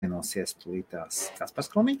pievienosies tūlītās Kaspars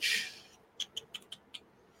Krumiņš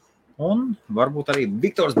un varbūt arī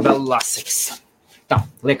Viktors Belasiks. Tā,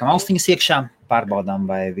 liekam austiņas iekšā, pārbaudām,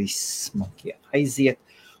 vai viss smuki aiziet.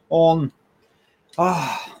 Un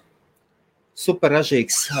super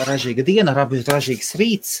ražīga diena, ražīgs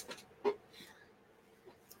rīts.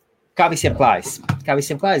 Kā visiem klājas?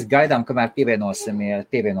 Gaidām, kamēr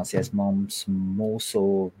pievienosies mums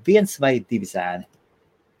mūsu 1 vai 2 zēni.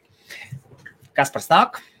 Kaspars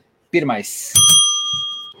nāk, pirmais.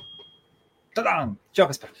 Tadām! Čau,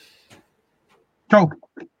 Kaspar! Čau!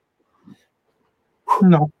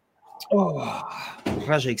 No.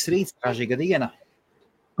 Ražīgs rīts, ražīga diena.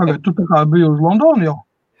 Tagad tu tā kā biji uz Londonu jau?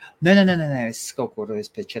 Nē, es kaut kur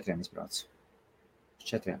pēc 4 izbraucu.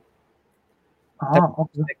 4.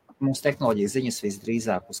 Okay. Mūsu tehnoloģijas ziņas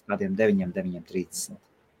visdrīzāk uz kādiem 9:30.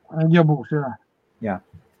 Ja būs, jā. Jā.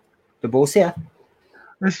 Tu būsi, jā?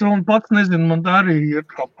 Es pats nezinu, man tā arī ir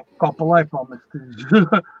kā pa laipām.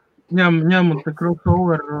 Ņemot te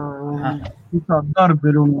crossover, visādi darbi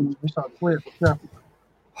ir un visādi lietas, jā.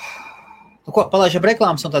 Nu ko, palaižam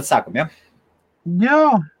reklāmas un tad sākam, ja?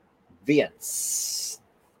 Jā. 1,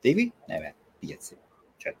 2, 5,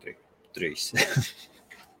 4, 3.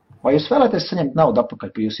 Vai jūs vēlaties saņemt naudu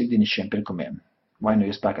atpakaļ par jūsu ikdienišķiem pirkumiem? Vai nu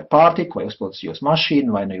jūs pērkat pārtiku, vai uzpildat jūsu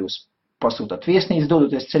mašīnu, vai nu jūs pasūtat viesnīcu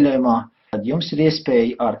dodoties ceļojumā, tad jums ir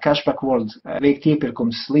iespēja ar Cashback World veikt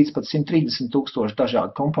iepirkums līdz pat 130,000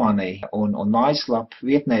 dažādu kompāniju un mājaslapu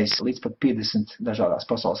vietnēs līdz pat 50 dažādās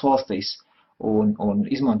pasaules valstīs. Un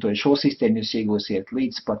izmantojot šo sistēmu, jūs iegūsiet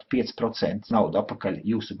līdz pat 5% naudu atpakaļ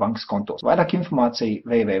jūsu bankas kontos. Vairāk informācija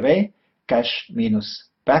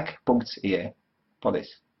www.cash-back.ie.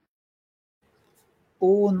 Paldies!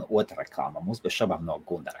 Un otra reklāma mums bez šabām no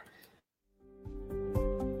Gundara.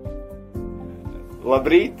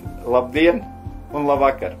 Labrīt, labdien un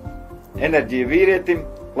labvakar! Enerģija vīrietim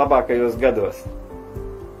labākajos gados.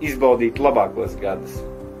 Izbaudīt labākos gadus.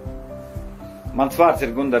 Mans vārds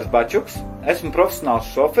ir Gundars Bačuks, esmu profesionāls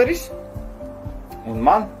šoferis un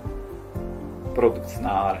man produkts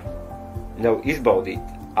Nāra ļauj izbaudīt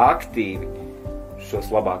aktīvi šos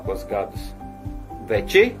labākos gadus.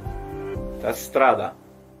 Veči, tas strādā.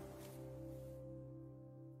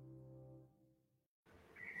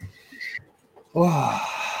 Nu,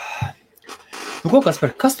 kas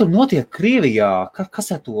tur notiek Krievijā?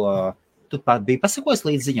 Kas ar to? Tu pat biji pasakojis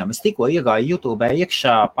līdz ziņām. Es tikko iegāju YouTube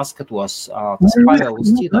iekšā, paskatos, kas Pavel uz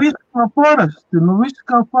citu. Viss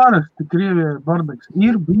kā parasti Krievijai bardaks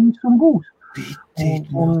ir bijis un būs.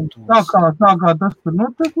 Un tā kā tas tur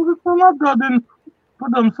notiek, man atgādina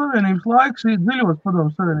Padomu Savienības laiks, dziļos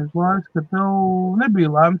Padomu Savienības laiks, ka tev nebija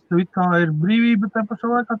lēmts, tev it kā ir brīvība, bet tā pašā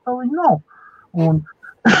laikā tev viņa nav. Un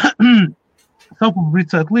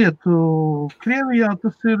sapublicēt lietu Krievijā,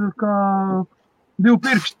 tas ir kā 2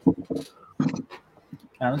 pirksti.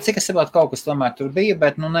 Jā, cik es saprotu, kaut kas tomēr tur bija,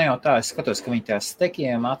 bet ne jau tā, es skatos, ka viņi tās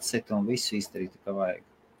stekiem atcita un visu izdarītu, kā vajag.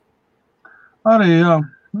 Arī, jā.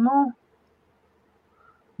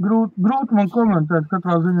 Grūti man komentēt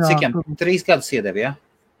katrā ziņā. Cik jām? 3 gadus iedevi, jā?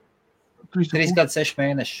 3 gadus 6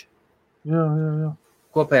 mēneši. Jā.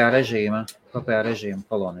 Kopējā režīma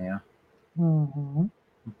kolonijā.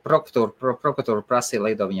 Prokuratūra prasīja,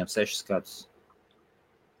 lai iedod viņam 6 gadus.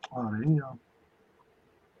 Arī, jā.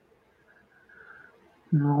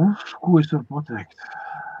 Ko es varu pateikt?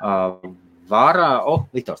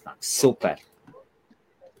 Viktors nāk. Super.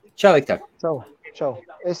 Čau, Viktor. Čau.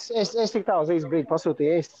 Es tik tā uz īstu brīdi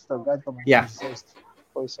pasūtīju ēst, tad gaidu, ka man ēst.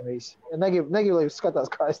 Pavisam īsi. Negribu, lai jūs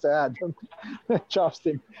skatās, kā es te ēdu.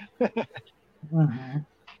 Čāpstim.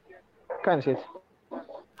 Kā jums iet?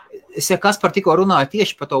 Es Kaspar tikko runāju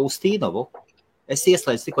tieši par to Ustīnovu. Es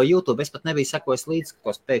ieslēdzu tikko YouTube, es pat nebiju sekojis līdz,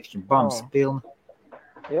 ka tos pēkšņi bams pilni.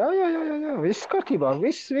 Jā, viss kārtībā,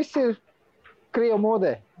 viss ir Krievu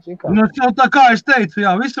modē. Tā kā es teicu,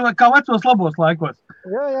 jā, viss kā vecos labos laikos.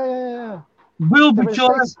 Jā. Bilbi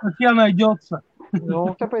človeks, kas jānaiģotsa.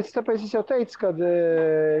 Tāpēc es jau teicu, ka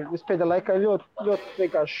es pēdējā laikā ļoti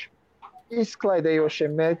vienkārši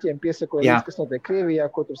izklaidējošiem mērķiem piesakoju līdz, kas notiek Krievijā,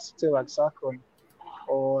 ko tur cilvēki saka.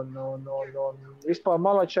 Un vispār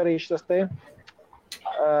malačarīši tas te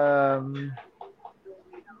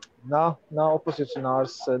nav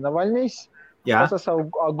opozicionārs Navaļņīs. Tas ar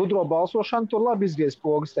savu gudro balsošanu tur labi izgriez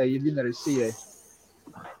pogas tai Dinarīsijai.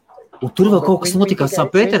 Un tur vēl kaut kas notikās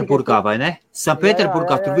Sanpēterburgā, vai ne?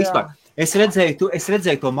 Sanpēterburgā tur vispār. Es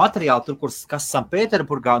redzēju to materiālu, tur, kas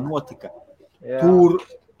Sanpēterburgā notika.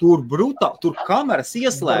 Tur brutāli, tur kameras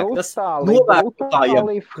ieslēgtas, novērtājiem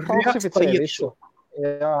krāks pa iekšu.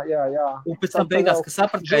 Jā. Un pēc tam beigās, kas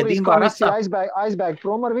apratkai Dīmbā rasā. Aizbēg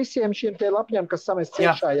prom ar visiem šiem tie lapņiem, kas samest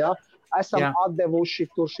ciešā, jā. esam atdevuši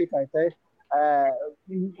tur šitai te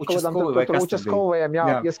Učaskovajam,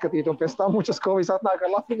 ieskatīt, un pēc tam Učaskovijas atnāk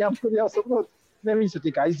ar lapiņām, tur jāsaprot, ne viņas ir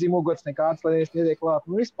tikai izdzimugots nekāds, lai es netiek klāt,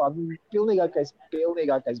 vispār,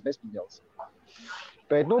 pilnīgākais bezpidēls.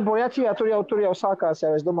 Bet, Burjāķijā tur jau sākās,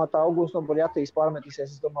 jau es domāju, tā augusts no Burjāķijas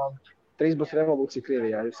pārmetīsies, es domāju, drīz būs revolūcija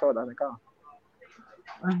Krievijā, ir savādā nekā.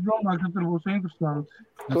 Es domāju, ka tur būs interesants.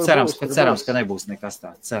 Cerams, ka nebūs nekas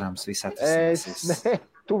tāds. Cerams, viss atrisināsies.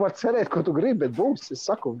 Tu vari cerēt, ko tu gribi, bet būs. Es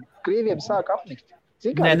saku, Krieviem sāk apnikt.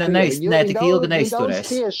 Nē, tik ilgi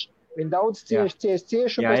neizturēs. Viņi daudz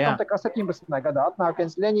cieš, un pēc tam tā kā 17. gadā atnāk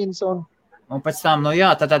viens Ļeņins un... Un pēc tam,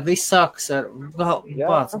 tad viss sāks ar...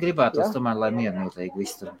 Pāds gribētos tomēr, lai miermīlīgi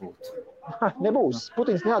viss tur būtu. Nebūs.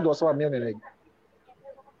 Putins neatdos vārdu miermīlīgi.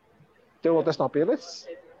 Tev vēl tas nav pielicis?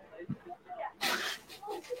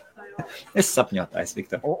 Es sapņotājs,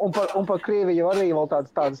 Viktor. Un par Krieviju arī vēl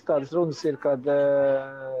tādas runas ir, kad,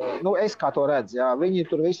 es kā to redzu, jā, viņi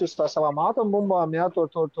tur visus tā savām atombumbām, jā, tur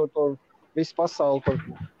visu pasauli tur.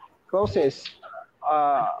 Klausies,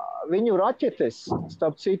 viņu raķetes,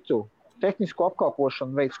 starp citu, tehnisko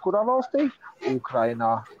apkalpošanu veids kurā valstī?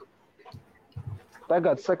 Ukrainā.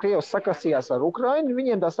 Tagad Krievs sakasījās ar Ukrainu,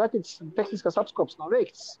 viņiem tās raķetes tehniskās apkalpes nav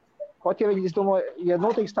veikts. Pat ja viņi, es domāju, ja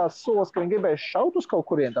notiks tāds solis, ka viņi gribēs šaut uz kaut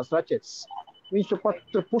kurien tās raķetes, viņš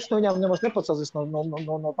tur pusi no viņām nemaz nepacelsīs no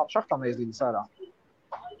tām šahtām neizlīdīs ārā.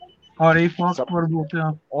 Arī fakts varbūt, jā.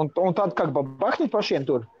 Un tad, kā Bahņi pašiem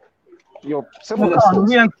tur, jo...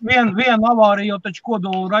 Viena avārija jau taču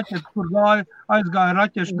kodolu raķetu, kur aizgāja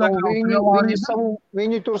raķešu.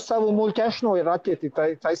 Viņi tur savu muļķešno raķeti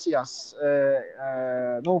taisījās,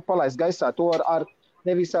 palaist gaisā to ar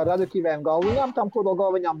nevis ar radioaktīvajām galviņām, tām kodolu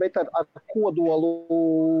galviņām, bet ar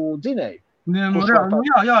kodolu dzinēju. Jā.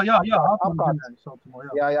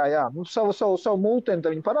 Savu multeni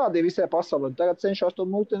viņi parādīja visai pasaulē, un tagad cenšās to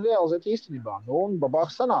multeni realizēt īstenībā. Un babāk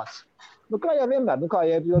sanāca. Kā jau vienmēr,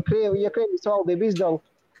 ja Krievijas valdība izdala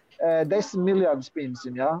 10 miljardus,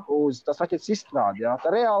 piemēram, jā, uz tās raķetes izstrādi, jā, tā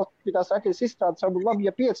reāli pie tās raķetes izstrādes varbūt labi,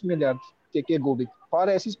 ja 5 miljardi tiek ieguldīti,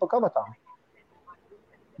 pārējais vispār kabatām.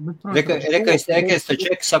 Rekais to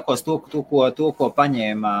čeku sakos to, ko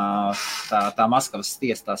paņēma tā Maskavas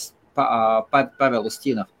tiesas Pavel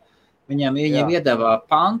Ustinov. Viņam iedeva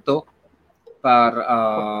pantu par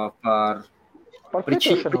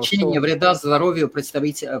причинение вреда здоровью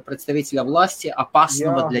представителя власти,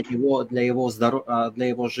 опасного для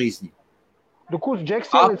его жизни. Kurš Džeks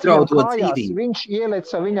ielica viņam kājās? Viņš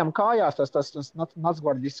ielica viņam kājās, tas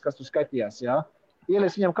nacgvardis, kas tu skaitījās, jā?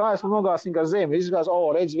 Ieliec viņam kājas un nogāsnīgi ar zemi. Izgās,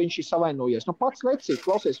 redz, viņš ir savainojies. Pats lecīt,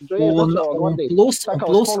 klausies. Un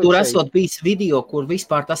plus tur esot bijis video, kur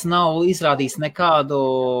vispār tas nav izrādījis nekādu...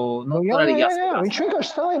 Jā. Viņš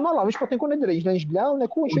vienkārši stāvēja malā. Viņš pat neko nedarīja. Viņš bļāva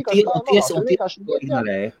neko. Viņš vienkārši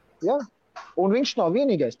ignorēja. Jā. Un viņš nav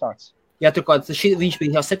vienīgais tāds. Jā, turklāt viņš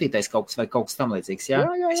bija jau 7. kaut kas vai kaut kas tam līdzīgs, jā?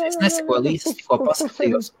 Es nesakoju līdzi, tikko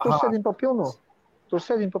paskatījos. Tur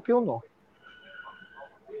sēdīm pa pilno.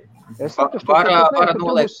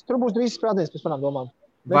 Tur būs drīz sprādiens pēc manām domām.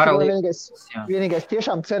 Vienīgais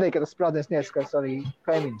tiešām cerēja, ka tas sprādiens neatskars arī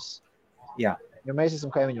kaimiņus. Jā. Jo mēs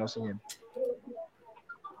esam kaimiņos viņiem.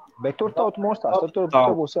 Bet tur tautu mostās, tur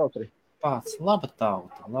būs jautri. Pats, laba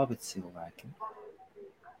tauta, labi cilvēki.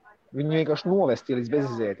 Viņi vienkārši novesti līdz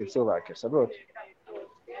bezizējai cilvēki, saprot?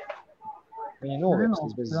 Viņi novesti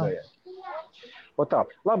līdz bezizējai. Tā.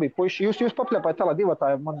 Labi, puiši, jūs papļāpājat tālāk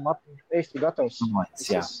divatāju, man ēsti gatavs.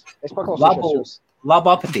 Es paklausīšos jūs.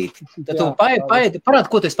 Labu apetīti. Tad tu parādi,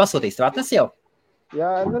 ko tu esi pasūtījis, tu atnes jau?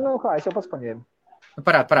 Jā, kā, es jau pats paņēmu.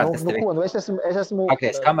 Parādi, kas tevi. Es esmu...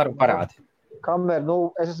 Pakries kameru parādi.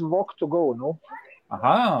 Es esmu walk to go,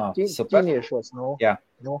 Aha, super. Ķiniešos, Jā.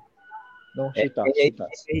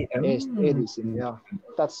 Šitās. Ēdīsim, jā.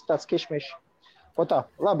 Tāds kišmiš. Tā,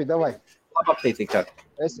 labi, davai. Labi aptīt, Viktor.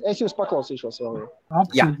 Es jūs paklausīšos vēl.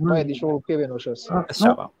 Jā. Paēdīšu vēl pievienošos. Es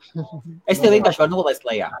šaubām. Es tev vienkārši varu nolaist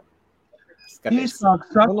lejā. Īsāk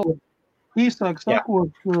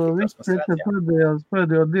sakot, viss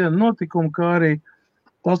pēdējo dienu notikumu, kā arī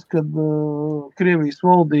tas, kad Krievijas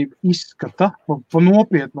valdība izskata, pa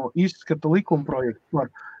nopietno izskata likumprojektu par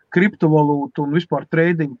kriptovalūtu un vispār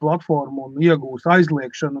trading platformu un iegūs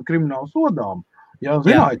aizliekšanu kriminālu sodām. Jā,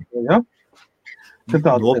 zinājāt, ja?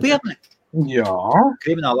 Nopietni? Jā.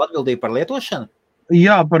 Krimināla atbildība par lietošanu?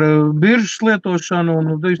 Jā, par biržas lietošanu un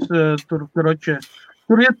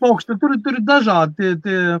tur iet pauksti, tur ir dažādi,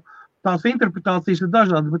 tās interpretācijas ir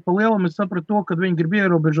dažādas, bet pa lielam es sapratu to, ka viņi grib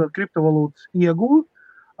ierobežot kriptovalūtas iegūt,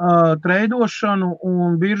 treidošanu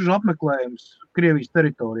un biržu apmeklējums Krievijas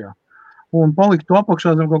teritorijā un palikt to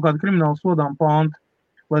apakšā zem kaut kāda krimināla sodām pānta.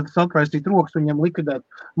 lai tas atraistītu rokas, viņiem likvidēt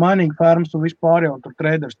mainīgi fermas un vispār jau tur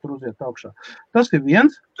traders tur uziet augšā. Tas ir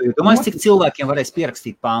viens. Tu domāji, cik cilvēkiem varēs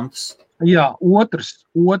pierakstīt pantus? Jā, otrs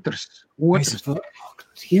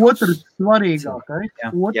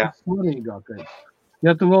svarīgākais.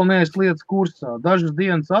 Ja tu vēl neesi lietas kursā, dažas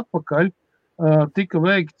dienas atpakaļ tika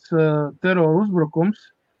veikts terora uzbrukums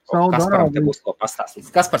Kasparam te būs ko pastāstīt.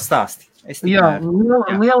 Kaspar stāsti. Jā,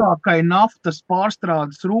 lielākai naftas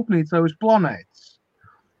pārstrādes rūpnīcai uz planētas.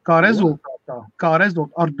 Kā rezultātā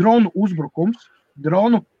ar dronu uzbrukums,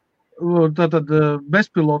 tātad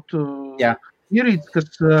bezpilotu ierīces, kas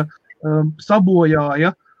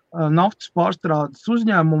sabojāja naftas pārstrādes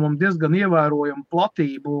uzņēmumam diezgan ievērojumu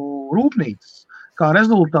platību rūpnīcas. Kā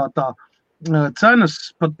rezultātā cenas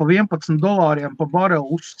pat pa $11 pa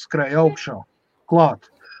barelu uzskrēja augšā klāt.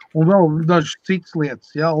 Un vēl dažas citas lietas,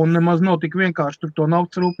 ja, un nemaz nav tik vienkārši tur to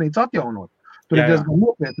naftas rūpnīcu atjaunot. Tur ir diezgan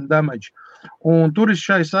nopietni damage. Un tur ir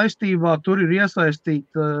šai saistībā, tur ir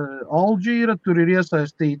iesaistīta Alžīra, tur ir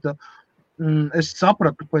iesaistīta, es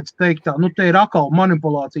sapratu pēc teiktā, te ir atkal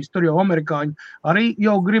manipulācijas, tur jau amerikāņi arī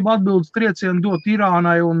jau grib atbildes triecienu dot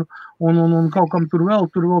Irānai un kaut kam tur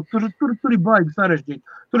ir baigi sarežģīt.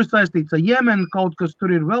 Tur ir saistīts ar Jemenu kaut kas, tur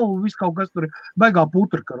ir vēl viss kaut kas, tur ir baigā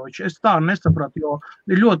putra, karoči. Es tā nesapratu, jo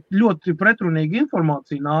ir ļoti, ļoti pretrunīga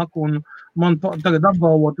informācija nāk un man tagad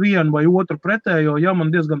apgalvot vienu vai otru pretējo, ja man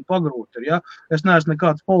diezgan pagrūti ir, ja. Es neesmu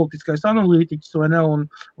nekāds politiskais analītiķis vai ne un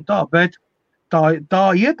tā, bet tā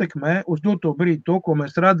ietekmē uz doto brīdi to, ko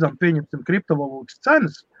mēs redzam, pieņemsim kriptovalūtas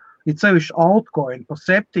cenas, ir sevišķi altcoin pa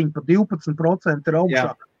 7, pa 12% ir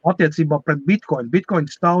augšā attiecībā pret Bitcoin. Bitcoin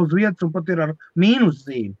stāv uz vietas un pat ir ar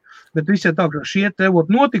mīnuszīmi. Bet viss ir tā, ka šie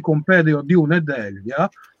notikumi pēdējo 2 nedēļu,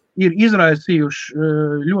 ir izraisījuši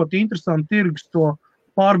ļoti interesanti tirgus to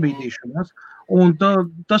pārbīdīšanas. Un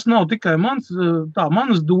tas nav tikai manas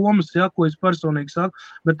domas, ko es personīgi saku,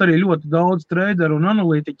 bet arī ļoti daudz traderu un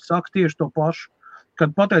analītiķi saka tieši to pašu.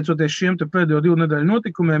 Kad pateicoties šiem te pēdējo 2 nedēļu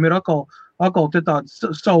notikumiem, ir atkal te tāds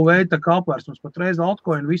savu veidu apvērsums. Patreiz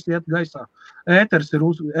altcoin visi iet gaisā. Ēters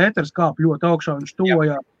kāp ļoti augšā, viņš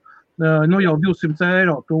tuvojās, jau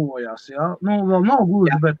 €200 tuvojās, vēl nav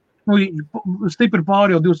gluži, bet stipri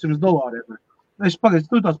pāri jau $200. Es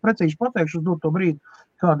tu tās precīzi pateikšu uz doto brīdi,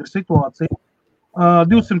 kāda ir situācija.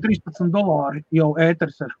 $213 jau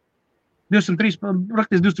ēters ir. 213,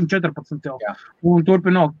 praktiski 214 jau. Un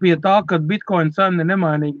turpināt pie tā, ka Bitcoin cena ir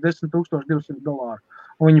nemainīga $10,200.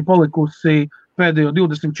 Un viņa palikusi pēdējo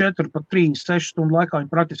 24 pat 36 stundu laikā,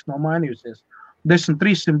 viņa praktiski nav mainījusies.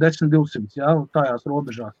 10,300, 10,200, tajās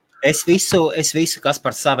robežās. Es visu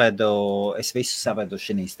Kaspar savedu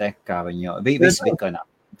šinīs te, kā viņu, visu Bitcoinā.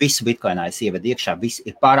 Visu Bitcoinā es ievedu iekšā, viss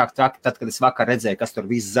ir pārāk traki. Tad, kad es vakar redzēju, kas tur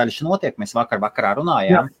viss zaļš notiek, mēs vakarā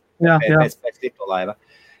runājām pēc kriptolaiva.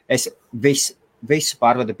 Es visu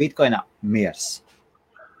pārvedu Bitcoinā miers.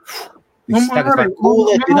 Viss tagad var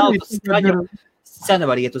kūlēt, vienalga, cena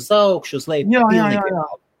var iet uz augšu, uz leju,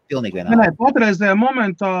 pilnīgi vienalga. Patreizajā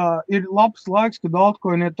momentā ir labs laiks, kad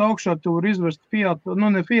altcoin iet augšā, tu var izvest fiatu,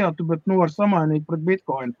 ne fiatu, bet var samainīt pret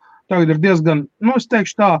Bitcoin. Tagad ir diezgan, es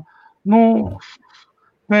teikšu tā,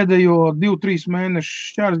 pēdējo 2-3 mēnešu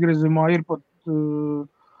šķērsgriezumā ir pat,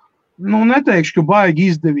 neteikšu, ka baigi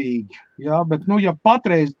izdevīgi, bet, ja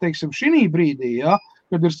patreiz, teiksim, šī brīdī,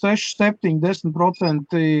 kad ir 6, 7,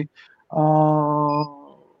 10%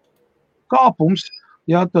 kāpums,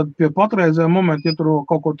 tad pie patreizējā momenta, ja tur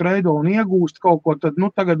kaut ko treido un iegūst kaut ko, tad,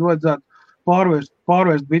 tagad vajadzētu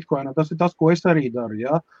pārvērst Bitcoinā. Tas ir tas, ko es arī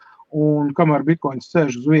daru, un kamēr Bitcoins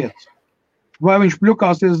sēž uz vietas. Vai viņš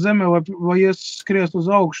pļukāsies zemē, vai skries uz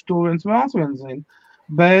augšu, to viens zina.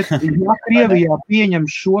 Bet, ja Krievijā pieņem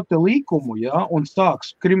šo te likumu, un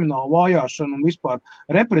sāks kriminālu vajāšanu un vispār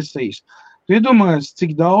represijas, tu iedomājies,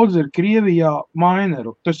 cik daudz ir Krievijā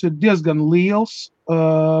maineru. Tas ir diezgan liels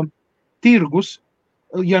tirgus,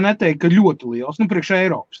 ja neteikt, ka ļoti liels, priekš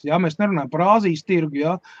Eiropas. Mēs nerunājam par Āzijas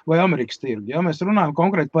tirgu, vai Amerikas tirgu. Mēs runājam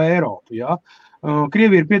konkrēti par Eiropu.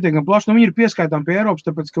 Krievija ir pietiekami plaša, viņi ir pieskaitām pie Eiropas,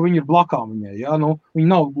 tāpēc, ka viņi ir blakām viņai, viņi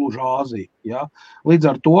nav gluži Āzija, Līdz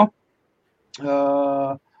ar to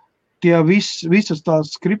visas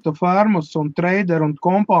tās kriptofermas un traderu un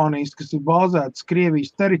kompānijas, kas ir bāzētas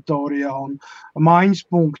Krievijas teritorijā un maiņas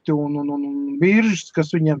punkti un biržas, kas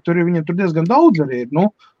viņiem tur diezgan daudz arī ir,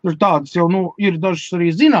 tur tādas jau, ir dažas arī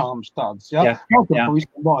zināmas tādas, nav tur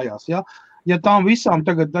pavisam vājās, Ja tām visām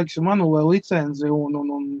tagad, anulē licenzi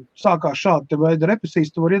un sākās šāda te veida represijas,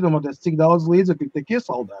 tu var iedomāties, cik daudz līdzekļu tiek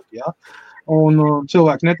iesaldēti, un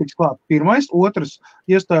cilvēki netiks klāt. Pirmais, otrs,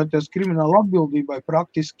 iestājoties krimināla atbildībai,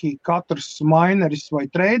 praktiski katrs maineris vai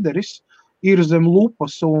traderis ir zem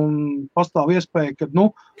lupas un pastāv iespēja, ka,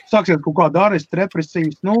 sāksiet kaut kāda arestu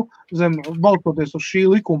represijas, zem balstoties uz šī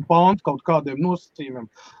likuma pānta kaut kādiem nosacījumiem.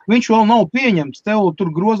 Viņš vēl nav pieņemts, tev tur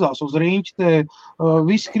grozās uz riņķi, te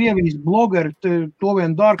visi Krievijas blogeri to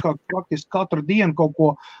vien dara, kā praktiski katru dienu kaut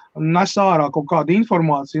ko nes ārā, kaut kādu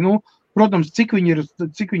informāciju. Protams, cik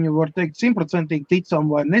viņi var teikt 100% ticam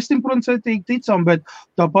vai ne 100% ticam, bet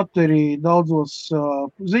tāpat arī daudzos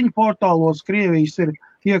ziņu portālos Krievijas ir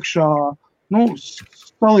iekšā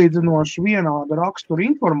salīdzinoši vienāda rakstura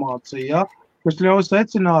informācija, ja, kas ļauj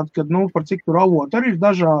secināt, ka, par cik tur avoti arī ir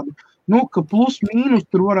dažādi, ka plus mīnus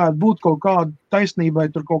tur varētu būt kaut kāda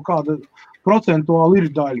taisnībai, tur kaut kāda procentuāli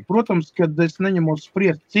ir daļa. Protams, kad es neņemos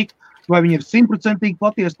spriest, cik vai viņi ir 100%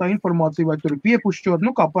 patiesa tā informācija, vai tur ir piepušķot,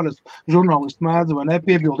 kā parasti žurnālisti mēdz vai ne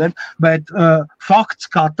piebildēm, bet fakts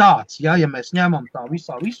kā tāds, ja mēs ņemam tā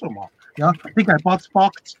visā visumā, ja, tikai pats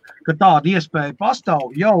fakts, ka tāda iespēja pastāv,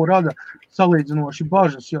 jau rada salīdzinoši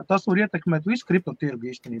bažas, jo tas var ietekmēt visu kriptotirgu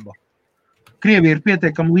īstenībā. Krievija ir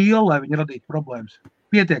pietiekami liela, lai viņi radītu problēmas.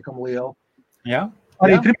 Pietiekami liela. Jā.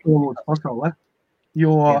 Arī kriptovalūtas pasaulē.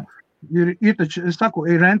 Jo ir taču, es saku,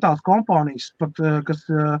 ir rentās kompānijas, kas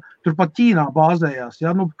turpat Ķīnā bāzējās, ja,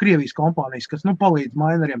 Krievijas kompānijas, kas palīdz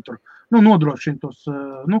maineriem tur, nodrošina tos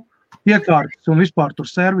iekārtas un vispār tur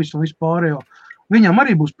servisu un vispārējo. Viņam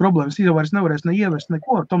arī būs problēmas, jau vairs nevarēs neievest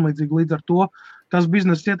neko, tam līdzīgi līdz ar to tas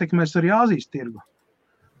bizness ietekmēs arī Āzijas tirgu.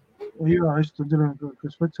 Jā, es tur dzirēju, ka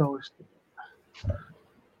speciālisti.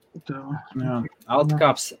 Jā,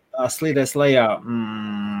 altkāps slīdēs lejā.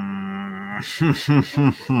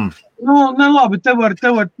 Labi, te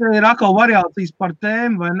ir atkal variācijas par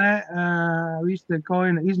tēmu, vai ne? Visi tie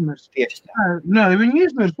koini izmirst. Tieši tā. Nē, viņi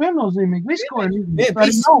izmirst viennozīmīgi, visi koini izmirst.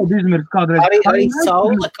 Arī naudu izmirst kādreiz. Arī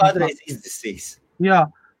saule kādreiz izdesīs. Jā.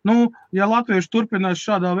 Ja latvieši turpinās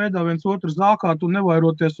šādā veidā viens otru zākāt un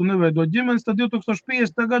nevairoties un neveidot ģimenes, tad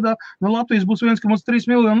 2050. gadā Latvijas būs 1,3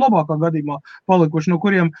 miljonu labākā gadījumā palikuši, no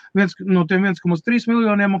kuriem no tiem 1,3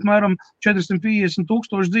 miljoniem apmēram 450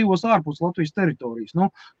 000 dzīvos ārpus Latvijas teritorijas.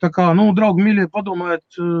 Tā kā, draugi mīļie,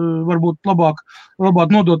 padomājiet, varbūt labāk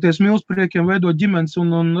nodoties milzpriekiem, veidot ģimenes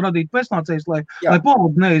un radīt pēcnācējus, lai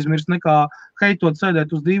pavadu neizmirst, nekā heitot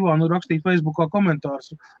sēdēt uz dīvānu un rakstīt Facebookā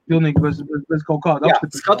komentārus pilnīgi bez kaut kāda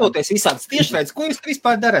apstiprinājuma. Skatoties visādas tiešraides, ko jūs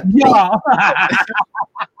vispār darat? Jā!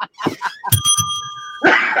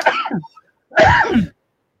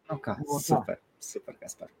 Kā, super,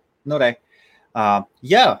 Kaspar. Re.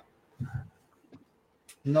 Jā.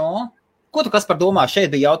 Ko tu, Kaspar, domā?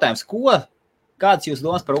 Šeit bija jautājums, kāds jūs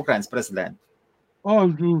domās par Ukrainas prezidentu?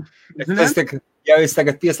 Ja es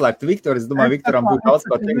tagad pieslēgtu Viktoru, es domāju, Viktoram būtu daudz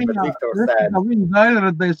ko teikt, bet Viktors sēd. Viņa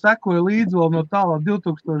daļradēji sekoja līdzi vēl no tālā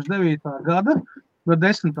 2009. gada, vai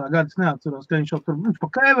 10. gada, es neatceros, ka viņš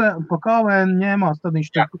pa kāvēnu ņēmās, tad viņš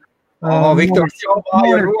tur... Viktors jau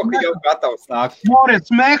vāja roku, jau gatavs nāk. Morets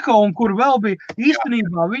Meha, un kur vēl bija,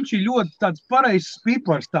 īstenībā viņš ir ļoti tāds pareizs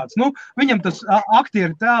pipars tāds, viņam tas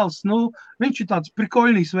aktieru tēls, viņš ir tāds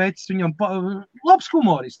prikoļnīs veicis, viņam labs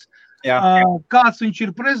humorists. Jā. Kāds viņš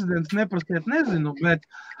ir prezidents, neprasiet nezinu, bet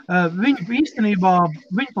viņu īstenībā,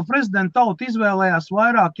 viņu pa prezidentu tautu izvēlējās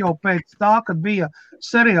vairāk jau pēc tā, kad bija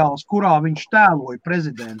seriāls, kurā viņš tēloja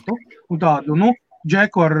prezidentu, un tādu,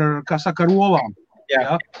 džeku ar, kā saka, ar olām.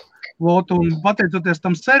 Jā. Un pateicoties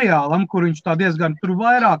tam seriālam, kur viņš tā diezgan tur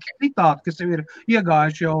vairāk citāti, kas jau ir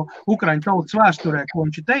iegājuši jau Ukraiņu tautas vēsturē, ko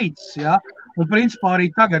viņš ir teicis, ja? Un principā arī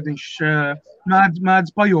tagad viņš mēdz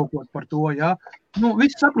pajokot par to, ja?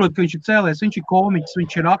 Visi saprot, ka viņš ir cēlējs, viņš ir komiķis,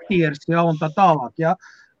 viņš ir aktieris, ja, un tā tālāk, ja.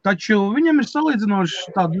 Taču viņam ir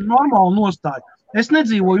salīdzinoši tāda normāla nostāja. Es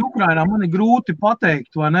nedzīvoju Ukrainā, man ir grūti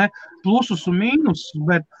pateikt, vai ne, plusus un mīnusus,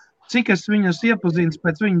 bet cik es viņas iepazīstu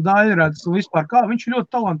pēc viņa daļradas un vispār kā, viņš ir ļoti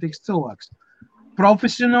talantīgs cilvēks.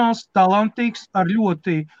 Profesionāls, talantīgs, ar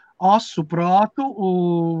ļoti asu prātu,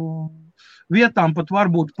 vietām pat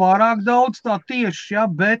varbūt pārāk daudz tā tieši, ja,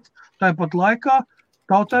 bet tāpat laikā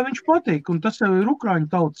tautai viņš patīk, un tas jau ir Ukraiņu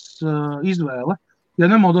tautas izvēle. Ja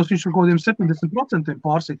nemaldos, viņš ar kaut kādiem 70%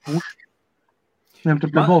 pārsit puši.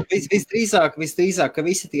 Visdrīzāk, ka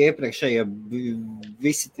visi tie iepriekšējie,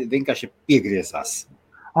 visi vienkārši piegriezās.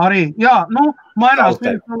 Arī, jā, mainās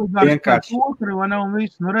vienkārši otri, vai ne, un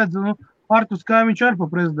viss, redzu, Artus Kaimiņš ar pa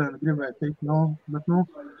prezidentu gribēja tikt, bet,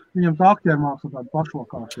 viņam tā aktiermāksla tāda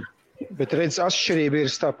pašlokāša. Bet redz, atšķirība ir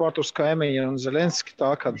starp Artus Kaimiņu un Zelenski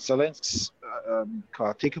tā, kad Zelenskis,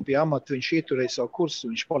 kā tika pie amata, viņš ieturēja savu kursu,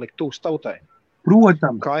 viņš palika tūs tautai.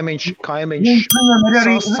 Protams. Kaimiņš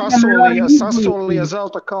sasolīja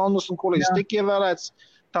zelta kalnus, un kur viņš tika ievēlēts,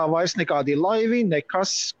 tā vairs nekādi laivi, nekas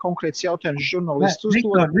konkrēts jautājums žurnālists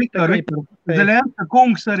uzdod. Viktor, Zelenska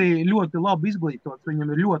kungs arī ļoti labi izglītots, viņam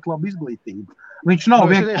ir ļoti laba izglītība. Viņš nav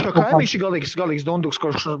vienkārši... Kaimiņš ir galīgs dunduks,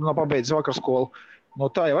 kurš nav pabeidzis vakarskolu. No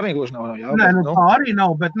tā jau arī gluži nav. Jā, nē, tā arī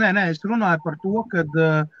nav, bet nē, es runāju par to, kad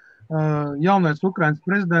jaunais Ukrainas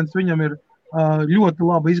prezidents, viņam ir ļoti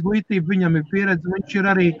laba izglītība, viņam ir pieredze, viņš ir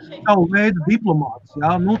arī savu veidu diplomāts,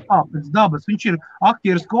 jā, tā, pēc dabas. Viņš ir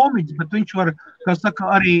aktieris komiķis, bet viņš var, kā saka,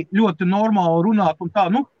 arī ļoti normāli runāt un tā,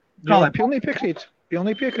 Jā, pilnīgi piekrīt.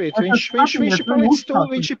 Viņš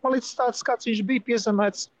ir palicis tāds, kāds viņš bija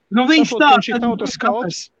piezemēts. Viņš ir tautas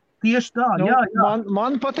kalps. Tieši tā, jā.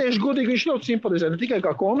 Man patieši godīgi viņš ļoti simpatizē, ne tikai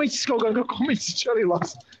kā komiķis, kaut gan kā komiķis viņš arī lās.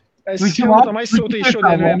 Es tam aizsūtīju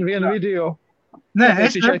šodien vienu video. Nē,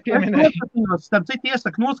 es noskatījos, starp citu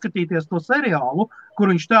iesaku noskatīties to seriālu, kur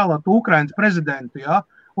viņš tēlā to Ukrainas prezidentu, jā.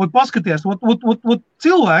 Un paskaties,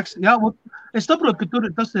 cilvēks, jā, es saprotu, ka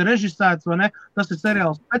tas ir režisēts, vai ne, tas ir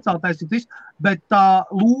seriāls speciāli taisīts, bet tā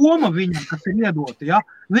loma viņam, kas ir iedota, jā,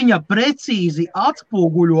 viņa precīzi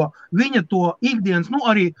atspoguļo viņa to ikdienas,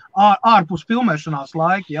 arī ārpus filmēšanās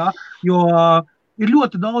laika, jā, jo ir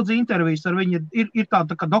ļoti daudz intervijas ar viņu, ir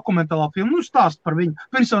tā kā dokumentālā filma, stāst par viņu,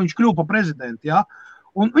 pirms viņš kļuva par prezidentu, jā.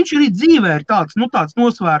 Un viņš arī dzīvē ir tāds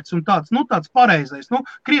nosvērts un tāds pareizais,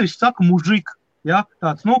 krieviski saka mužik, jā,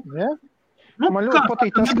 tāds, Man ļoti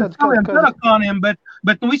patīk tas,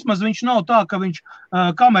 bet vismaz viņš nav tā, ka viņš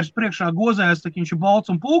kameras priekšā gozējas, ka viņš ir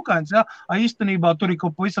balts un pūkains, jā, īstenībā tur ir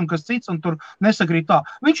kaut pavisam kas cits un tur nesakrīt tā.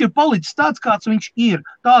 Viņš ir palicis tāds, kāds viņš ir,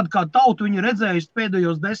 tāda kā tauta viņu redzējusi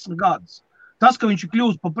pēdējos 10 gadus. Tas, ka viņš ir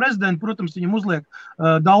kļūst par prezidentu, protams, viņam uzliek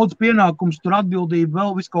daudz pienākums, tur atbildību,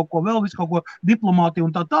 vēl visu kaut ko diplomātiju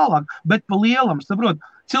un tā tālāk, bet pa lielam, saprot,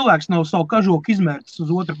 cilvēks nav savu kažoku izmērcis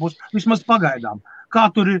uz otru pusi, vismaz pagaidām. Kā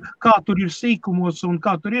tur ir sīkumos un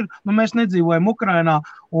kā tur ir, mēs nedzīvojam Ukrainā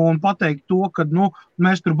un pateikt to, ka,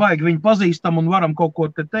 mēs tur baigi viņu pazīstam un varam kaut ko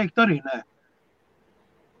te teikt, arī nē.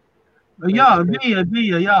 Jā,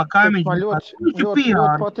 bija, kaimiņš.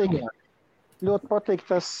 Ļoti patīk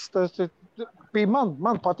tas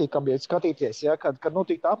man patīkam bija skatīties, ja, kad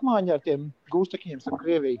notika apmaiņa ar tiem gūstekņiem ar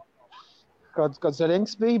Krieviju. Kad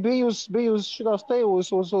Zelenks bija uz šitās te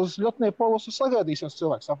uz ļotnē polos un sagaidīsies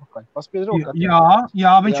cilvēks apakaļ. Paspied roku.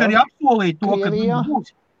 Jā, viņš arī apsolīja to, ka būs.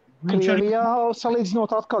 Krievijā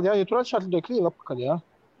salīdzinot atkal, jā, jo tur atšķirt liek Krievi apakaļ, jā.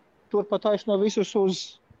 Tur pat aizno visus uz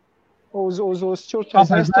čurķās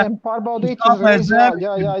restēm pārbaudīt.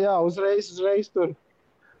 Uzreiz tur.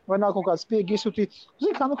 Vai nav kaut kāds spiegi izsūtīt.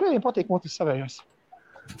 Zini kā, Krieviem patīk motis savējos.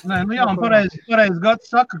 Nē, jā, un pareizi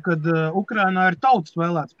Gads saka, kad Ukrainā ir tautas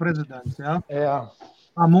vēlēts prezidents, jā? Jā.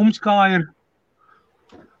 Mums kā ir?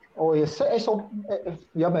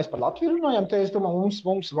 Ja mēs par Latviju runājam, te es domāju,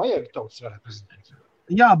 mums vajag tautas vēlēt prezidents.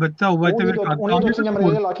 Jā, bet tev ir kāda... Un iedot viņam arī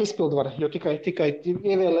lielāka izpildvara, jo tikai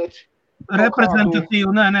ievēlēt...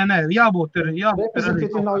 Reprezentatīvu, nē, jābūt ir...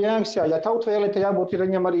 Reprezentatīvi nav jēgas, jā. Ja tauta vēlēt, jābūt ir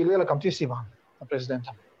viņam arī lielākam tiesībām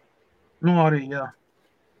prezidentam. Arī, jā.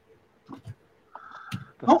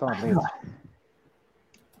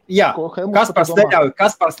 Jā,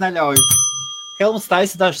 Kaspars neļauj. Helmuts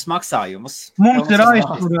taisa dažus maksājumus. Mums ir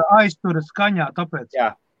aiztura skaņā, tāpēc.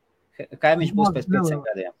 Jā, kaimiņš būs pēc 5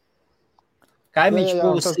 gadiem. Kaimiņš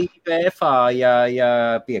būs IPF-ā,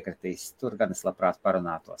 ja piekritīs. Tur gan es labprāt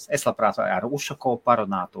parunātos. Es labprāt ar Ušakovu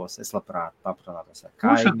parunātos. Es labprāt paparunātos ar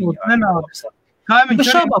kaimiņu. Bez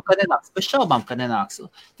šaubām, ka nenāks.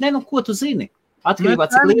 Nē, ko tu zini? Atkarībā,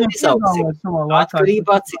 cik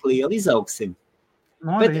lieli izaugsim.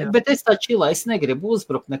 Bet es tā čilā, es negribu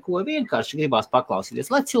uzbrukt neko, vienkārši gribās paklausīties,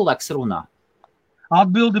 lai cilvēks runā.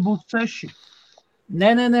 Atbildi būs 6. Nē,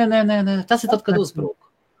 tas ir tad, kad uzbruk.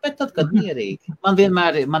 Bet tad, kad mierīgi. Man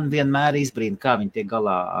vienmēr izbrīna, kā viņi tiek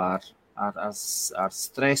galā ar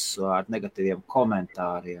stresu, ar negatīviem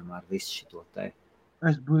komentāriem, ar visu šito te.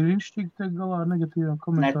 Es brīnišķīgi tiek galā ar negatīviem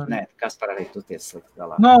komentāriem. Nē, Kaspar arī tu tiec slikt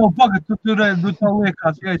galā. Pagad, tu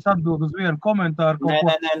liekas, ja es atbildu uz vienu komentāru. Nē,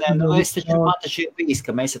 man taču ir bijis, ka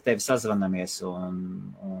mēs ar tevi sazvanamies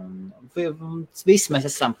un visi mēs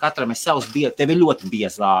esam, katram ir savs biezāda, tev ir ļoti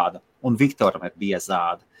biezāda un Viktoram ir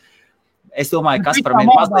biezāda. Es domāju, Kasparam ir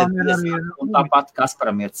mazliet biezāda un tāpat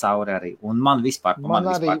Kasparam ir cauri arī. Un man vispār. Man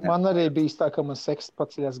arī bijis tā, ka man seks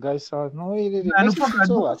paceļas gaisā.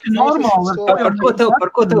 Par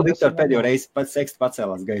ko tev, Viktor, pēdējo reizi seks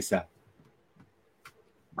pacēlās gaisā?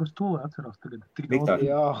 Kas to atcerās tagad? Viktor.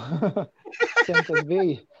 Jā, tas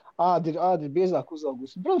bija. Ādi ir biezāk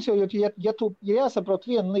uzaugusi. Protams, ja tu jāsaprot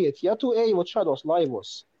vienu lietu, ja tu ejot šādos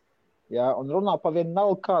laivos, jā, un runā par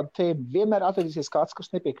vienalga kādu tēmu, vienmēr atradīsies kāds,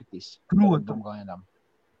 kas nepiekritīs. Protams.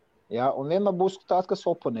 Jā, un vienmēr būs tāds, kas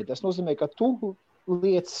oponē. Tas nozīmē, ka tu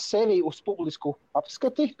liec sevi uz publisku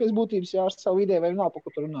apskati, pēc būtības ar savu ideju vai nav, par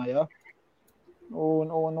ko tu runā, jā.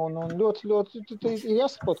 Un ļoti ir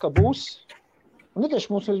jāsaprot, ka būs. Un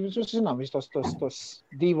netieši mums zinām visus tos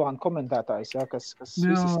divānu komentētājus, jā, kas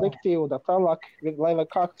visi slikti un tā tālāk, lai vai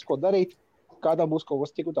kāds ko darīt, kādam būs kaut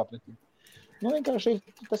kas tik un tā pretī. Nu, vienkārši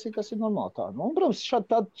tas ir normāli tā. Nu, un, protams,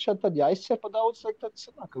 šādi tad jāizcer pa daudz, tad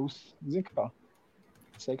sanāk, ka zin kā,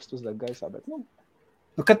 sekstu uzdēt gaisā, bet, nu.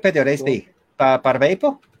 Nu, kad pēdējo reizi bija? Par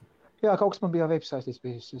veipu? Jā, kaut kas man bija veipu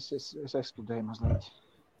saistīts, es ekskludēju mazliet.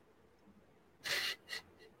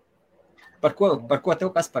 Par ko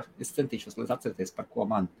tev, Kaspar? Es centīšos, lai atcerēties, par ko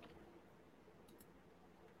man.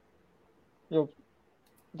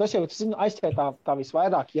 Tas jau, aizķēr tā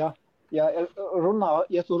visvairāk, jā. Ja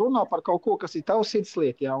tu runā par kaut ko, kas ir tavs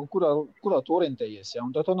sirdslieta, jā, un kurā tu orientējies, jā,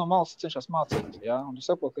 un to no malas cenšas mācīt, jā, un tu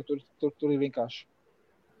saprot, ka tur ir vienkārši,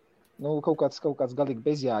 nu, kaut kāds galīgi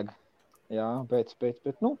bezjēga, jā, bet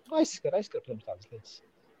nu, aizskar, protams, tādas lietas.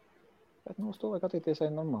 Bet, nu, uz to vajag attīties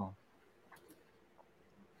arī normāli.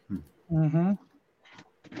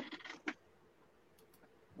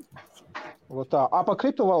 Tā, par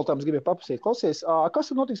kriptovalūtām es gribēju papasīt. Klausies,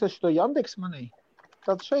 kas tad notiks ar šo Jandeks manī?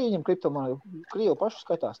 Tātad šeit viņam kriptomanu Krievu pašu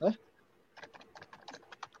skatās, ne?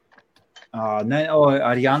 Ne,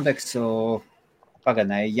 ar Jandeksu,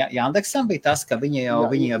 pagadnē, Jandeksam bija tas, ka viņi jau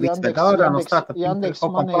viss bet ārā no starta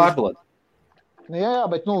kaut kā pārdod. Jā,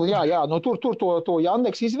 bet, nu, tur to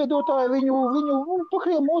Jandeks izvedotāju viņu pa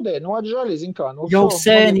Krievu modē, nu, atžaļi, zin kā. Nu, jau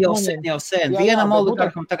sen. Vienam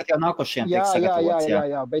oligarkam tagad jau nākošiem tiek sagatavots,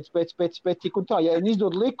 jā, bet tik un tā, ja viņi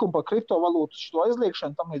izdod likumu par kriptovalūtu šo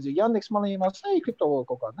aizliekšanu, tam līdzīgi Jandeks man vienmēr sēja kriptovalūtu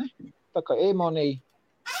kaut kā, ne? Tā kā e-money.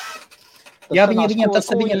 Jā, viņiem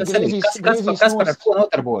tas arī. Kas par ko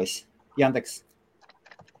notarbojas Jandeks?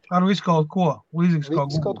 Ar visu kaut ko,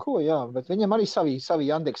 kaut ko, jā, bet viņam arī savi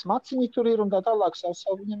Jandeks maciņi tur ir un tā tālāk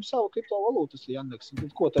viņam savu kriptovalūtas Jandeks.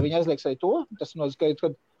 Ko, tad viņi aizlieks arī to? Tas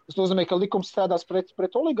nozīmē, ka likums strādās pret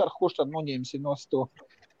oligarhu, kurš tad noņēmis ir nos to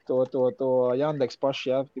Jandeks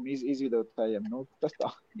paši, jā, izvidotājiem. Nu, tas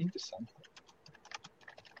tā interesanti.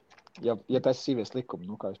 Ja tas ievies likumu,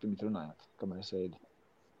 nu, kā jūs pirmīt runājāt, kamēr es ēdu.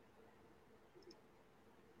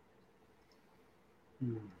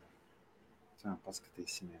 Tā,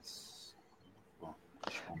 paskatīsimies.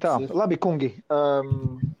 Tā, labi, kungi.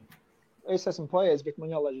 Es esmu paēdis, bet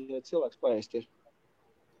man jālaiž cilvēks paēst ir.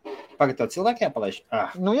 Pagad, tev cilvēki jāpalaiž?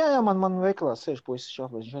 Nu jā, man veikalā sēž puisis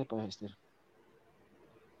šāpēc, šai paēst ir.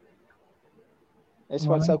 Es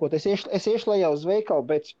varu sakot, es iešu lejā uz veikalu,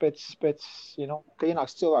 bet pēc ka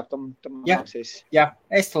ienāks cilvēki, tam nāksies. Jā,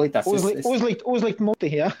 es tulītās. Uzlikt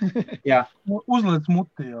muti, jā? Jā. Uzlikt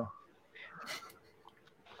muti, jā.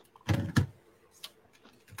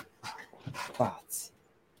 Pats.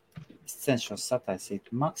 Es cenšos sataisīt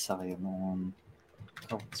maksājumu un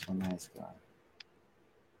kaut kas man neaizgāja.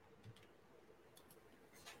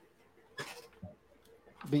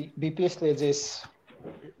 Bija pieslēdzies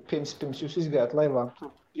pirms jūs izgājāt laivā.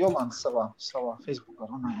 Jolants savā Facebookā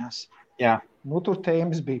runājās. Jā. Nu, tur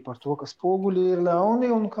tēmas bija par to, ka spoguļi ir ļauni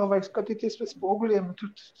un kā vajag skatīties pēc spoguļiem. Tur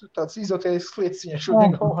tāds izotērisks lietas viņa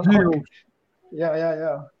šodien galvā.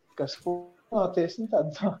 Jā. Kā spoguļāties, nu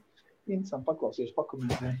tāda interesanti paklausījuši,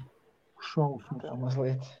 pakomentēju. Šausmas. Tā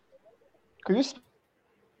mazliet. Ka jūs?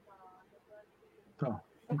 Tā,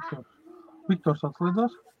 Viktors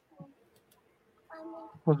atslēdzās.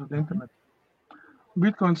 Pozīt internetu.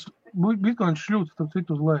 Bitcoins šļūts, tad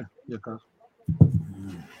citu uz leju, iekās.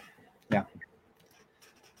 Jā.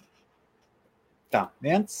 Tā,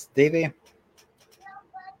 1, 2,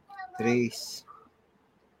 3.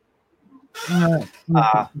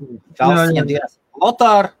 Dienas.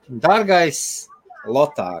 Lotār, dargais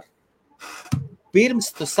Lotār.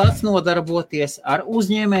 Pirms tu sāc nodarboties ar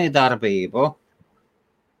uzņēmēju darbību,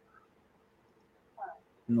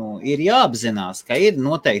 ir jāapzinās, ka ir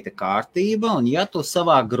noteikta kārtība, un ja tu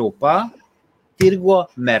savā grupā tirgo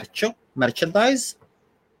merchandise,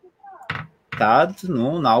 tad,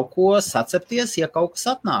 nav ko sacepties, ja kaut kas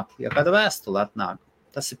atnāk, ja kāda vēstule atnāk.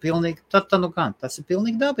 Tas ir pilnīgi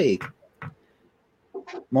dabīgi.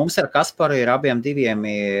 Mums ar Kasparu ir abiem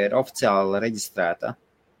ir oficiāli reģistrēta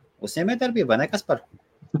uzņēmējdarbība, vai ne, Kaspar?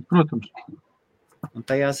 Protams. Un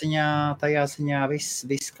tajā ziņā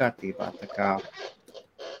viss kārtībā. Tā kā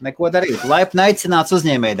neko darīt. Laipni aicināts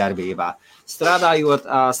uzņēmējdarbībā. Strādājot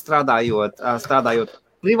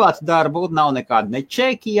privātu darbu, nav nekāda ne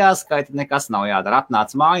čeki jāskaita, nekas nav jādara.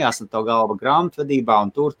 Atnāc mājās un tev galva grāmatvedībā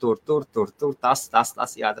un tur, tas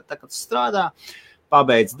jādara. Tā, kad tu strādā,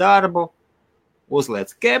 pabeidz darbu, uzliec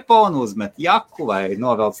keponu, uzmet jaku vai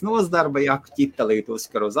novelc nosdarba jaku, ķitalīt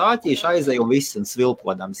uzkar uz āķīšu, aizej un viss un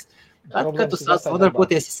svilpodams. Tad, kad tu sāc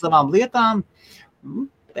nodarboties ar savām lietām,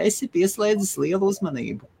 esi pieslēdzis lielu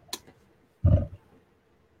uzmanību.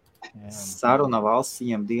 Saruna valsts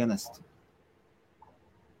viņam dienestu.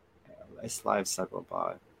 Es laivu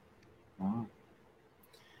saglabāju.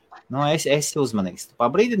 Nu, esi uzmanīgs. Tu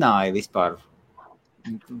pabrīdināji vispār.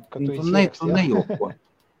 Tu nejoko.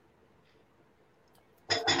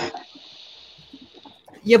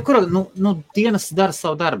 Jebkura, dienas dara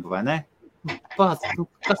savu darbu, vai ne?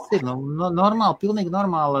 Kas ir? Normāli, pilnīgi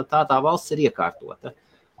normāli tā valsts ir iekārtota.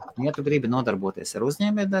 Ja tu gribi nodarboties ar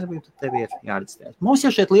uzņēmējdarbību, tad tev ir jāreģistrē. Mums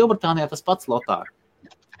jau šeit Lielbritānijā tas pats Lotāri.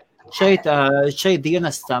 Šeit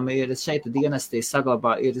dienesti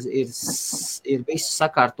saglabā, ir visu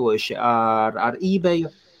sakārtojuši ar eBayu.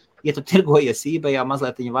 Ja tu tirgojies eBayā,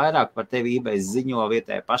 mazliet viņa vairāk par tevi eBay ziņo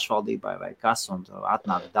vietējai pašvaldībai vai kas, un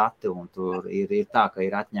atnāk dati, un tur ir tā, ka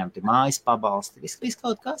ir atņemti mājas pabalsti. Viss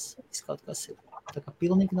kaut kas ir. Tā kā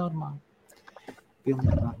pilnīgi normāli.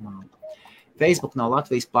 Facebook nav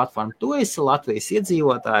Latvijas platforma. Tu esi Latvijas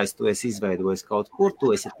iedzīvotājs, tu esi izveidojis kaut kur,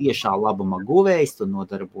 tu esi tiešā labuma guvējs, tu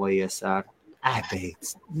nodarbojies ar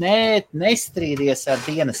ēpēc. Nē, nestrīdies ar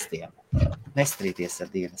dienestiem.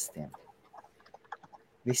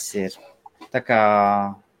 Viss ir. Tā kā,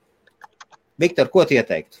 Viktor, ko tu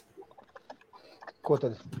ieteiktu? Ko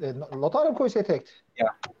tad? Lotāram, ko es ieteiktu?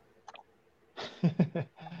 Jā.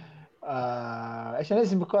 Es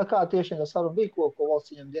nezinu, kā tieši tā saruna bija, ko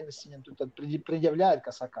valsts viņam dienas viņam tur tad priģevļādi,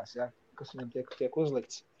 kas sakās, ja, kas viņam tiek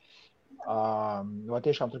uzlikts. Vai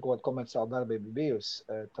tiešām tur kaut kāda komerciāla darbība bijusi,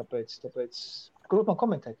 tāpēc grūti man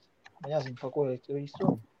komentēt. Man jāzina, par ko ir īsti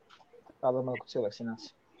runa. Tāda man, ko cilvēks ienāca.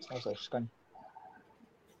 Es neuzlaišu skaņu.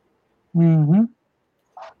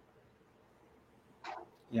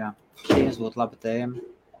 Jā, šīs būtu laba tēma.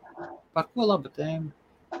 Par ko laba tēma?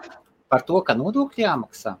 Par to, ka nodokļi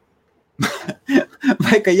jāmaksā?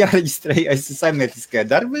 Vai ka jāreģistrējas saimnieciskajai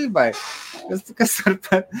darbībai? Kas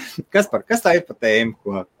tā ir pa tēmu,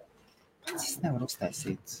 ko? Es nevaru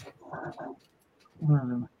uztaisīt.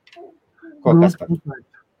 Ko kas par?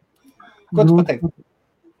 Ko tu pateikt?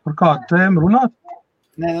 Par kādu tēmu runāt?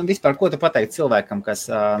 Nē, vispār, ko tu pateikt cilvēkam, kas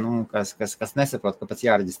nesaprot, kāpēc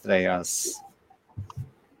jāreģistrējās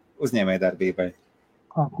uzņēmējdarbībai?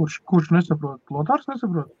 Kurš nesaprot? Lotārs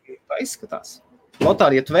nesaprot? Tā izskatās.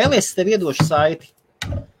 Lotāri, ja tu vēlies, es tev iedošu saiti.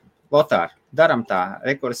 Lotāri, daram tā.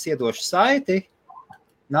 Rekurs iedošu saiti.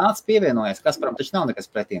 Nāc pievienojies. Kasparam taču nav nekas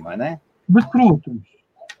pretīm, vai ne? Bet, protams.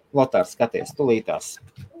 Lotārs, skaties, tulītās.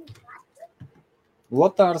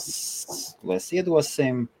 Lotārs, mēs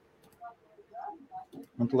iedosim.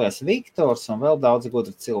 Un tu lies Viktors un vēl daudz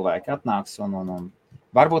gudri cilvēki atnāks un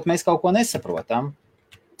varbūt mēs kaut ko nesaprotam.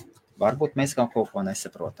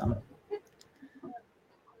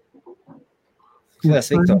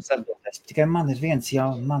 Lies Viktors atbildēs. Tikai man ir viens,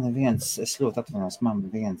 es ļoti atvainojos, man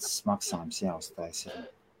viens maksājums jāuztaisa.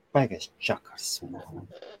 Baigais čakars.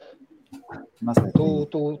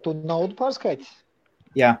 Tu naudu pārskaiti?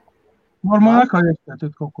 Jā. Normāli, kā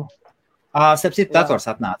ieskatīt kaut ko. Sepsīt dators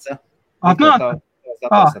atnāca. Atnāca?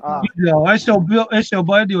 Jā, es jau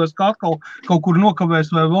baidījos, ka atkal kaut kur nokavēs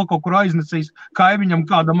vai vēl kaut kur aiznesīs kaimiņam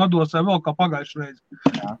kādam atdos vai vēl kā pagājušajā reizē.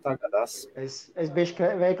 Jā, tā gadās. Es bieži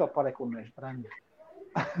veikalu parekumēšu brēņu.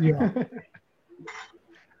 Jā.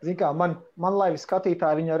 Zin kā, man laivi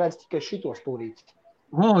skatītāji, viņi redz tikai šito stūrīti.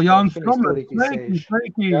 Jānis Komers,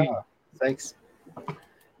 sveiki. Jā, sveiks.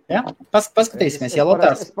 Jā, paskatīsimies, ja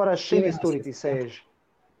Lotārs. Es parasti šī stūrītī sēžu.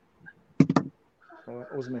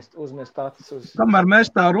 Uzmest tātis uz... Kamēr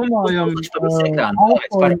mēs tā runājam...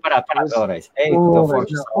 Parād vēlreiz.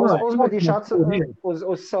 Uzmetīšu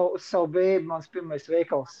uz savu bēbi, mans pirmais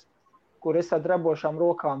veikals, kur es ar drabošām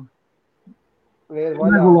rokām gāju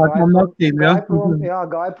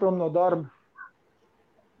prom no darba.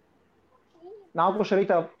 Nākušā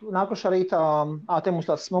rītā, te mums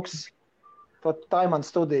tāds smuks, tā ir man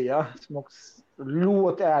studija, smuks,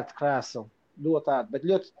 ļoti ērti krēsli, bet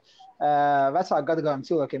ļoti vecāku gadagājumu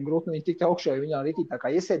cilvēkiem grūti, viņi tik augšā, ja viņā rītī tā kā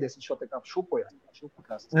iesēdies, viņš šo tā kā šupojās.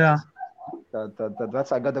 Jā. Tad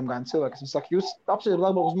vecāku gadagājumu cilvēki, viņi saka, jūs absolūti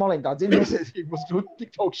labāk uz maliņu tā dzimta iesēdīgi, būs grūti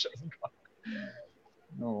tik augšā.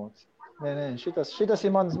 Nē, šitas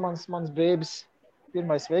ir mans bēbis,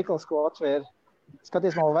 pirmais veikals, ko atvēra.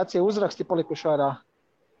 Skaties, man vecie uzraksti palikuši ārā.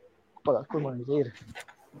 Kur man ir?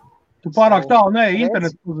 Tu pārāk tālu,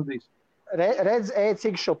 internets uzadīs. Redz,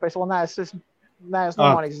 e-cikšop, es vēl neesmu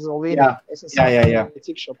nomānīgs uz Olvīni. Jā.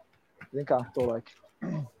 Cikšop. Zin kā, to laik.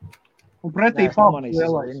 Un pretī pāpis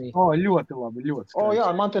lielais. Ļoti labi, ļoti skaisti. Jā,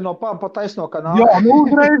 man te no pāpa taisno kanāla. Jā,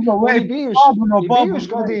 uzreiz no veikt pābu no pābu. Bijuši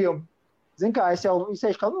gadījumi. Zin kā, es jau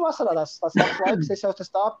izsēšu kā vasarā tās labs laiks, es jau tas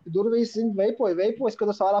stāv durvīs, zin, veipoju,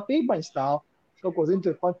 skatos ārā pīpaņi stāv. Kaut ko, zin,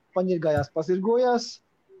 tur paņirgājās, pasirgojās.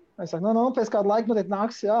 Es saku, pēc kādu laiku man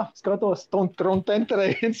nāks, jā, skatos, un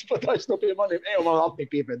tenterējums patāši no pie maniem, man apmī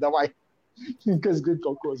pīpē, davai. Kas grib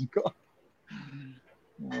kaut ko, zin kā.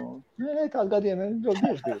 Nē, tādu gadiem ļoti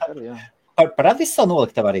bieži bija arī, jā. Parādīs savu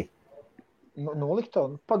noliktavu arī?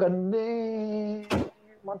 Noliktavu?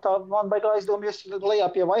 Man baigā aizdomies, lejā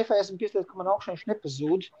pie Wi-Fi esmu pieslēdz, ka man augšā viņš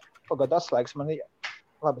nepazūd. Pagad atslēgas man ir.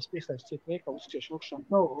 Labi, es pieslēdzu citu veikalu, uzskiešu lukšanu.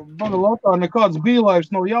 Mana lautā nekāds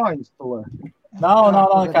bīlaivs nav jāinstalē. Nav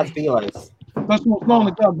nekāds bīlaivs. Tas mums nav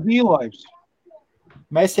nekāds bīlaivs.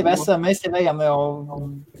 Mēs jau ejam jau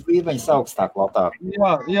līmeņas augstāk lautā.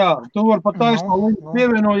 Jā, tu vari pat taisnā līdzi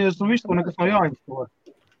pievienojies un visu, nekas nav jāinstalē.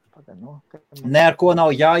 Ne ar ko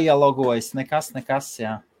nav jāielogojas, nekas,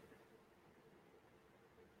 jā.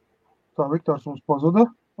 Tā, Viktors mums pazuda,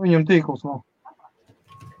 viņam tīkls nav.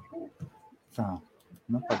 Tā,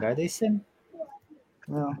 pagaidīsim.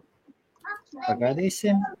 Jā.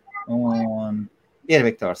 Pagaidīsim. Un ir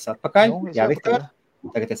Viktors atpakaļ. Jā, Viktor.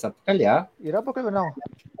 Tagad es atpakaļ, jā. Ir atpakaļ vai nav?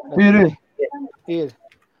 Ir.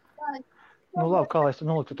 Labi, kā lai es tu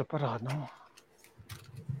noliktu, tu parādu,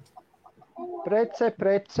 Prece.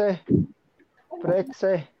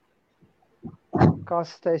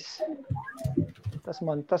 Kastes. Tas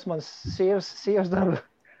man sievas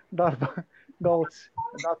darba galds,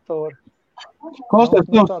 datori. Kastes,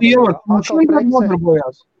 tev sieva ar šūšanu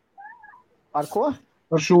nodarbojās? Ar ko?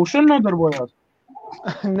 Ar šūšanu nodarbojās?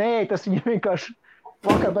 Nē, tas viņam vienkārši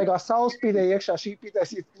vakar beigās saules spīdēja iekšā, šī pītēs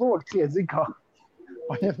ir logi ciet, zin kā.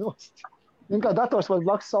 Paņem nost. Zin kā dators var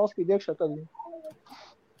blakus saules spīd iekšā, tad viņi.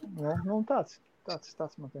 Tāds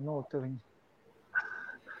man te noliktaviņi.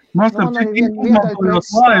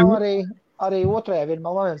 Arī otrajā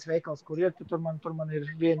viens veikals, kur ir, tur man ir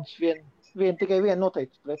tikai viena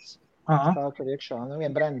noteikti preces. Tā tur iekšā,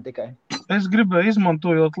 viena brendi tikai. Es gribēju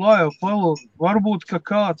izmantojot laivu, varbūt, ka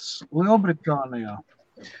kāds Lielbritānijā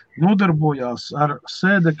nodarbojās ar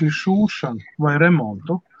sēdekļu šūšanu vai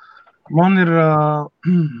remontu. Man ir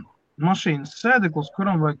mašīnas sēdeklis,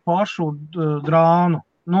 kuram vajag pāršūt drānu.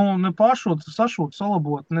 Ne pāršūt, sašūt,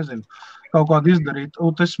 salabot, nezinu, kaut kādu izdarīt.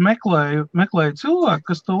 Un es meklēju cilvēku,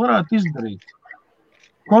 kas to varētu izdarīt.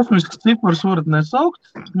 Kosmisks cipars varat nesaukt,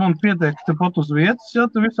 man pietiek tepat uz vietas, ja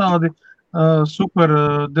tu visādi super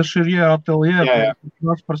deširjē ateljē,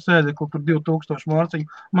 kas par sēdekli tur 2000 mārciņu.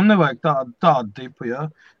 Man nevajag tādu tipu, ja.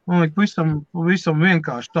 Man vajag visam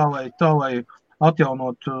vienkārši tā, lai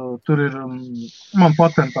atjaunot, tur ir, man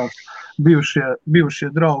patentās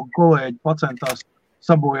bijušie draugi, kolēģi patentās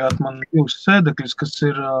sabojāt man 2 sēdekļus, kas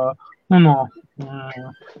ir no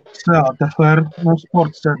CATFR,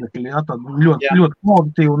 sporta sēdekļi, jā, tādi ļoti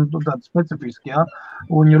kvalitatīvi un tādi specifiski, jā.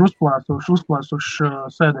 Un viņi ir uzplēsuši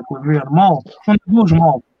sēdekli vienu malu, un gluži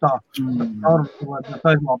malu tā,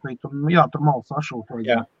 aizmalpīt, un jā, tur malu sašūt.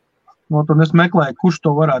 Jā. Un es meklēju, kurš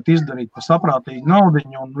to varētu izdarīt par saprātīgu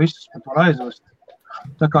naudiņu, un visus pat var aizvest.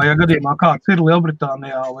 Tā kā, ja gadījumā kāds ir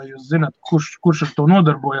Lielbritānijā, vai jūs zināt, kurš ar to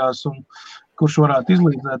nodarbojās un kurš varētu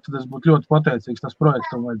izlīdzēt, tad es būtu ļoti pateicīgs, tas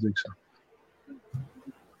projekts tam vajadzīgs.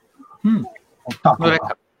 Tā.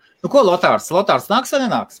 Ko Lotārs nāks vai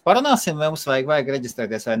nenāks? Parunāsim, vai mums vajag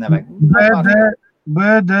reģistrēties vai nevajag?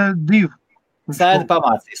 BD2. Sēdi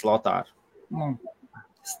pamācīs Lotāru.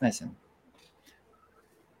 Es nezinu.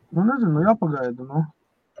 Nezinu, jāpagaida,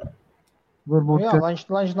 Varbūt, jā,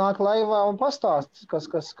 viņš nāk laivā un pastāst, kas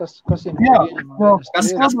viņam ir. Kas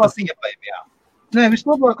iepējam, jā. Nē,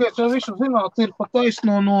 vislabākais, ja visu zināt, ir pat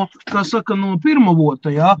taisno no pirmavota,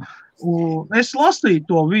 jā. Es lasīju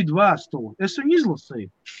to vidu vēstuli, es viņu izlasīju.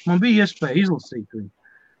 Man bija iespēja izlasīt viņu.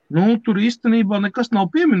 Tur īstenībā nekas nav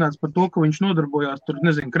pieminēts par to, ka viņš nodarbojās, tur,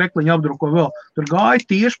 nezinu, krekliņu apdruko vēl. Tur gāja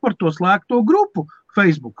tieši par to slēgto grupu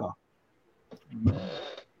Facebookā.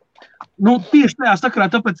 Tieši tajā sakarā,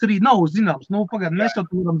 tāpēc arī nav zināms. Pagaid, mēs jau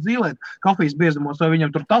varam zīlēt kafijas biezumos, vai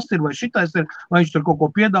viņam tur tas ir, vai šitais ir, vai viņš tur kaut ko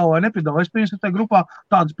piedāvā vai nepiedāvā. Es pirms tajā grupā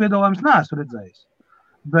tādus piedāvājumus neesmu redzējis.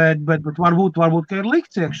 Bet varbūt, ka ir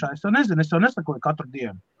likts iekšā. Es to nezinu, es to nesakoju katru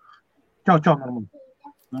dienu. Čau, normāli.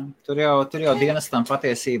 Tur jau dienestam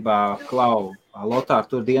patiesībā, Lotār,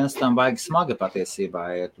 tur dienestam vajag smaga patiesībā.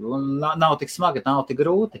 Nav tik smaga, nav tik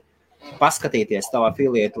grūti. Paskatīties tavā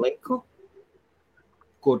afiliēta linku,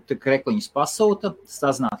 kur krekliņus pasūta,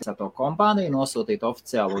 sazināties ar to kompāniju, nosūtīt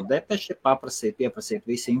oficiālu depeši, pieprasīt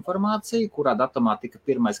visu informāciju, kurā datumā tika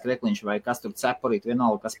pirmais krekliņš vai kas tur cepurīt,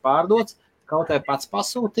 vienalga, kas pārdots, kaut vai pats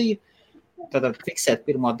pasūtīja, tad fiksēt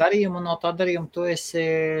pirmo darījumu, un no tā darījuma tu esi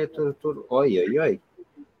tur, oj.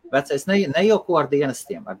 Vecais nejoko ar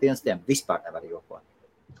dienestiem vispār nevar jokot.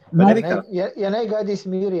 Ja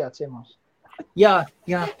negaidīsim īrijā ciemos. Jā,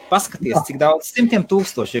 paskaties, cik daudz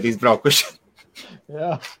 100,000 ir izbraukuši.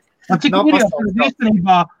 Jā. Cik īrijā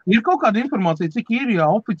īstenībā ir kaut kāda informācija, cik īrijā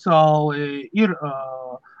oficiāli ir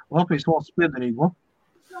Latvijas valsts piederīgo?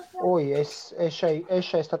 Es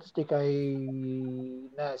šai statistikai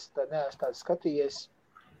neesmu tādu skatījies.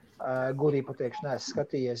 Gudīgi pateikšu, neesmu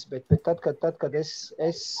skatījies, bet tad, kad es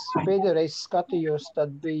pēdējo reizi skatījos,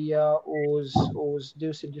 tad bija uz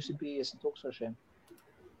 200-250,000.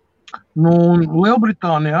 Nu,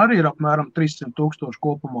 Lielbritānija arī ir apmēram 300,000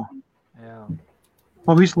 kopumā. Jā.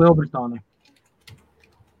 Pa visu Lielbritāniju.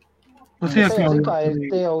 Tas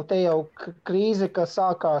te jau krīze, kas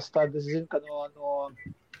sākās, tad es zinu, ka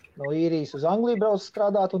no īrijas uz Angliju brauc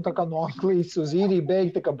strādāt, un tā kā no Anglijas uz īriju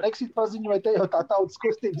beigi, tā kā Brexit paziņu, vai te jau tā tautas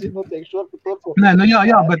kustība zina notiek šurpu turpu. Nē, nu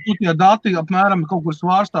jā, bet tu tie dati apmēram kaut kur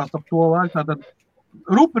svārstās ap to laiku, tātad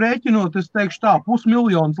rupi rēķinot, es teikšu tā,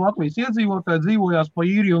 500,000 Latvijas iedzīvotāji dzīvojās pa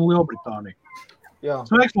īriju un Lielbritāniju. Jā.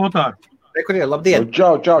 Sveiks, Lotāri! Kur ir, labdien!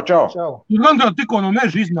 Čau! Tu gan kā tikko no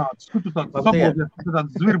meža iznācis, kur tu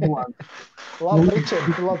tāds zvirbulēns. Labi, Ričard,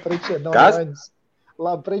 nav Kas? vainas.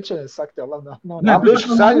 Labi, Ričard, es saku tev, labi, nav. Man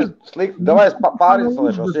bišķi saņas slikti, davai es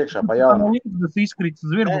pārinstalēšos iekšā pa jaunu. Tas izkrits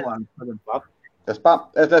zvirbulēns. Es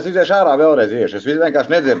iziešu ārā vēlreiz iešu, es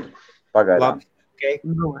vienkārši nedzirdu pagaidām. Labi, okay.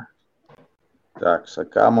 Tā,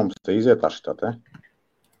 kā mums te iziet ar šitā, te?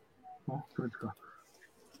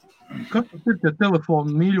 Kas ir tie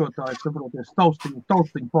telefonu mīļotāji, saproties,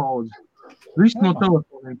 taustiņu paudzi? Viss no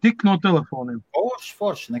telefoniem, tik no telefoniem.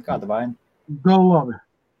 Forši, nekāda vaina. Gal labi.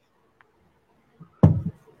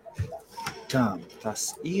 Tā,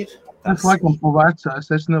 tas ir. Es laikam pa vecās,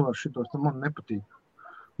 es nevaru šitos, man nepatīk.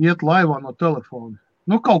 Iet laivā no telefona.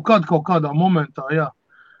 Nu, kaut kādā momentā, jā.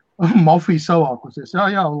 Mafija savākusies.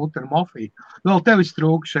 Jā, Luter, mafija. Vēl tevis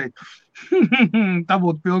trūk šeit. Tā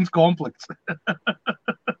būtu pilns komplekts.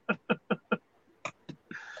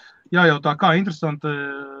 Jā, jau tā kā interesanti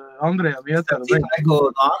Andrejam iet ar veidu.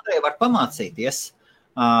 No Andreja var pamācīties.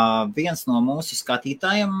 Viens no mūsu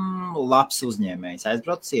skatītājiem, labs uzņēmējs,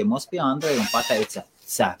 aizbrauc ciemos pie Andreja un pateica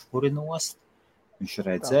cepuri nost. Viņš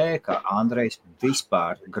redzēja, ka Andrejs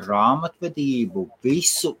vispār grāmatvedību,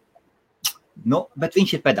 visu, bet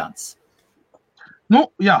viņš ir pedants.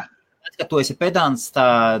 Nu, jā. Kad tu esi pedants,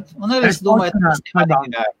 tad, un arī es domāju, ka tas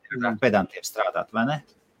pedantiem strādāt, vai ne?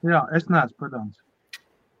 Jā, es neesmu pedants.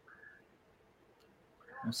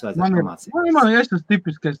 Mums vajadzētu pamācīt. Man ir tas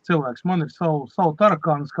tipiskais cilvēks. Man ir savu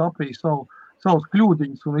tarakānu skapī, savus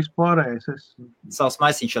kļūdiņus un vispārējais. Savs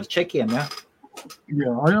maisiņš ar čekiem, ja?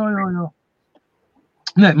 Jā.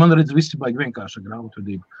 Nē, man redz visi baigi vienkārši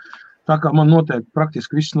grāmatvedība. Tā kā man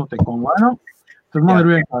praktiski viss notiek online, tad man ir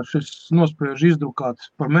vienkārši, es nospriežu izdrukāt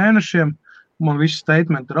par mēnešiem, man visi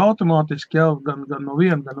statementi ir automātiski, jā, gan no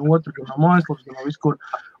viena, gan no otra, gan no mājaslapas, gan no viskur.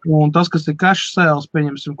 Un tas, kas ir cash sales,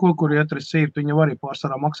 pieņemsim, kur iet receipt, viņa arī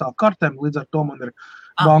pārsvarā maksā kartēm, līdz ar to man ir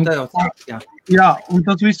banka. Jā, un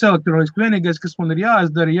tas viss elektroniski. Vienīgais, kas man ir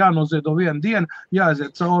jāizdara, jānoziedo vienu dienu,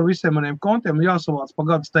 jāaiziet cauri visiem maniem kontiem, jāsavāc pa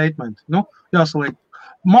gada statementi. Jāsaliek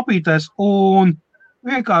mapītēs un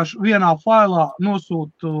vienkārši vienā failā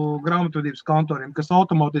nosūtu grāmatvedības kantoriem, kas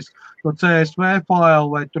automātiski to CSV failu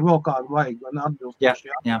vai tur vēl kādu vajag, vai neatbilstoši.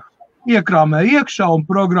 Jā. Iekrāmē iekšā un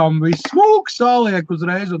programma viss smūk saliek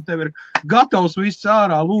uzreiz un tev ir gatavs viss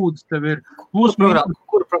ārā, lūdzu, tev ir.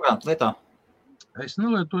 Kuru programmu lietā? Es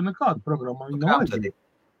nelietoju nekādu programmu.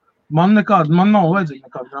 Man nav vajadzīga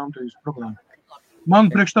nekāda grāmatvedības programma.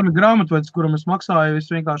 Man priekš tam ir grāmatvedis, kuram es maksāju, es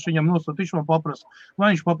vienkārši viņam nosūtīšu, man paprasu,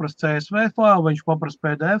 vai viņš paprasa CSV failu, vai viņš paprasa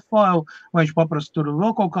PDF failu, vai viņš paprasa tur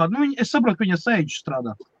vēl kaut kādu. Es saprotu, ka viņa Sage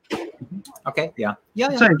strādā. Ok, jā.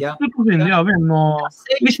 Jā, viena no...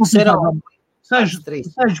 Sage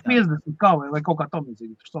 50 kā vai kaut kā tam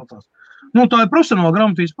līdzīgi tur saucās. Tā ir profesionāla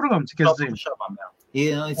grāmatvedības programma, cik es zinu.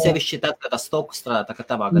 Sevišķi tad, kad tas stoku strādā, tā kā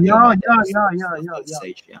tavā gadījumā.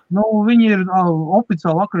 Jā. Viņi ir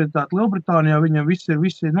oficiāli akreditēti Lielbritānijā, viņam visi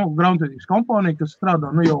grāmatvedības kompānija, kas strādā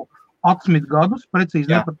jau 11 gadus, precīzi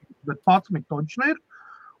nepatīk, bet 11 točni ir.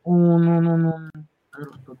 Un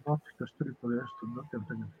kas tur ir par datiem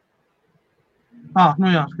tagad?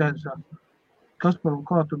 Jā, skaidrs, jā. Kas par un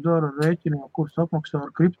kā tu dara ar rēķiniem, kurus apmaksā ar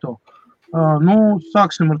kripto?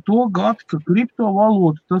 Sāksim ar to, Gati, ka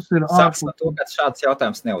kriptovalūta, tas ir ārpus. Sāksim ar to, ka šāds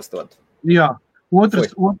jautājums neuzdod. Jā,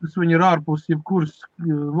 otrs viņi ir ārpus jebkuras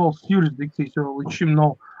valsts jurisdikcijas, jo līdz šim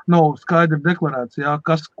nav skaidri deklarēts, jā,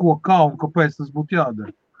 kas, ko, kā un kāpēc tas būtu jādara.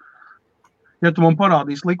 Ja tu man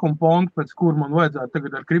parādīs likuma pontu, pēc kur man vajadzētu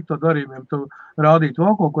tagad ar kripto darījumiem tu rādīt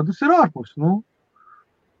vēl kaut ko, tas ir ārpus,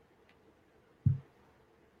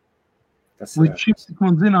 Līdz šim, cik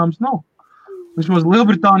man zināms, nav. Vismaz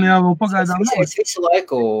Lielbritānijā vēl pagaidām nav.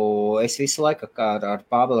 Es visu laiku kā ar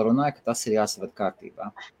Pāvelu runāju, ka tas ir jāsavad kārtībā.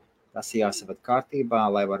 Tas ir jāsavad kārtībā,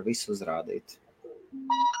 lai var visu uzrādīt.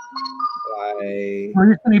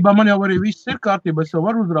 Īstenībā man jau arī viss ir kārtībā, es jau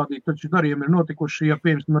varu uzrādīt, taču darījumi ir notikuši, ja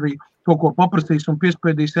piemēram arī to, ko paprasīs un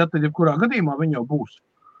piespēdīs, ja tad jebkurā gadījumā viņi jau būs.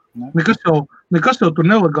 Nekas jau tur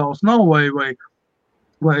nelegāls nav vai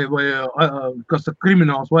kas ir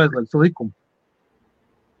krimināls vai aizliegts likums.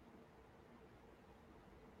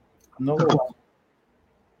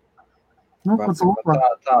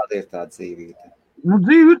 Tāda ir tā dzīvība.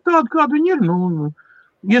 Dzīve ir tāda, kāda viņi ir.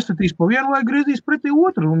 Iestatīs pa vienu vai griezīs pretī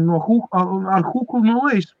otru un ar huklu no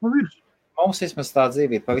lejas pa virs. Mums vismaz tā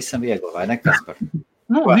dzīvība pavisam viegli, vai ne, Kaspar?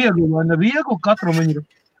 Viegli vai ne viegli, katram viņi ir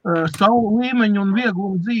savu līmeņu un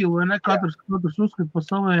vieglu dzīvi, vai ne, katrs uzskata pa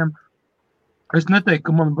saviem. Es neteiktu,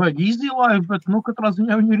 ka man baigi izdzīvāju, bet, katrā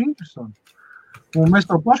ziņā viņi ir interesanti. Un mēs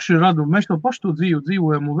to paši to dzīvi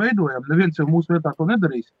dzīvojam un veidojam. Neviens jau mūsu vietā to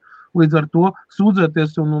nedarīs. Līdz ar to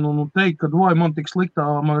sūdzēties un teikt, ka vai man tik sliktā,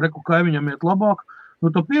 man reku kaimiņam iet labāk,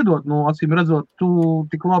 to piedod, acīm redzot, tu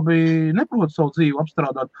tik labi neproti savu dzīvi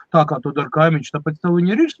apstrādāt tā, kā to dara kaimiņš, tāpēc tev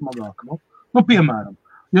viņi ir smagāk. Piemēram.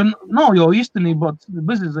 Jo nav jau īstenībā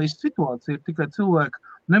bezizējas situācija, ir tikai cilvēku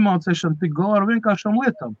nemācēšana tik galā ar vienkāršām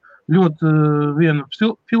lietām. Viena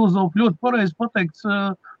filozofa ļoti pareizi pateikts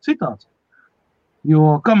citāts. Jo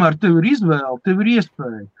kamēr tev ir izvēle, tev ir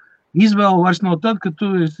iespēja. Izvēle vairs nav tad, kad tu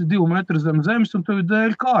esi 2 metri zem zemes un tev ir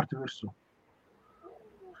dēļ kārti virsū.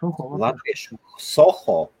 Latviešu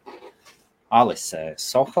Soho. Alisē.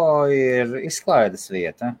 Soho ir izklaides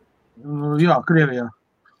vieta. Jā, Krievijā.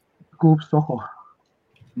 Klubs Soho.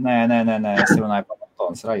 Nē, es runāju par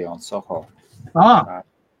Londonas rajonu Soho.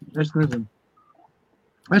 Es nezinu.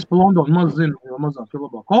 Es pa Londonu maz zinu, jo mazāk ir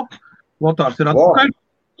labāk. Lotārs ir atpakaļ.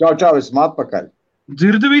 Čau, esmu atpakaļ.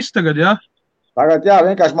 Dzirdi viss tagad, jā? Tagad, jā,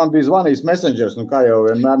 vienkārši man bija zvanījis Messengers, kā jau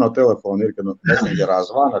vienmēr no telefona ir, ka Messengerā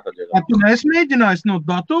zvana. Tad ir... Tu neesi mēģinājis no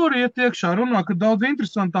datora iet iekšā runā, ka daudz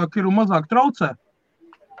interesantāk ir un mazāk traucē?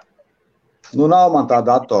 Nav man tā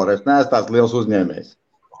datora, es neesmu tāds liels uzņēmējs.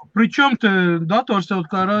 Pričom te dators jau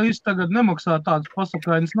kā reiz tagad nemaksā tādas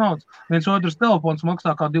pasakainas naudas. Viens otrs telefons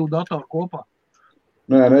maksā kā 2 datoru kopā.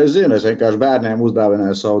 Nē, es zinu, es vienkārši bērniem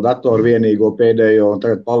uzdāvināju savu datoru vienīgo pēdējo un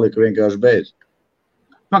tagad palika vienkārši bez.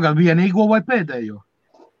 Pagad, vienīgo vai pēdējo?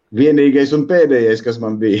 Vienīgais un pēdējais, kas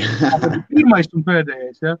man bija. Pirmais un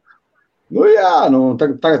pēdējais, ja?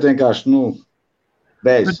 Tagad vienkārši,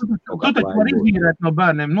 bez. Tu taču var izīrēt no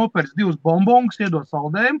bērniem, nopērts 2 bombongus, iedot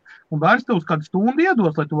saldējumu, un bērns tev uz kādu stundu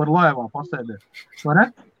iedos, lai tu var laivā pasēdēt. Vai ne?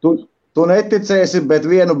 Tu neticēsi, bet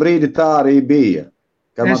vienu brīdi tā arī bija.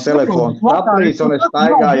 Kad man telefons aprīs un es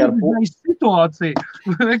staigāju ar pusi. Situācija.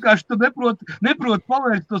 Vienkārši tu neproti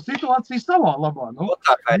pavērst to situāciju savā labā.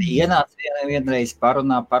 Tā kā arī ienāc vienreiz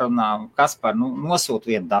parunā, Kaspar,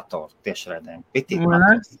 nosūt vienu datoru tiešraidēm.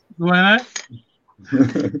 Vai ne?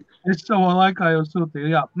 Es savā laikā jau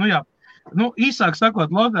sūtīju, jā. Jā. Īsāk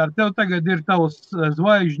sakot, Lotār, tev tagad ir tavs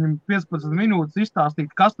zvaigžņu 15 minūtes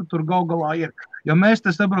izstāstīt, kas tur galā ir. Jo mēs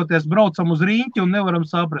te saproties braucam uz rīņķi un nevaram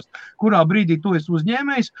saprast, kurā brīdī tu esi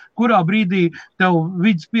uzņēmējs, kurā brīdī tev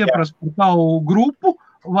vids pieprasa par tavu grupu,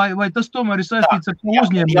 vai tas tomēr ir saistīts ar tavu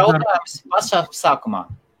uzņēmēju. Jautājums pašā sākumā.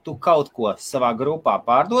 Tu kaut ko savā grupā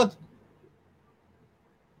pārdod?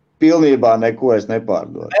 Pilnībā neko es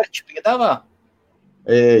nepārdodu. Merču piedāvā?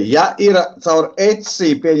 Ja ir caur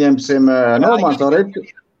Etsy, pieņemsim, man caur Etsy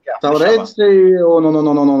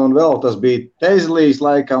un vēl tas bija Tezlīs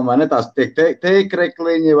laikam, vai ne, tās tiek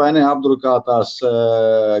teikrekliņi, vai ne, apdrukātās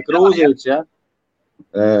krūzītes, ja?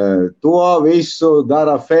 To visu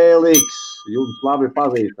dara Fēliks, jums labi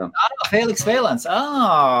pazīstam. Fēliks Vēlens,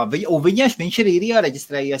 un viņš arī ir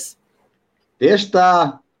jāreģistrējies. Tieši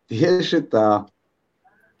tā.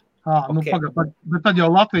 Pagad, bet tad jau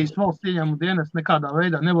Latvijas valsts ieņēmuma dienas nekādā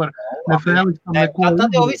veidā nevar ne Fēliksam neko.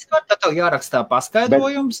 Tad jau viss var, tad tev jārakstā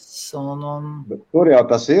paskaidrojums. Bet tur jau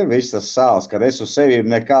tas ir viss tas sāls, kad es uz sevi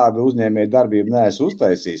nekādu uzņēmēju darbību neesmu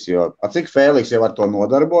uztaisījis, jo cik Fēliks jau ar to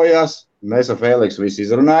nodarbojās, mēs ar Fēliksu visu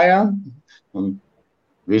izrunājām, un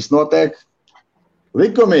viss notiek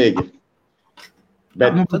likumīgi.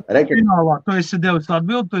 Bet, finālā, tu esi devis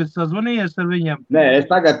atbildi, tu esi sazvanījies ar viņiem? Nē, es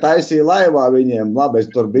tagad taisīju laivā viņiem, labi, es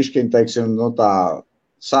tur bišķiņ, teiksim, tā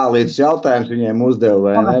sālītas jautājums viņiem uzdevu,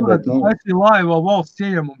 vai ne, bet, Taisīju laivā valsts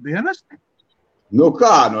ieņēmuma dienesti?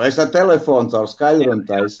 Es ar telefonu caur skaļrunu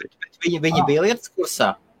taisīju. Viņi bija lietas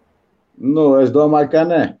kursā? Es domāju, ka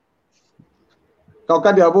ne. Kaut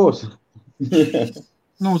kad jau būs.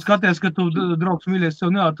 Skaties, ka tu, draugs mīļies,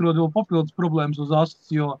 sev neatrod vēl papildus problēmas uz astes,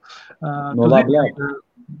 jo labi,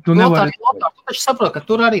 tu nevari... Tu taču saprotu, ka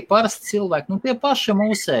tur arī parasti cilvēki, tie paši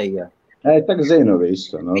mūsējie. Es tagad zinu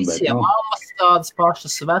visu. Visiem mammas tādas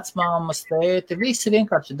pašas, vecmāmas, tēti, visi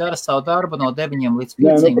vienkārši dara savu darbu no 9 līdz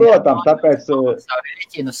 5. Protams, tāpēc...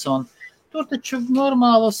 Rēķinus, un tur taču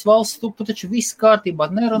normālos valsts, tur taču viss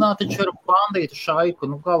kārtībā, nerunā taču ar bandītu šaiku,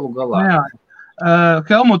 galu galā. Jā.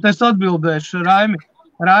 Helmut, es atbildēšu Raimi,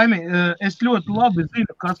 es ļoti labi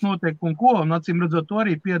zinu, kas notiek un ko, un acīm redzot, to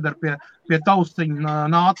arī piedar pie taustiņa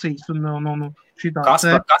nācijas un šitā.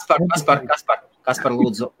 Kaspar,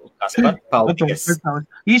 lūdzu, paldies.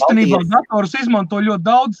 Īstenībā datorus izmanto ļoti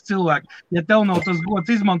daudz cilvēku. Ja tev nav tas gods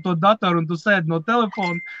izmantot datoru un tu sēdi no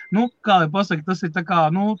telefona, kā lai pasaka, tas ir tā kā,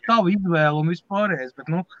 tava izvēle un vispārējais, bet,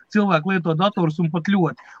 cilvēki lieto datorus un pat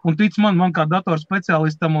ļoti. Un tic man kā datoru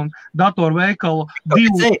speciālistam un datoru veikalu,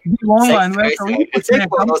 divu online veikalu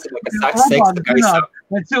īpašniekam,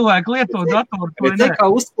 bet cilvēki lieto datoru. Redzēji, kā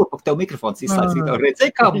uzklupa, tev mikrofons izslēdz.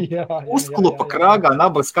 Redzēji, kā uzklupa krāgā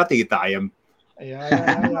nabaga skatītājiem.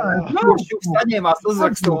 Kurš jūs saņēmās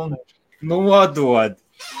uzrakstu un nodod.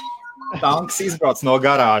 Tanks izbrauc no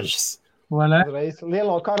garāžas.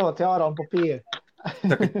 Lielo karoti ārā un papīri.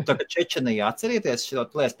 Tagad Čečenijā atcerieties šo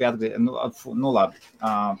plēs pie labi,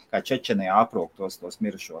 kā Čečenijā aprūk tos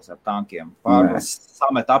mirušos ar tankiem. Pārvas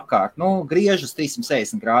samet apkārt, griežas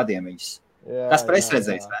 360 grādiem viņus. Kas pres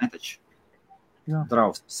redzējis, vai ne taču?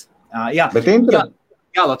 Drausmas.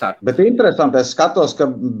 Jā, Lotār. Bet interesanti, es skatos, ka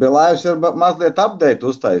Bilaivs ir mazliet update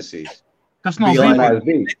uztaisījis. Kas nav Bilaivs?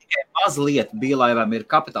 Ne tikai mazliet Bilaivam ir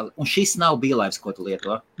kapitāli, un šis nav Bilaivs, ko tu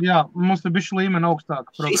lieto. Jā, mums ir bišķi līmeni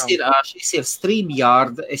augstāka programma. Šis ir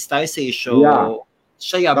StreamYard, es taisīšu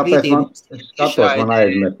šajā brīdī.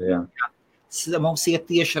 Mums iet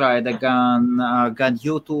tiešraide gan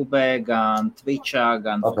YouTube, gan Twitchā,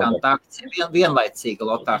 gan Kontakts. Vienlaicīgi,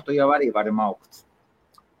 Lotār, tu jau arī vari maukt.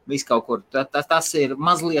 Viss kaut kur. Tas ir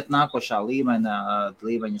mazliet nākošā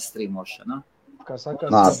līmeņa streamošana. Kā saka,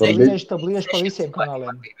 tablieši pa visiem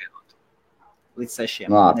kanāliem. Līdz 6.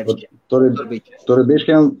 Tur ir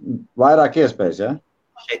bišķiem vairāk iespējas, ja?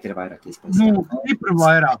 Šeit ir vairāk iespējas. Stipri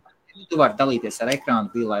vairāk. Tu vari dalīties ar ekrānu,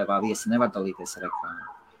 Bilaivā viesi nevar dalīties ar ekrānu.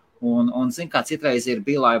 Un zin, kā citreiz ir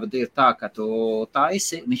Bilaiva, ir tā, ka tu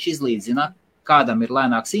taisi, viņš izlīdzina, kādam ir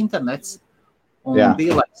lēnāks internets, un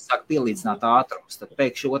Bilaivs sāk pielīdzināt ātrumus, tad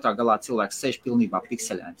pēkšņi otrā galā cilvēks sēž pilnībā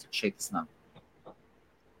pikseļēns, šeit tas nav.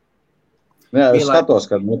 Jā, es skatos,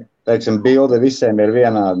 ka, teiksim, bilde visiem ir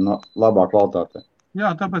vienāda labā kvalitāte. Jā,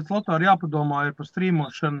 tāpēc Lotāri jāpadomā ir par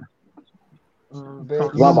streamošanu.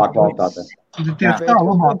 Labā kvalitāte. Tieši tā,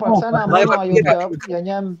 labā kvalitāte.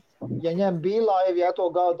 Ja ņem Bilaivi, ja to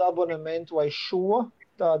gauda abonementu vai šo,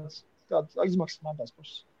 tāds izmaksas man tās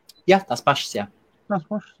pašas. Jā, tās pašas, jā. Tās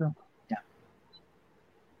pašas, jā.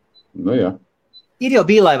 Jā. Ir jau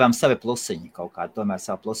Bilaivam savi plusiņi kaut kādi, tomēr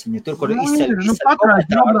savu plusiņi. Tur, kur izceļ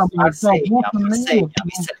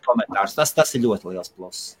komentārus, tas ir ļoti liels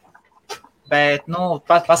plus. Bet,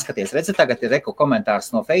 paskaties, redzi, tagad ir reku komentārs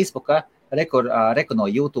no Facebooka, reku no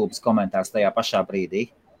YouTube's komentārs tajā pašā brīdī.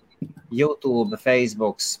 YouTube,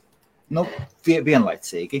 Facebooks,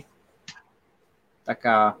 vienlaicīgi. Tā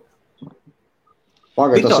kā...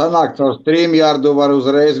 Pagaid, tas sanāk, caur StreamYardu var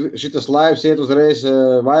uzreiz, šitas laivs iet uzreiz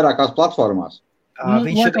vairākās platformās.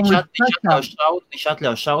 Viņš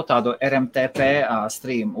atļauj šaut tādu RMTP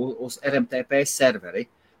stream uz RMTP serveri.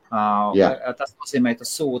 Tas nozīmē, tu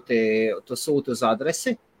sūti uz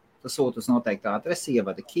adresi, tu sūti uz noteiktu adresi,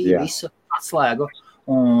 ievadi key, visu atslēgu,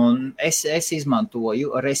 un es izmantoju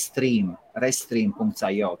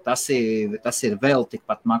restream.io. Tas ir vēl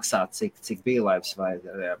tikpat maksāt, cik Bilaivs vai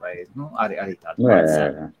arī tāda.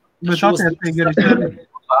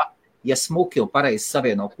 Ja smuki un pareizi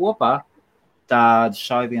savieno kopā, tad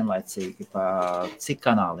šai vienlaicīgi pa cik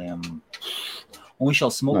kanāliem. Un viņš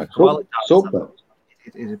jau smuki kvalitātes.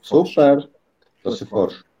 Super. Tas ir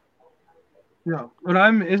forši. Jā,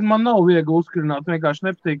 Raimi, man nav viegli uzkurināt, vienkārši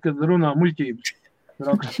nepatīk, kad runā muļķības.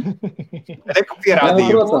 Reku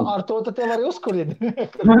pierādījums. Ar to tad tev arī uzkurini.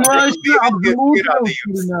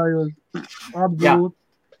 Apgūt.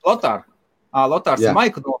 Lotārs ir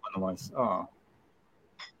Maiku nomanojis.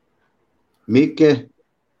 Mike.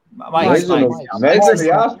 Nezinu,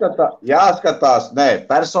 jāskatās,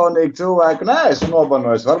 personīgi cilvēku, esmu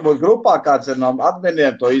nobanojis. Varbūt grupā kāds ir no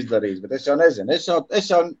adminiem to izdarījis, bet es jau nezinu. Es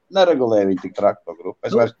jau neregulēju viņu tik traki to grupu.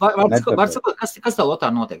 Var sakot, kas tev,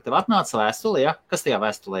 Lotār, notiek? Tev atnāca vēstule, ja? Kas tajā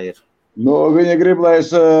vēstulē ir? Viņi grib, lai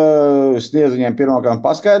es sniedzu viņiem pirmākām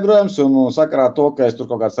paskaidrojums un sakarā to, ka es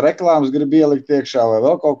tur kaut kāds reklāmas gribu ielikt iekšā vai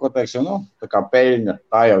vēl kaut ko, teiksim, tā kā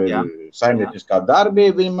peļņa. Tā jau ir saimnieciskā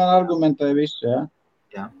darbība, viņi man argumentē visu, jā.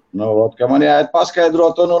 Ka man jāiet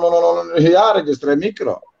paskaidrot un jāreģistrē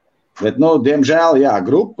mikro. Bet, diemžēl,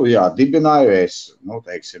 grupu, dibināju es,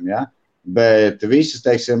 teiksim, bet visas,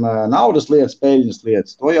 teiksim, naudas lietas, peļņas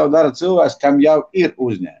lietas, to jau dara cilvēks, kam jau ir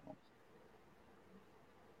uzņēmums.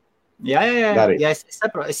 Jā, es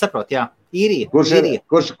saprotu, jā. Īrija. Īrija.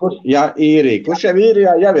 Kurš jau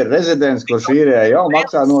īrijā jau ir rezidents, kurš īrijā jau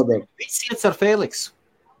maksā nodokļus. Viss iet ar Feliksu.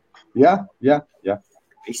 Jā.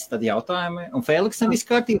 Viss tad jautājumi. Un Feliksam viss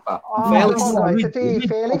kārtībā. Feliks ir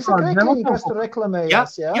reklamī, kas tur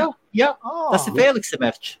reklamējās, jā? Jā. Tas ir Feliksa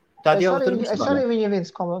merč. Es arī viņa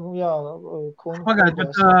viens Pagaidiet,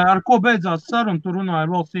 bet ar ko beidzās saruna? Tu runāji ar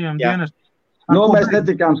valsts dienestu. Mēs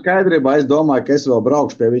netikām skaidrībā. Es domāju, ka es vēl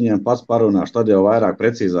braukšu pie viņiem pats parunāšu. Tad jau vairāk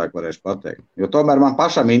precīzāk varēšu pateikt. Jo tomēr man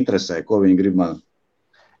pašam interesē, ko viņi grib man.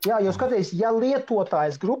 Jā, jo skaties, ja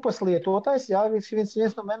lietotājs, grupas lietotājs,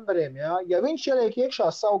 viens no memberiem, ja viņš ieliek iekšā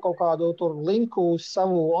savu kaut kādu tur linku uz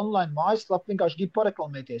savu online mājaslapu, vienkārši grib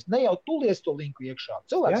pareklamēties. Ne jau tu liec to linku iekšā.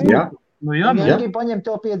 Cilvēks. Jā. Ja grib paņemt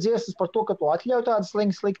tev pie dziesmas par to, ka tu atļauj tādas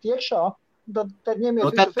linkas likt iekšā, tad ņemiet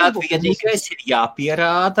visu tad Facebook. Vienīgais ir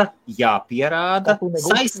jāpierāda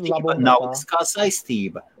saistība, naudas kā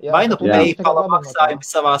saistība. Vai PayPal maksājumi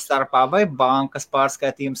savā starpā, vai bankas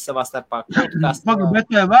pārskaitījums savā starpā. Bet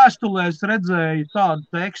vēstulē es redzēju tādu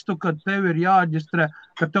tekstu, ka tev ir jāģistrē,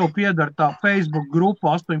 ka tev piedar tā Facebook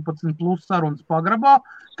grupa 18+ sarunas pagrabā,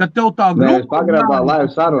 ka tev tā grupa... Pagrabā laiv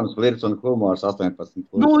sarunas, flirts un humors 18+.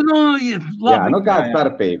 Kāda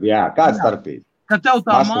starpība? Ka tev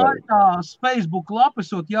tās Facebook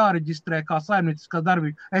lapisot jāreģistrē kā saimnieciskā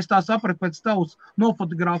darbība. Es tā sapratu pēc tavas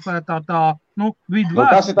nofotografētā vidu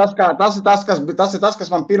vēstuli. Tas ir tas,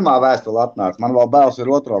 kas man pirmā vēstule atnāca. Man vēl bēls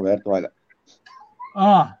ir otro vērtu vaļā.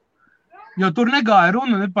 Jo tur negāja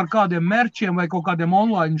runa ne par kādiem merčiem vai kaut kādiem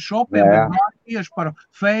online shopiem, bet tieši par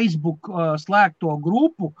Facebook slēgto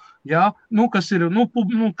grupu, kas ir,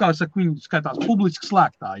 kā saka, viņi skatās publiski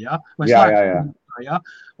slēgtā, vai slēgtā.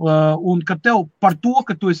 Un ka tev par to,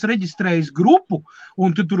 ka tu esi reģistrējis grupu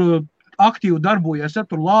un tu tur aktīvi darbojies,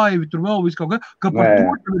 tur laivi, tur vēl viss kaut ka par to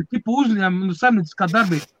tev ir tipu uzņēmuma saimnieciskā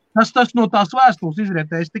darbība. Tas no tās vēstules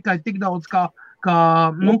izrietējas tikai tik daudz,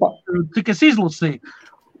 cik es izlasīju.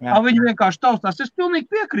 Viņi vienkārši taustās. Es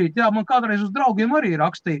pilnīgi piekrītu, man kādreiz uz draugiem arī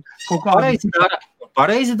rakstīja kaut kādu.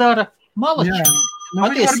 Pareizi dara. Malači.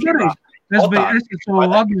 Patiesībā. Es esmu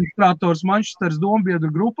administrators Manchesteras dombiedru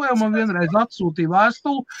grupai, un man vienreiz atsūtīja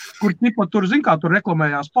vēstuli, kur tur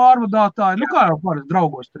reklamējās pārvadātāji, kā jau pārēc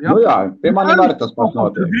draugos tur, pie manim arī tas pats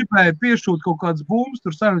notiek. Gribēja piešūt kaut kādas bumbas,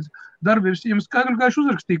 tur saimniec darbības, ja skaidru gaišu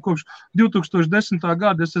uzrakstīju, kopš 2010.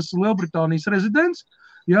 gada es esmu Lielbritānijas rezidents,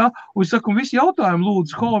 un es saku, visi jautājumi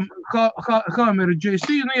lūdzu, HMRJC,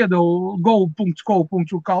 iedevu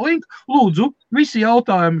go.co.uk link, lūdzu, visi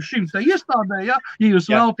jautājumi šim te iestādē, ja jūs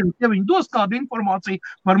vēlaties, ja viņi dos kādu informāciju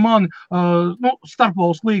par mani,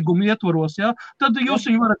 starpvalstu līgumu ietvaros, tad jūs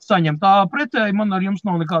viņu varat saņemt. Tā pretēji man ar jums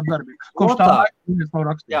nav nekāda darbība. Kopš tā viņas nav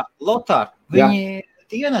rakstīt. Lotār, viņi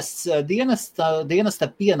dienesta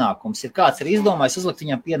pienākums ir kāds ir izdomājis uzlikt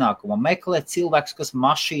viņam pienākumu, meklēt cilvēkus, kas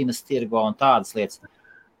mašīnas tirgo un tādas lietas.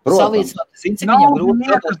 Salīdzināt, cik viņam grūti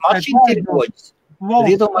jādod mašīnu tirgoņus. Tad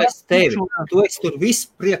iedomājies tevi, tu esi tur viss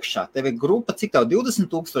priekšā. Tev ir grupa, cik tev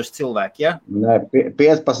 20,000 cilvēki, ja? Nē,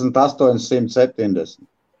 15,870.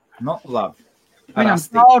 Labi.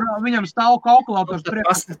 Viņam stāv kalkulators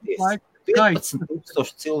priekšā.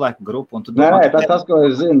 15,000 cilvēku grupu. Un tu domā, tas, ko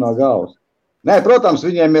es zinu no galvas. Nē, protams,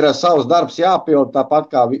 viņiem ir savs darbs jāpild tāpat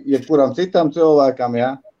kā jebkuram citam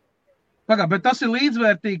cilvēkam, Bet tas ir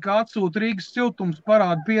līdzvērtīgi, ka atsūta Rīgas siltums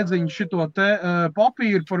parāda piedziņu šito te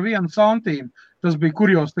papīru par 1 centīmu. Tas bija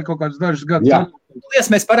kurjos te kaut kāds dažus gadus.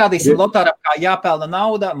 Mēs parādīsim Lotāram, kā jāpelna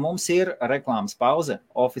nauda. Mums ir reklāmas pauze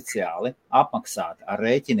oficiāli apmaksāta ar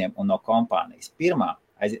rēķiniem un no kompānijas. Pirmā,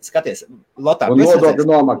 skaties, Lotār. Un nodokļu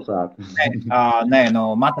nomaksāt. Nē,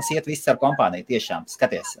 man tas iet viss ar kompāniju, tiešām.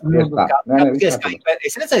 Skaties.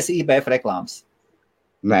 Es redzēju IBF reklāmas.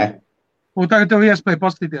 Nē. Un tagad tev iespēja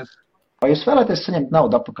paskatīties. Vai jūs vēlaties saņemt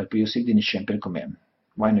naudu atpakaļ par jūsu ikdienišķiem pirkumiem?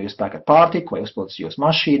 Vai nu jūs pērkat pārtiku, vai uzpildat jūsu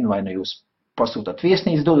mašīnu, vai nu jūs pasūtat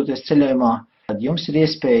viesnīcu dodoties ceļojumā, tad jums ir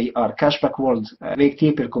iespēja ar Cashback World veikt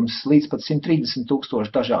iepirkums līdz pat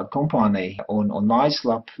 130,000 dažādu kompāniju un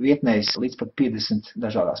mājaslapu vietnēs līdz pat 50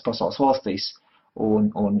 dažādās pasaules valstīs.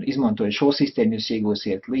 Un izmantojot šo sistēmu, jūs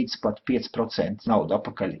iegūsiet līdz pat 5% naudu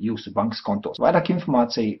atpakaļ jūsu bankas kontos. Vairāk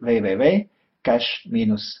informācija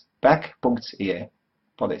www.cash-back.ie.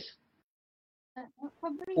 Paldies!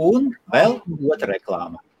 Un vēl otra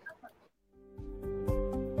reklāma.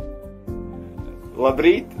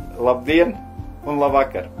 Labrīt, labdien un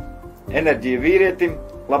labvakar! Enerģija vīrietim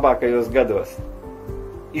labākajos gados.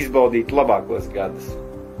 Izbaudīt labākos gadus.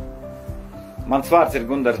 Mans vārds ir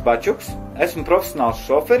Gundars Bačuks, esmu profesionāls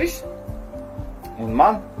šoferis, un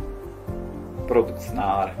man produkts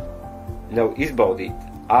Nāra ļauj izbaudīt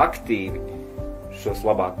aktīvi šos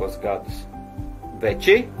labākos gadus.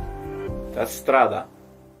 Veči, tas strādā.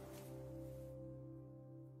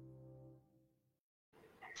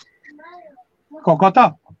 Kaut kā tā.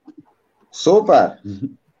 Super!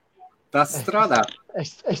 Tas strādā.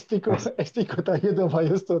 Es tikko tā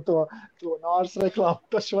iedomājos to Nāras reklāmu,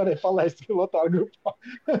 tas varēja palaist pilotāru grupā.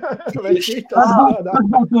 Tas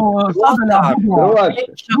būtu sadaļā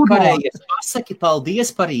Karējies, pasaki paldies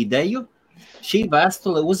par ideju. Šī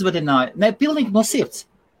vēstule uzvedināja, pilnīgi no sirds,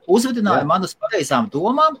 uzvedināja man uz pareizām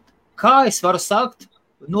domām, kā es varu sākt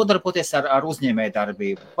nodarboties ar uzņēmēju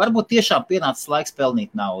darbību. Varbūt tiešām pienācis laiks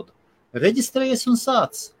pelnīt naudu. Reģistrējies un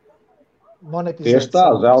sāc. Tieši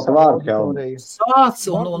tā, zelta vārdu, Helma. Sāc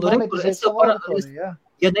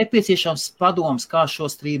ja nepieciešams padoms, kā šo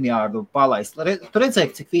StreamYardu palaist. Tu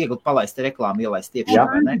redzēji, cik viegli palaist reklāmu ielaist iekšā,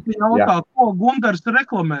 vai ne? Jā, ko Gundars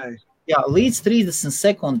reklamēja? Jā, līdz 30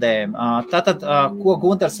 sekundēm. Tātad, ko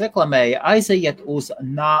Gundars reklamēja, aizejiet uz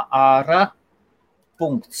naara.shop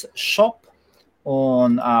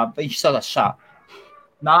un viņš saka šā.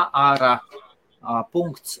 naara.shop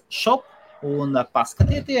un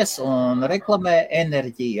paskatieties un reklamē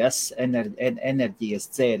enerģijas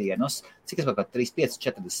dzērienus. Cik es kaut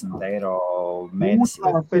 35-40 eiro mēnesī.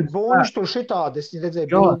 Bet būniši tur šitādi, es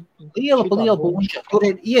redzēju. Liela būniša. Tur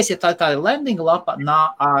ir iesiet tā landing lapa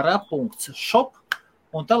naara.shop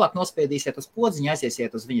un tālāk nospiedīsiet uz podziņu,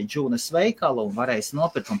 aiziesiet uz viņa džūnes veikalu un varēs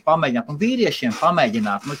nopirkt un pamēģināt. Un vīriešiem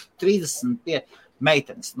pamēģināt, 35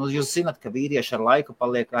 meitenes. Jūs zināt, ka vīrieši ar laiku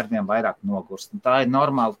paliek arvien vairāk nogurst. Tā ir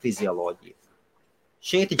normāla fizioloģija.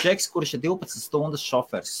 Šeit ir džeks, kurš ir 12 stundas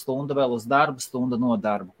šofers, stunda vēl uz darbu, stunda no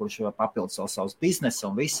darba, kurš vēl papildus savus biznesu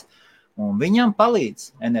un visu. Un viņam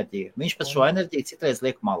palīdz enerģija. Viņš pat šo enerģiju citreiz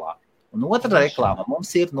liek malā. Un otra reklāma mums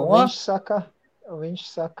ir no... Viņš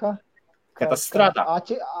saka, ka tas strādā.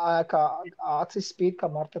 Kā acis spīd kā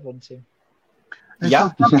Marta Runcīm.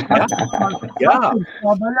 Jā.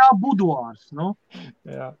 Daļā buduārs,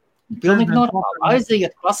 Jā. Pilnīgi normāli.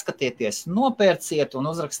 Aiziet, paskatieties, nopērciet un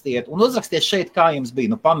uzrakstiet. Un uzrakstiet šeit, kā jums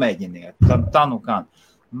bija. Pamēģiniet. Tā kā.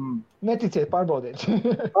 Neticiet, pārbaudiet.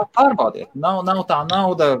 Pārbaudiet. Nav tā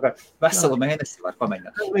nauda, ka veselu mēnesi var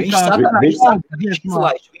pamēģināt. Viņš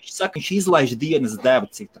saka, viņš izlaiž dienas devu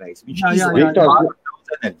citreiz. Viņš izlaiž pārāk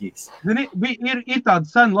enerģijas. Zini, ir tāda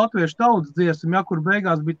sena latviešu tautas dziesma, kur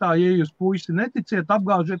beigās bija tā, ja jūs puisi neticiet,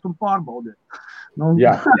 apgāžiet un pārbaudiet.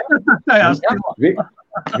 Jā.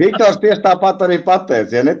 Viktors tieši tāpat arī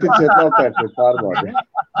pateica, ja neticiet, nopērciet, pārbaudiet.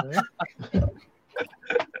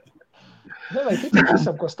 Nevajag ticēt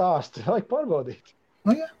visam, ko stāsti, vajag pārbaudīt.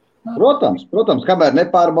 Protams, kamēr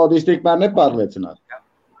nepārbaudīs, tikmēr nepārliecināt.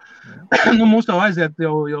 Mums jau aiziet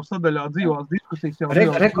jau sadaļā dzīvās diskusijas.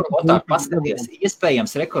 Rekordotāk paskaties,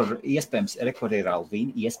 iespējams rekord ir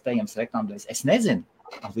Alvīni, iespējams reklamdēs. Es nezinu,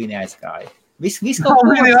 Alvīni aizgāja. Viss kaut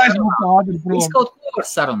ko var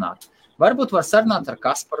sarunāt. Varbūt var sarunāt ar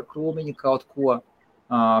Kasparu Krūmiņu kaut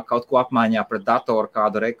ko apmaiņā pret datoru,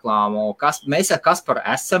 kādu reklāmu. Mēs ar Kasparu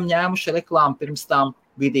esam ņēmuši reklāmu pirms tām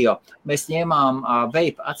video. Mēs ņēmām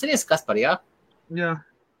vape. Atceries, Kaspar, jā? Jā.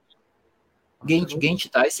 Ginči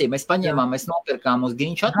taisīja. Mēs paņēmām, mēs nopirkām uz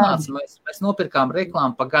Ginču atnāca, mēs nopirkām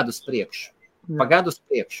reklāmu pa gadu uz priekšu.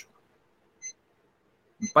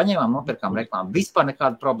 Paņēmām, nopirkām reklāmu. Vispār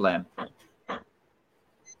nekāda problēma.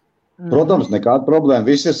 Protams, nekāda problēma.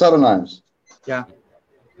 Viss ir sarunājums. Jā.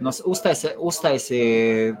 Uztaisi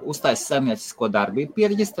saimniecisko darbību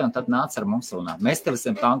piereģistrē, un tad nāc ar mums runāt. Mēs tev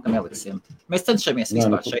esam tanka neliksim. Mēs cenšamies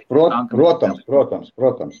vispār šeit. Protams.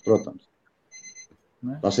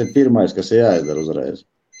 Tas ir pirmais, kas jāizdara uzreiz.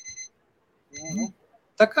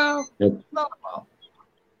 Tā kā normāli.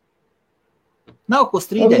 Nav ko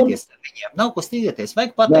strīdēties ar viņiem.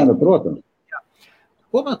 Vajag pateikt. Protams.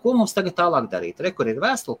 Ko mums tagad tālāk darīt? Kur ir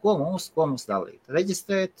vēstule, ko mums dalīt?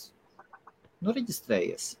 Reģistrēt?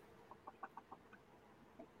 Reģistrējies.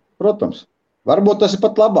 Protams. Varbūt tas ir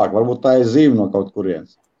pat labāk. Varbūt tā ir zīme no kaut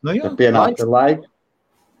kurienes. Jā, pienāca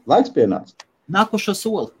laiks pienāca. Nākošo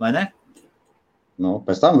soli, vai ne?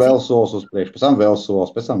 Pēc tam vēl solis uz priekšu, pēc tam vēl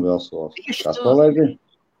solis. Kas to vajag?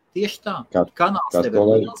 Tieši tā. Kanāls tev ir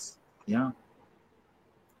liels. Jā.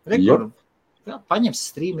 Paņems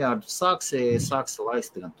StreamYardu, sāksi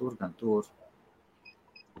laist gan tur.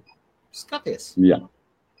 Skaties. Jā.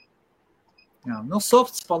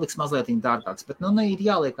 Softs paliks mazliet dārgāks, bet ir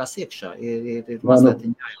jāliekās iekšā. Ir mazliet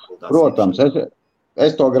jāieguldās. Protams,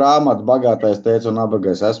 es to grāmatu Bagātais teica un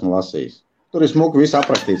nabagais esmu lasījis. Tur ir smuki viss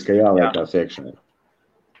aprakstīts, ka jāliekās iekšā.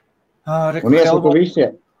 Un iesaku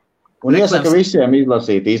visiem. Un iesaku visiem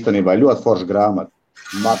izlasīt īstenībā ļoti foršu grāmatu.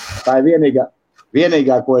 Tā ir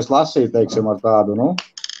vienīgā, ko es lasīju, teiksim, ar tādu,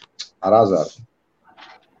 ar azaru.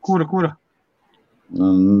 Kura?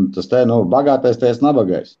 Tas te, bagātais, te esi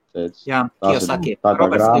nabagais. Jā, Kiyosaki.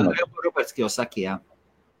 Roberts Kiyosaki, jā.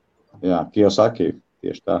 Jā, Kiyosaki,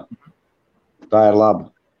 tieši tā. Tā ir laba,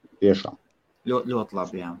 tiešām. Ļoti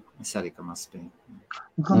labi, jā. Es arī, ka maz spēju.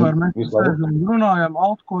 Kamēr mēs runājam,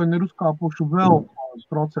 altcoin ir uzkāpuši vēl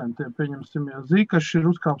procentiem. Pieņemsim, ja Zikašs ir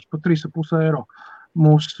uzkāpis pa 3,5 eiro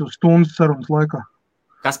mūsu stundas sarunas laikā.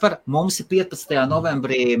 Kaspar, mums ir 15.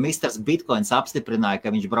 novembrī Misters Bitcoins apstiprināja,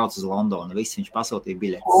 ka viņš brauc uz Londonu. Viņš pasūtīja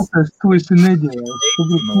biļetes. Tu esi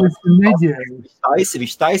neģējis.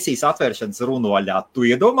 Viņš taisīs atvēršanas runu vaļā. Tu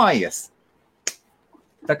iedomājies?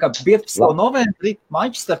 Tā kā 15. novembrī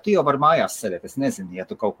Manchester tu jau var mājās sēdēt. Es nezinu, ja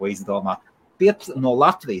tu kaut ko izdomā. No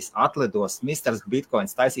Latvijas atlidos Misters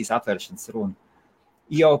Bitcoins taisīs atvēršanas runu.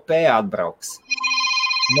 IOP atbrauks.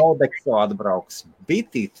 Nodexo atbrauks.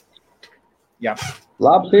 Bitīt. Jā.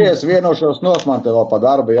 Labi, es vienošos man te vēl pa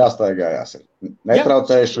darbu jāstaigājās.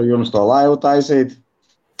 Netraucēšu jums to laivu taisīt.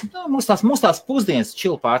 Mums tās pusdienas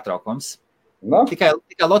chill pārtraukums. Tikai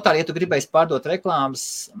Lotāri, ja tu gribēsi pārdot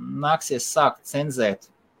reklāmas, nāksies sākt cenzēt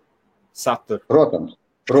saturu. Protams.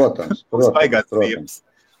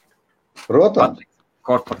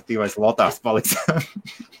 Korporatīvais Lotārs paliks.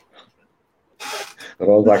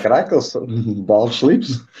 Rozā krekls, balts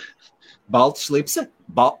šlips. Balts šlips?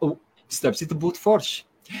 Starp citu būtu forši.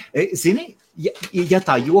 Zini, ja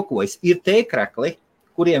tā jokojas, ir te krekli,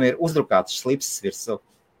 kuriem ir uzdrukāts šlips virsū.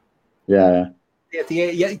 Jā.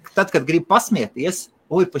 Tad, kad grib pasmieties,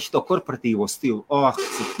 pa šito korporatīvo stilu,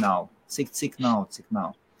 cik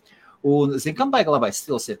nav. Un, zini, kam baigi labais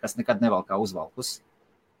stils ir, kas nekad nevalkā uzvalkus?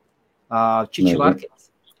 Čičivarkins.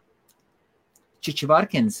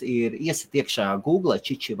 Čičivarkins ir iesiet iekšā Google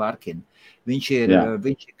Čičivarkin. Viņš ir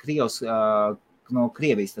Krievs, no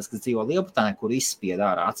Krievijas, tas, kas dzīvo Lielbritānijā, kur izspied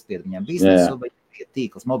ārā, atspied viņam biznesu, bet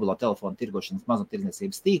tīkls, mobilo telefonu tirgošanas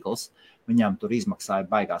mazumtirdzniecības tīkls, viņam tur izmaksāja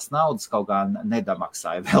baigās naudas, kaut kā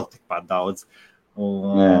nedamaksāja vēl tikpat daudz.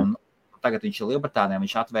 Un tagad viņš ir Lielbritānijā,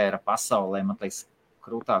 viņš atvēra pasaulē, man liekas,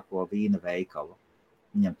 krūtāko vīna veikalu.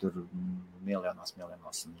 Viņam tur miljonos,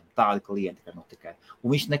 tādi klienti, ka tikai.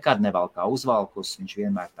 Un viņš nekad nevalkā uzvalkus, viņš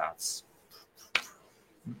vienmēr tāds,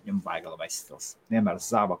 viņam baigala vai stils, vienmēr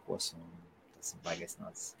zābakos, un tas ir baigais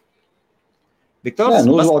nācis. Viktors,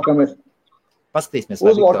 paskatīsimies,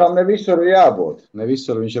 vai uzvalkām ne visur ir jābūt, ne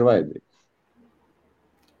visur viņš ir vajadzīgs.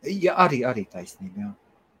 Jā, arī taisnība,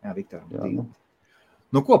 jā, Viktor.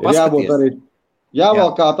 Ko paskaties?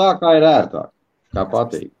 Jāvalkā tā, kā ir ērtāk, kā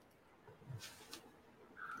patīk.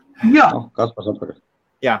 Jā. Kas pasaka?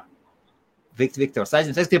 Jā. Viktors,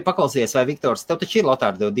 aizņems. Es gribu paklausīties, vai Viktors, tev taču ir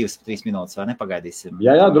Lotāri 2-3 minūtes, vai nepagaidīsim?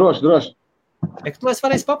 Jā, droši. Tu es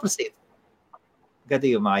varēšu paprasīt.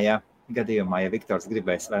 Gadījumā, ja Viktors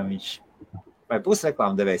gribēs, vai būs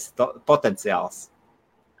reklāmdevējs potenciāls,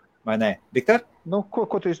 vai nē? Viktor? Ko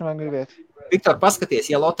tu īstenībā gribētu? Viktor,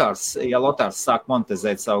 paskaties, ja Lotārs sāk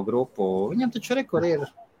monetizēt savu grupu, viņam taču rekur ir.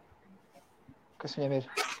 Kas viņam ir?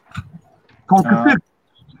 Kaut kas ir.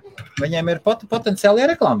 Viņiem ir potenciāli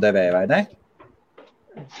reklāmdevēji, vai ne?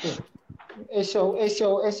 Es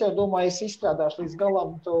jau domāju, es izstrādāšu līdz galam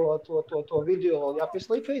to video,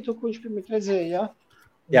 jāpieslīpēju, ko viņš pirmīt redzēja,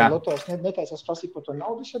 jā. Lotors netaisās prasīt par to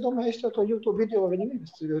naudu, es jau domāju, es to YouTube video viņam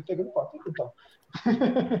te grupā tiku tā.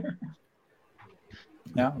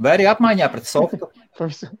 Jā, vai arī apmaiņā pret softu?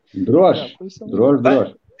 Droši.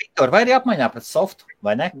 Viktor, vai arī apmaiņā pret softu,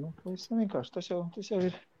 vai ne? Vienkārši, tas jau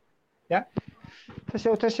ir. Jā. Tas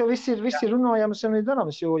jau viss ir runājams un ir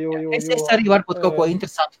darams, jo... Es arī varbūt kaut ko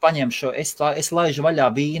interesantu paņemšu. Es laižu vaļā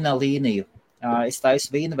vīna līniju. Es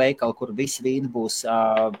taisu vīna veikalu, kur visi vīni būs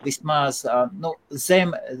vismaz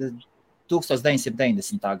zem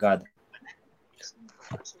 1990. gada.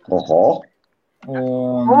 Oho!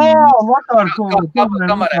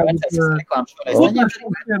 Kamerā vecais reklāmas šoreiz neņemšu.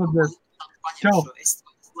 Es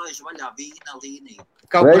laižu vaļā vīna līniju.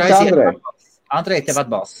 Kaut kur aiziet. Andrej, tev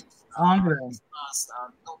atbalsts.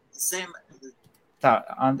 Tā,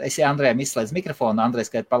 es Andrejam izslēdzu mikrofonu, Andrejs,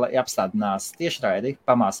 kad apstādinās tiešraidi,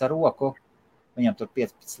 pamāsa roku, viņam tur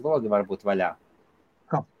 15 logi var būt vaļā.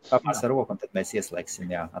 Pamāsa roku, un tad mēs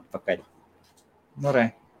ieslēgsim, atpakaļ.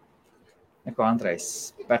 Neko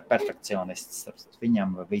Andrejs, perfekcionists,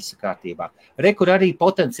 viņam visu kārtībā. Kur arī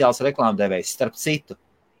potenciāls reklāmdevējs, starp citu.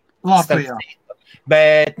 Latvijā.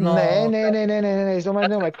 Bet, Nē, es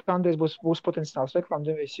domāju, ka Andrejs būs potenciāls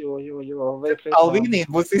reklāmdevējs, jo Alvīnī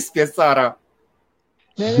būs izspiests ārā.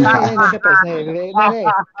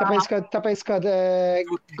 Tāpēc, ka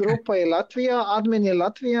grupa ir Latvijā, admini ir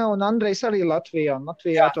Latvijā un Andrejs arī Latvijā.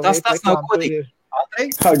 Tas nav godīgi.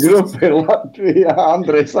 Tā grupa ir Latvijā,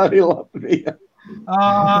 Andrejs arī Latvijā.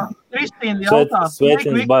 Kristīna jautās,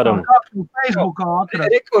 sveiciens baram. Facebookā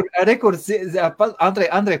atrast. Rekords,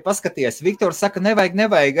 Andrej, paskaties, Viktors saka,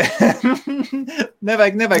 nevajag.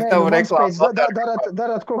 nevajag tavu reklāmu.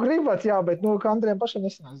 Darāt, ko gribat, jā, bet, ka Andrejam pašam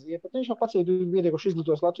nesanās. Bet viņš jau pats ir pietiekuši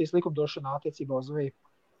izglītos Latvijas likumdošanā attiecībā uz zveju.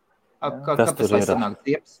 Kāpēc lai sanāk?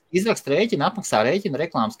 Izrakst rēķinu, apmaksā rēķinu,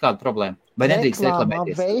 reklāmas, kāda problēma? Vai nedrīkst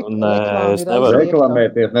reklamēties? Nē, es nevaru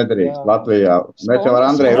reklamēties, nedrīkst Latvijā. Mēs jau ar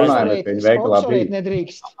Andreju runājam, bet viņi veikalā bija.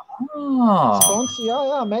 Nedrīkst.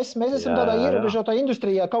 Jā, mēs esam tādā ierobežotā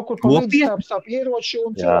industrijā, kaut kur pa vidu stāp ieroči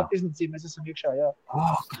un cilvēku izniecību mēs esam iekšā, jā.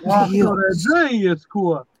 Jā, redzējies,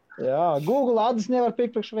 ko? Jā, Google adas nevar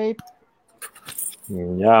pirkt priekš veipu.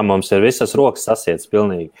 Jā, mums ir visas rokas sasiets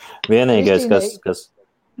pilnīgi. Vienīgais,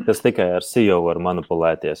 kas tikai ar CEO var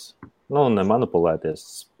manipulēties. Ne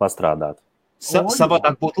manipulēties, pastrādāt.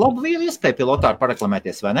 Savādāk būtu labi viena iespēja pilotāri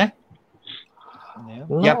pareklamēties, vai ne?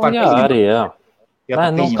 Jā, arī, jā.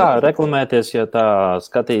 Kā reklamēties, ja tā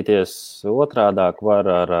skatīties otrādāk var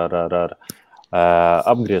ar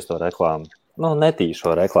apgriezto reklāmu.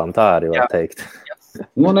 Netīšo reklāmu, tā arī var teikt.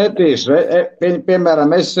 Netīši. Piemēram,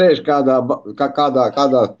 es sēžu kādā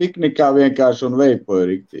piknikā vienkārši un veipoju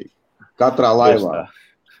riktīgi. Katrā laivā.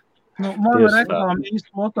 Man reklāma īsti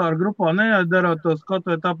motāru grupā neaizdaratos, kaut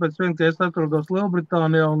vai tāpēc vien, ka es atrodos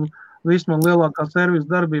Lielbritānijā un viss man lielākā servisa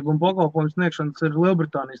darbība un pakalpojums sniegšanas ir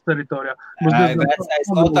Lielbritānijas teritorijā. Vecais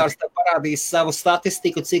motārs te parādīs savu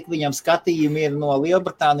statistiku, cik viņam skatījumi ir no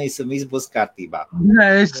Lielbritānijas un viss būs kārtībā. Nē,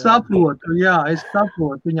 es saprotu,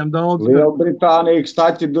 viņam daudz. Lielbritānija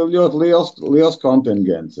staķi ļoti liels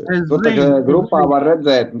kontingents. Tur grupā var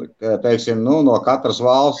redzēt, teiksim, no katras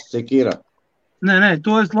valsts, cik ir. Nē,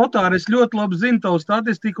 to es ļoti labi zinu tavu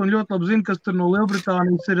statistiku un ļoti labi zinu, kas tur no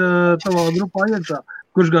Lielbritānijas ir tavā grupā iekšā.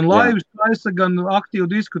 Kurš gan laivas taisa, gan aktīvi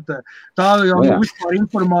diskutē. Tā jau vispār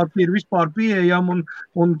informācija ir vispār pieejama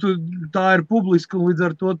un tā ir publiska, un līdz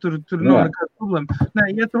ar to tur nav nekāda problēma. Nē,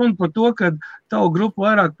 iet runa par to, ka tavu grupu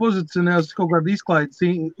vairāk pozicionējas kaut kāda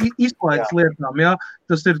izklaides lietām, jā.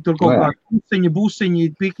 Tas ir tur kaut kādi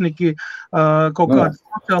busiņi, pikniki, kaut kādas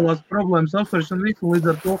sociālās problēmas apsvēršana visu, un līdz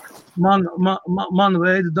ar to man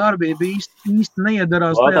veida darbība īsti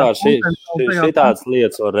neiedarās. Šitāds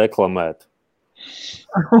lietas var reklamēt.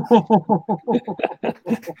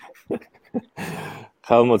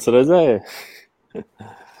 Helmuts redzēja?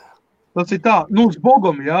 Tas ir tā, uz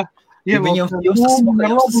Bogam, jā. Jums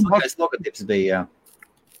smagais logatips bija, jā.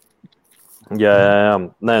 Jā.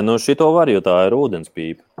 Nē, šito var, jo tā ir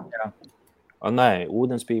ūdenspīpa. Jā. Nē,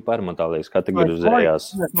 ūdenspīpa arī man tā liekas kategorizējās.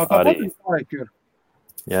 Arī.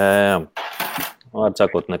 Jā. Var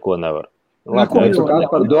sakot, neko nevar.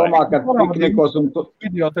 Kaspar domā, ka piknikos un...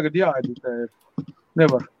 Video tagad jāeditē.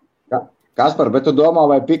 Nevar. Kaspar, bet tu domā,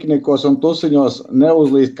 vai piknikos un tusiņos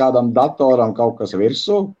neuzlīst kādam datoram kaut kas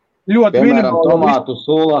virsū? Ļoti minimāli. Tomātu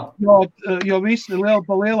sula. Jo visi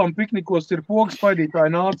pa lielam piknikos ir pogas spaidītāja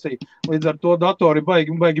nācija. Līdz ar to datori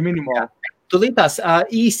baigi minimāli. Tu līdās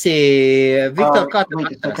īsi, Viktor, kā tev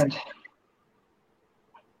atrast?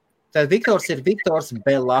 Tad Viktors ir Viktors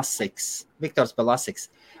Belasiks.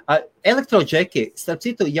 Elektroģeki, starp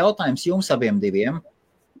citu, jautājums jums abiem diviem,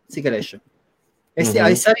 cigarešu. Es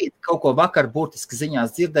arī kaut ko vakar burtiski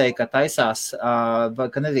ziņās dzirdēju, ka taisās,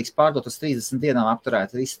 ka nedrīkst pārdot uz 30 dienām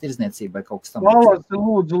apturēt visu tirdzniecību vai kaut kas tam. Valsts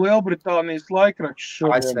lūdzu Lielbritānijas laikraksts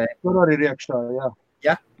šodien. Tur arī ir iekšā, jā.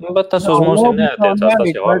 Ja? Bet tas uz mums ir neatiecās,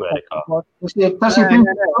 tas jau Amerikā.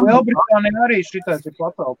 Lielbritānija arī šitais ir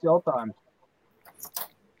pacelts jautājums.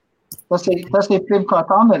 Tas ir pirmkārt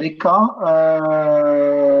Amerikā.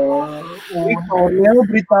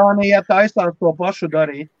 Lielbritānija taisās to pašu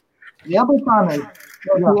darīt. Lielbritānija?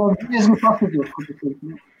 Es gribu paskatīties, kur tas ir.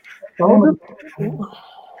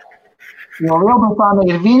 Jo Lielbritānija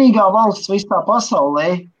ir vienīgā valsts visā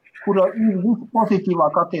pasaulē, kura ir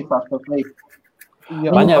vispozitīvāk attiecās par veidu.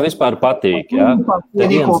 Man jau vispār patīk, jā.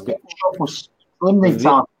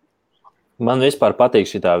 Man vispār patīk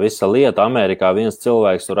šitā visa lieta. Amerikā viens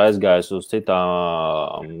cilvēks tur aizgājis uz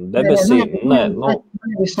citām debesīm.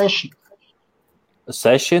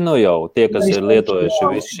 Seši jau, tie, kas ir lietojuši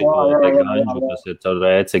visu šito ganžu, kas ir caur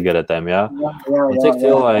e-cigaretēm, jā? Un cik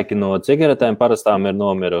cilvēki no cigaretēm parastām ir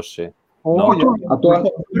nomiruši? To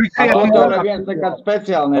neviens nekad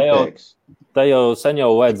speciāli neteiks. Tā jau sen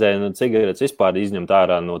jau vajadzēja cigaretes vispār izņemt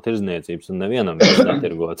ārā no tirdzniecības un nevienam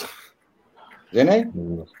netirgot. Zini?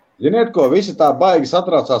 Ziniet, ko visi tā baigi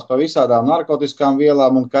satraucās par visādām narkotiskām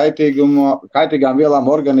vielām un kaitīgām vielām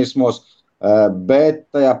organismos, bet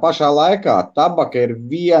tajā pašā laikā tabaka ir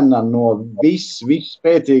viena no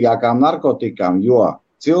visspēcīgākām narkotikām, jo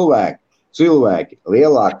cilvēki,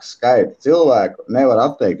 lielāks skaits cilvēku nevar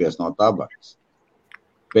atteikties no tabakas.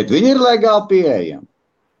 Bet viņi ir legāli pieejami.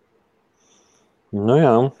 Nu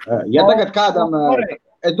jā. Ja tagad kādam...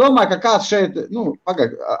 Es domāju, ka kāds šeit,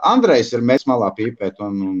 Andrejs ir mēs malā pīpēt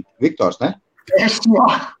un Viktors, ne? Es, jā.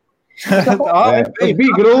 Tas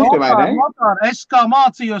bija grūti, vai ne? Es kā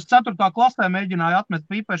mācījos 4. klasē mēģināju atmet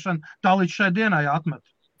pīpēšanu, tā līdz šai dienai atmet.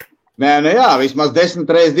 Nē, jā, vismaz 10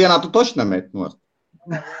 reizes dienā tu toši nemet nost.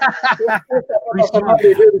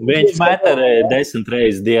 Viņš met arī 10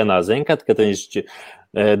 reizes dienā, zin, kad viņš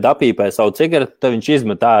dapīpē savu cigaretu, tad viņš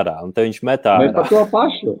izmet ārā, un tad viņš met ārā. Mēs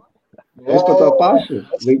par to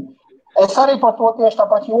pašu. Es arī par to tieši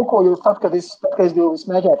tāpat jokoju, tad, kad es biju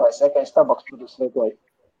smēķētājs, ka es tabaks produktus lietoju.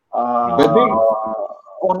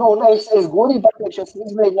 Un es godīgi pateikšu, es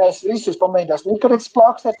izmēģināju visus, pamēģinās nikarētas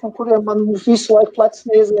plākstēt, un kuriem man visu laiku plecs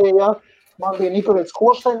niezēja, jā. Man bija nikarētas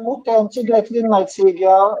košteņi mutē un cigareti vienlaicīgi,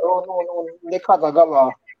 jā, un nekādā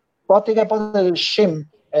galā. Tikai pateicu šim.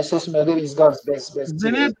 Es esmu 9 gadus bez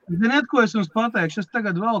Ziniet, ko es jums pateikšu? Es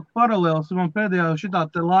tagad velku paralēlis, man pēdējā šitā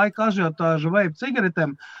laika ažiotāža veipa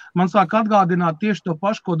cigaretēm, man sāk atgādināt tieši to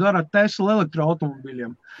pašu, ko dara Tesla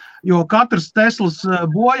elektroautomobiļiem. Jo katrs Teslas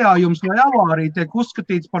bojājums vai avārija tiek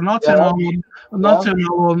uzskatīts par nacionālo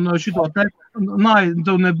šito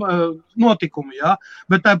notikumu, jā.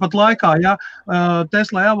 Bet tāpat laikā, jā,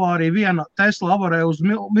 Tesla avārija Tesla avarēja uz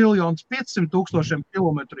 1,500,000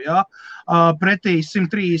 kilometru, jā, pretī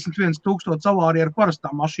 131,000 avārija ar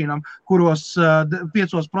parastām mašīnām, kuros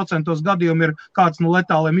 5% gadījumi ir kāds no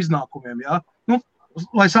letāliem iznākumiem, jā.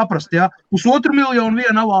 Lai saprast, jā, 500,000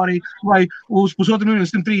 viena avārija vai uz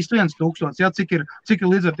 531,000, jā, cik ir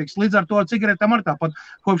līdzvērtīgs. Līdz ar to cigaretēm arī tāpat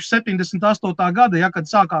kopš 78. gada, jā, kad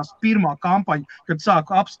sākās pirmā kampaņa, kad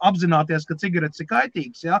sāku apzināties, ka cigaretes ir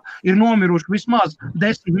kaitīgas, jā, ir nomiruši vismaz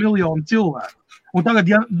 10 miljoni cilvēku. Un tagad,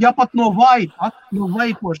 ja pat no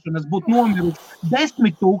vaipošanas būtu nomiruši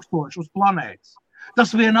 10,000 uz planētas,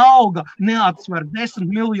 tas vienalga neatsver 10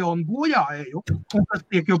 miljonu bojāēju, un tas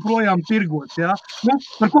tiek joprojām tirgots, jā.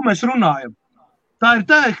 Par ko mēs runājam?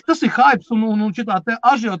 Tas ir hypes un šitā te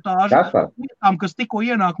ažiotāža, kas tikko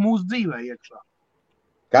ienāk mūsu dzīvē iekšā.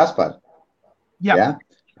 Kaspar? Jā.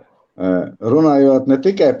 Runājot ne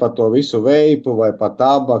tikai par to visu veipu vai par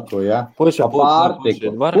tabaku, jā, par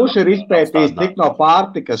pārtiku. Kurš ir izpētījis tik no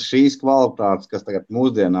pārtikas šīs kvalitātes, kas tagad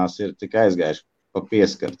mūsdienās ir tik aizgājuši pa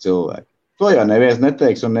pieskaru cilvēku? To jau neviens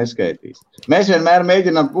neteiks un neskaitīs. Mēs vienmēr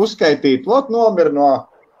mēģinām uzskaitīt, nomir no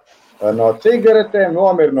cigaretēm,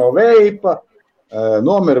 nomir no veipa,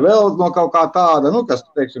 nomir vēl no kaut kā tāda, kas,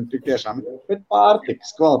 teiksim, tik tiešām, bet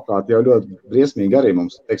pārtikas kvalitāte jau ļoti briesmīgi arī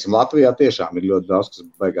mums, teiksim, Latvijā tiešām ir ļoti daudz, kas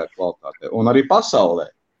baigā kvalitāte, un arī pasaulē.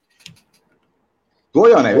 To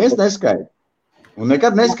jau neviens neskaita, un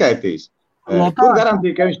nekad neskaitīs. Kur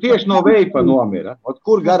garantīja, ka viņš tieši no veipa nomira?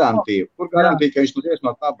 Kur garantīja, ka viņš tieši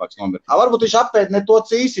no tabaks nomira? Varbūt viņš apēt ne to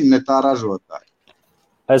cīsiņu, ne tā ražotāju.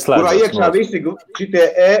 Kurā iekšā visi šitie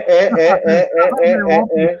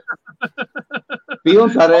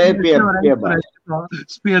pilns ar piebārs.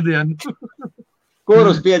 Spiedienu.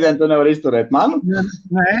 Kuru spiedienu tu nevar izturēt? Manu?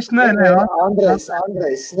 Nē, es nē. Andrejs.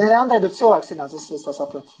 Nē, Andrej, tu cilvēks zinās, es tā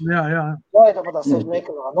sapratu. Jā. Jā, tāpat tās ir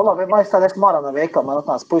veikalā. Labi, man izstādēs, ka mārā no veikala, man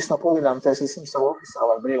atnāc puisis no Pulgļām, es esmu savu ofisā,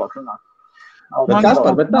 var brīvāk runāt. Bet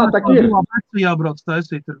Kaspar, bet tā ir. Jābrauc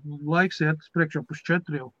taisīt, ir laiks iet priekšā pus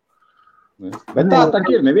 4 jau. Bet tā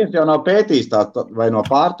ir, neviens jau nav pētījis tā, vai no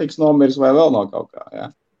pārtiks nomirs, vai vēl no kaut kā,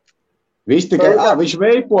 jā. Viss tikai, viņš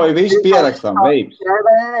veipoja, viss pierakstam, veips.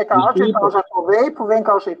 Nē, tā atšķirtās ar to veipu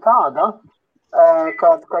vienkārši ir tāda,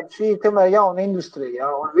 kad šī ir tomēr jauna industrija,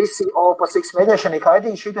 un visi, pats cik smēķēšana ir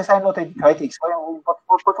kaitīgs, šī tas ir noteikti kaitīgs, un pat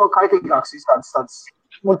vēl kaitīgāks tādas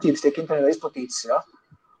muļķības tiek internetā izplatītas, jā.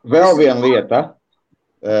 Vēl viena lieta,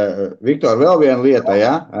 Viktor, vēl viena lieta,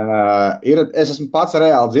 jā, es esmu pats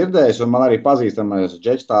reāli dzirdējis, un man arī pazīstamais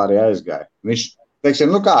džeks tā arī aizgāja. Viņš,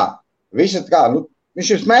 teiksim, viņš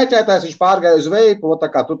ir smēķētājs, viņš pārgāja uz veipu, tā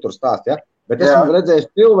kā tu tur stāst, ja? Bet esmu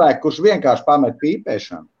redzējis cilvēku, kurš vienkārši pamet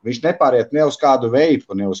pīpēšanu. Viņš nepāriet ne uz kādu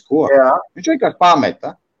veipu, ne uz ko. Jā. Viņš vienkārši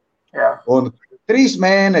pameta. Jā. Un 3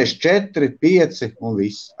 mēneši, 4, 5 un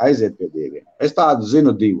viss. Aiziet pie dieviem. Es tādu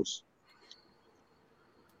zinu 2.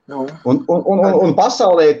 Un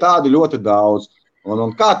pasaulē ir tādi ļoti daudz.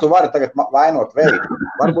 Un kā tu vari tagad vainot veipu?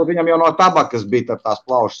 Varbūt viņam jau no tabakas bija tās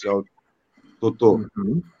plaušas jau tu.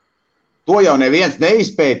 To jau neviens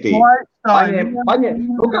neizpētīja. Paņem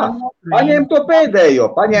to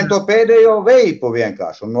pēdējo veipu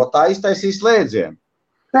vienkārši, un no tā iztaisīs slēdzienu.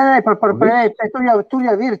 Nē,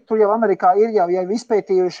 tur jau Amerikā ir jau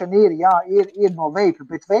izpētījuši, ir no veipa,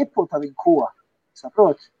 bet veipota viņi ko?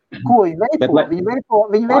 Saprot? Ko viņi veipo?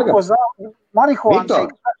 Viņi veipo marihuānu.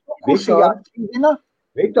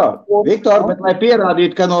 Viktor, bet lai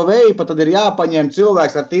pierādītu, ka no veipa, tad ir jāpaņem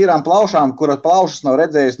cilvēks ar tīrām plaušām, kuras plaušas nav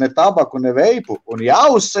redzējis ne tabaku, ne veipu, un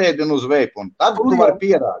jāuzsēdina uz veipu, un tad tu vari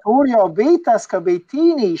pierādīt. Tur jau bija tas, ka bija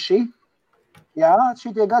tīnīši, jā,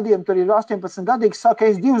 šitie gadījumi, tur ir 18 gadīgs,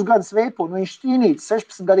 saka, es 2 gadus veipu, un viņš tīnīts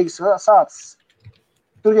 16 gadīgs sācis.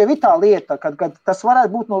 Tur jau ir tā lieta, kad tas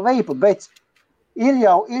varētu būt no veipa, bet ir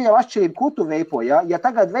jau atšķirība, ko tu veipo, ja? Ja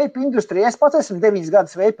tagad veipa industrija, es pats esmu 9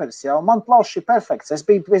 gadus veiperis, ja? Un man plaušs ir perfekts. Es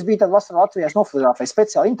biju tad vasarā Latvijā, es nofotografēju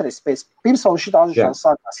speciāli interesi pēc pirms vēl šitā atžēlas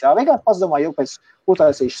sākās, ja? Vienkārši padomāju, jau pēc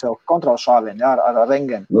utaisīšu sev kontrolu šāvienu, ja? Ar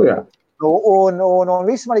rengenu. Nu, jā. Un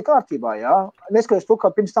viss man ir kārtībā, ja? Neskatoties to,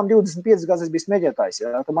 ka pirms tam 25 gadus es biju smēģētājs,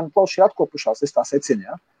 ja? Tad man plauši ir atkopušās, es tā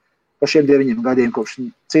secinu, ja? Pa šiem 9 gadiem, kopš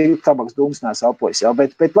tabaks dūmus neesmu elpojis, ja?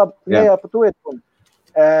 Bet labi, ne jau par to iet.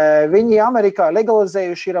 Viņi Amerikā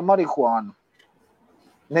legalizējuši ir marihuānu.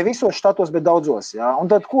 Ne visos štatos, bet daudzos. Ja?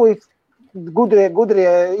 Un tad, ko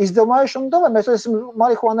gudrie izdomājuši, un mēs esam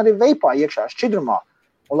marihuānu arī veipā iekšā, šķidrumā.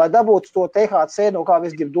 Un, lai dabūtu to THC, no kā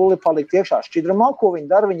viss grib duli palikt iekšā šķidrumā, ko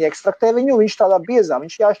viņi dara, viņi ekstraktē viņu, viņš tādā biezā,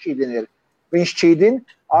 viņš jāšķīdina ir. Viņš šķīdina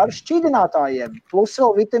ar šķīdinātājiem, plus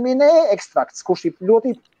vēl vitamīna E ekstrakts, kurš ir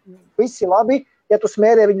ļoti visi labi, ja tu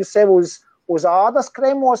smērē viņu sev uz ādas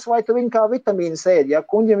kremos, vai tu viņu kā vitamīnas ēd, ja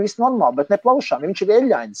kuņģiem viss normāli, bet ne plaušām, viņš ir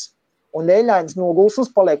eļļains. Un eļļains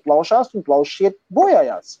nogulsums paliek plaušās, un plaušas iet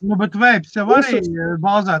bojājās. Nu, bet veips jau arī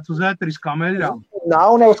bāzēts uz ēteriskām eļļām.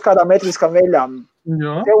 Nav ne uz kādām ēteriskām eļļām.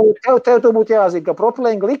 Tev būtu jāzina, ka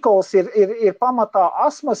propilēna glikols ir pamatā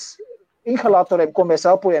astmas inhalatoriem, ko mēs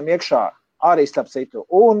elpojam iekšā, arī starp citu.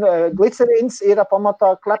 Un glicerīns ir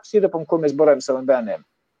pamatā klepsirupam, ko mēs borējam saviem bērniem.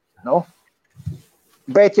 Nu?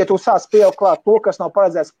 Bet, ja tu sāc pieaugt klāt to, kas nav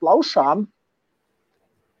paredzēts plaušām,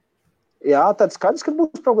 jā, tad skaidrs, ka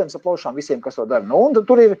būs problēmas ar plaušām visiem, kas to dara. Nu, un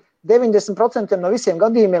tur ir 90% no visiem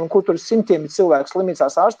gadījumiem, kur tur simtiem cilvēku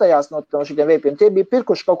slimnīcās ārstējās no šitiem veipiem. Tie bija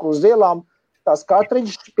pirkuši kaut kur uz ielām, tās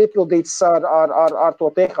kartridžas piepildītas ar to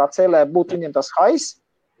THC, lai būtu viņiem tas hais,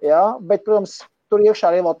 jā, bet, protams, tur iekšā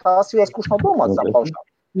arī vēl tās vielas, kurš nav domāts ar plaušām.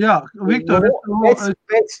 Jā, Viktor,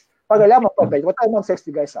 Pagaļ, man pabeigt, vai tā ir man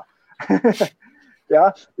seksti gaisā. Jā,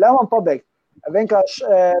 ļauj man pabeigt. Vienkārši,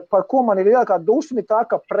 par ko man ir lielākā dusmi tā,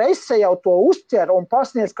 ka prese jau to uzķer un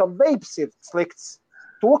pasniedz, ka veips ir slikts.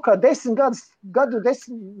 To, ka 10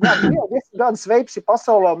 gadus veips ir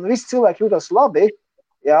pasaulē un visi cilvēki jūtas labi,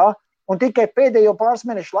 jā, un tikai pēdējo pāris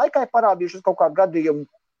mēnešu laikā ir parādījušies kaut kādu gadījumu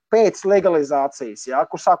pēc legalizācijas, jā,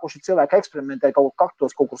 kur sākuši cilvēki eksperimentēt kaut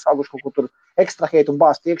kaktos, kaut kur sākuši kaut kur tur ekstrahēt un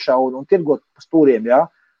bāzt iekšā un tirgot pa stūriem, jā.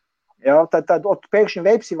 Jā, tad pēkšņi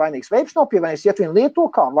veips ir vainīgs. Veips nav pievainīgs, ja tu viņu lieto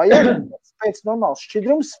kā vajag, pēc normāls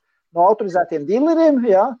šķidrums no autorizētiem dīleriem,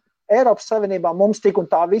 jā, Eiropas Savienībā mums tik un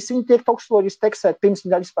tā visi viņi tiek toksoloģiski teksēt, pirms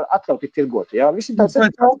viņi vispār atļauti tirgot, jā. Visi tāds ir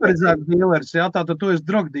autorizēts dīlers, jā, tātad tu esi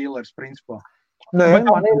drug dīlers, principā. Nē,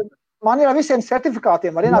 man ir ar visiem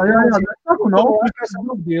certifikātiem, var ienākt.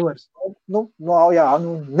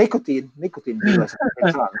 Nikotīna dīlers.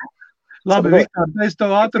 Labi, Viktor, es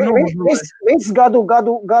tev ātri nomodu. Viss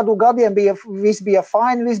gadiem viss bija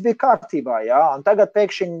fine, viss bija kārtībā, jā. Un tagad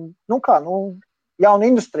pēkšņi, jauna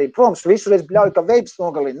industrija. Protams, visu reiz bļauj, ka veips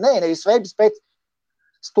nogalina. Nē, nevis veips, bet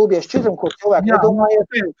stūbies šķidrumu, ko cilvēki nedomājiet.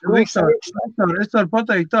 Viktor, es varu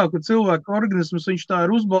pateikt tā, ka cilvēka organisms, viņš tā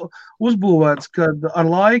ir uzbūvēts, kad ar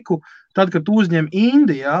laiku, tad, kad tu uzņem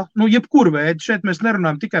indi, jā, jebkuru veidu, šeit mēs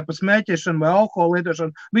nerunājam tikai par smēķēšanu vai alkoholu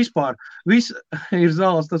lietošanu, vispār. Viss ir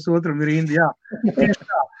zāles, tas otram ir indi, jā. Tieši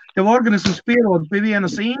tā. Tev organisms pierod pie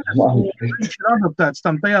vienas indas, viņš ir adaptēts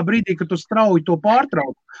tam tajā brīdī, kad tu strauji to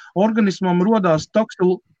pārtraukt. Organismam rodās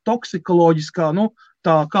toksikoloģiskā,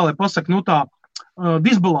 tā, kā lai pasaka, tā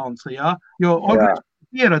disbalanse, jā, jo organisms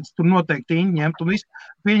pieredz tur noteikti indi ņemt un viss.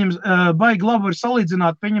 Baigi labi var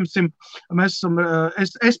salīdzināt, pieņemsim, mēs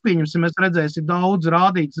redzēsim daudz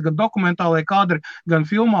rādītas, gan dokumentālajā kadri, gan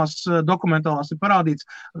filmās dokumentālās ir parādīts,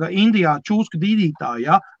 ka Indijā čūsku dīdītāji,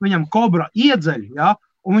 jā, viņam kobra iedzeļ, jā,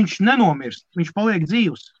 un viņš nenomirst, viņš paliek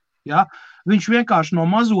dzīvs, jā. Viņš vienkārši no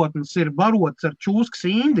mazotnes ir barots ar čūskas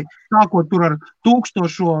indi, sākot tur ar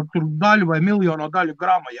 1000 daļu vai miljono daļu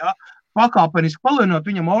grama, jā. Pakāpeniski palielinot,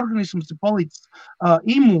 viņam organisms ir palicis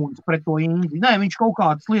imūns pret to indi. Nē, viņš kaut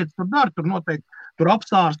kādas lietas tur dara, tur noteikti tur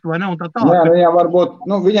apsārst vai ne, un tā tālāk. Jā, viņam varbūt,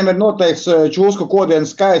 viņam ir noteikts čūsku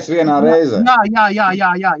kodienas skaits vienā reizē.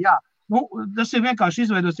 Jā. tas ir vienkārši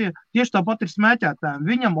izveidos, tieši tāpat ir smēķētājiem.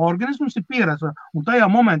 Viņam organisms ir pieredze, un tajā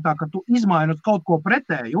momentā, kad tu izmaini uz kaut ko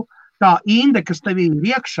pretēju, tā inde, kas tevī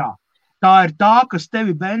ir iekšā, tā ir tā, kas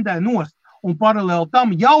tevi bendē nost. Un paralēli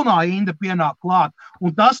tam jaunā inde pienāk klāt, un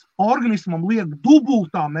tas organismam liek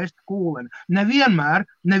dubultā mest kūleni. Nevienmēr,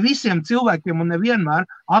 ne visiem cilvēkiem un nevienmēr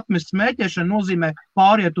atmest smēķēšanu nozīmē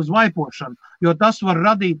pāriet uz vaipošanu, jo tas var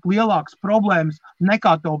radīt lielākas problēmas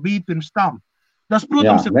nekā tev bija pirms tam. Tas,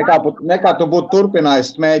 protams, nekā tu būtu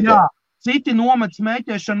turpinājis smēķēt. Jā, citi nomet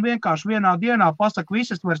smēķēšanu vienkārši vienā dienā, pasaka,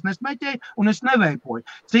 visi es vairs nesmēķēju un es neveipoju.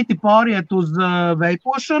 Citi pāriet uz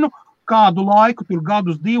veipošanu, kādu laiku, tur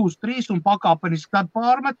gadus, 2, 3 un pakāpeniski tad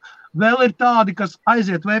pārmet. Vēl ir tādi, kas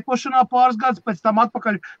aiziet veipošanā pāris gadus, pēc tam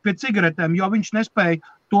atpakaļ pie cigaretēm, jo viņš nespēja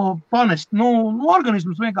to panest.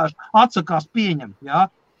 Organisms vienkārši atsakās pieņemt, jā.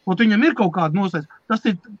 Un viņam ir kaut kāda nosēs. Tas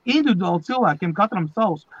ir individuāli cilvēkiem, katram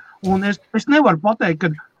savs. Un es nevaru pateikt,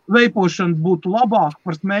 ka veipošana būtu labāka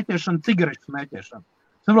par smēķēšanu, cigarešu smēķēšanu.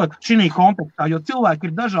 Saprot, šī kontekstā, jo cilvēki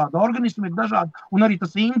ir dažādi, organismi ir dažādi, un arī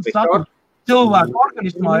tas indes saturs cilvēku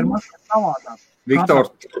organismā ir mazliet savādāk. Viktor.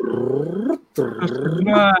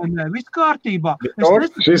 Nē, viss kārtībā.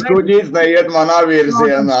 Šis kuģis neiet manā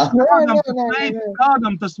virzienā.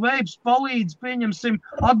 Kādam tas veips palīdz, pieņemsim,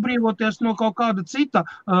 atbrīvoties no kaut kāda cita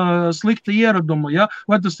slikta ieraduma, ja?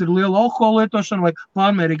 Vai tas ir liela alkohola lietošana vai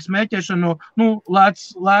pārmērīga smēķēšana no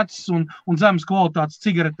lētas un zemes kvalitātes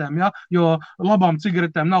cigaretēm, ja? Jo labām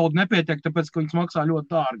cigaretēm nauda nepietiek, tāpēc, ka viņas maksā ļoti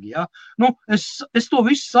dārgi. Ja? Es to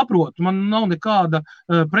visu saprotu, man nav nekāda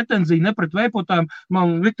pretenzija ne pret veipotājiem.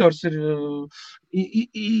 Man Viktors ir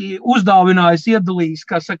uzdāvinājis, iedalījis,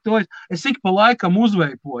 kā saka, to es ik pa laikam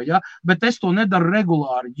uzveipoju, ja? Bet es to nedaru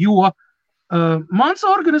regulāri, jo mans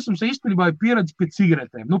organisms īstenībā ir pieredze pie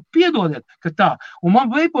cigaretēm. Piedodiet, ka tā. Un man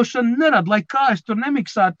veipošana nerada, lai kā es tur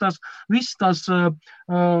nemiksētu visas tās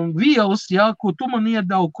vielas, ja, ko tu man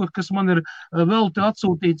iedevu, kas man ir vēl te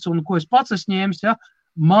atsūtīts un ko es pats esmu ņēmis, ja?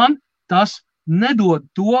 Man tas nedod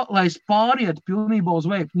to, lai es pārietu pilnībā uz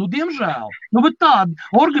veipu. Diemžēl. Bet tāda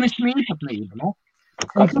organisma īpatnība.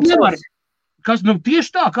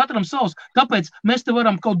 Tieši tā, katram savs. Tāpēc mēs te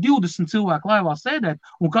varam kaut 20 cilvēku laivā sēdēt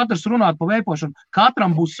un katrs runāt par veipošanu.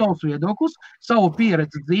 Katram būs savs viedoklis, savu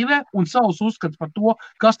pieredzi dzīvē un savs uzskats par to,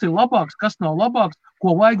 kas ir labāks, kas nav labāks,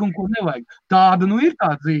 ko vajag un ko nevajag. Tāda ir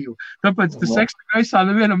tā dzīve. Tāpēc te seksta gaisā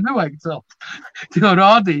nevienam nevajag celt. Jo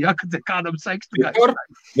rādīja, ka te kādam seksta gaisā.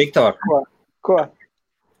 Viktor. Ko?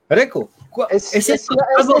 Reku, ko? Es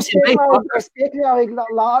piekļāvīgi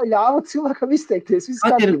ļāvu cilvēkam izteikties.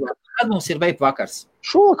 Kad mums ir veipa vakars?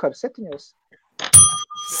 Šovakar, 7.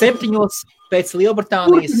 7 pēc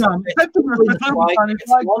Lielbritānijas, pēc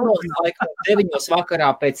 9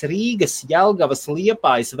 vakarā pēc Rīgas, Jelgavas,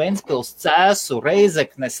 Liepājas, Ventspils, Cēsu,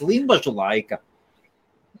 Reizeknes, Limbažu laika.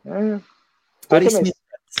 Arī smieties.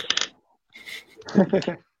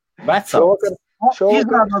 Vecāks.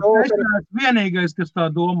 Izrādās, es vienīgais, kas tā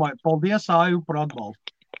domāja. Paldies, Aivu, par atbalstu.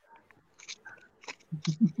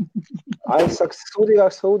 Aivu saka,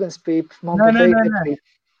 sūdīgāks ūdens pīp. Nē,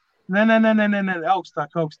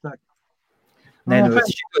 augstāk. Nē, es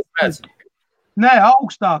šito redzu. Nē,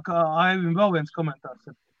 augstāk, Aivim vēl viens komentārs.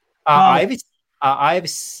 Aivis,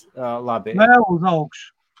 labi. Vēl uz augšu.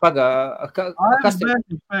 Kas tev?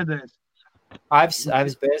 Aivis pēdējais.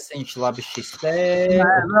 Aivis Bērziņš, labi šis te. Nē,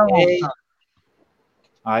 vēl augstāk.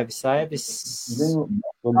 Aivis.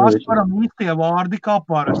 Tās varam īstie vārdi kā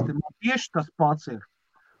parasti. Man tieši tas pats ir.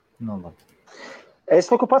 Labi. Es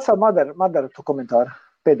liku pats Madara tu komentāru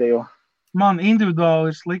pēdējo. Man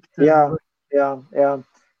individuāli ir slikti. Jā.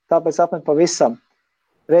 Tāpēc apmet pavisam.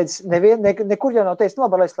 Redz, nekur jau nav teicis,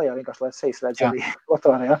 labi, lai slējā vienkārši, lai sejas redz arī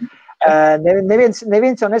otrā, ja.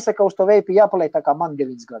 Neviens jau nesaka uz to veipi jāpaliek tā kā man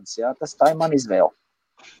 9 gadus, ja. Tā ir man izvēle.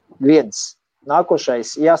 Viens.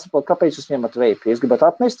 Nākošais, jāsaprot, kāpēc jūs ņemat veipi. Es gribētu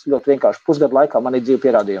atmest, ļoti vienkārši pusgadu laikā man ir dzīvi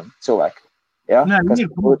pierādījumi cilvēki. Ja?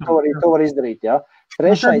 To var izdarīt. Ja?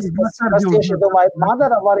 Trešais, kas tieši, domāju,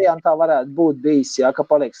 Madara variantā varētu būt bijis, ja, ka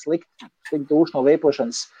paliek slikti duši no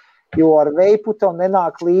veipošanas, jo ar veipu tev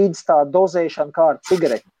nenāk līdz tā dozēšana kā ar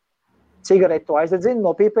cigareti. Cigareti to aizdedzina,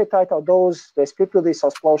 no pīpētāja tā dozes, tu esi piepildījis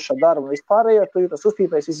savus plaušas darbu un vispārējo, tu jūtas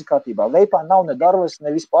uzpīpējis visi kārtībā. Veipā nav ne darvas,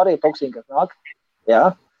 ne vispārējo toksīni, kas nāk.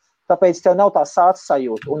 Ja? Tāpēc tev nav tā sāca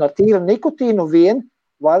sajūta. Un ar tīru nikotīnu vien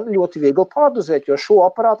var ļoti viegli pārdozēt, jo šo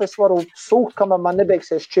aparātu es varu sūkt, kamēr man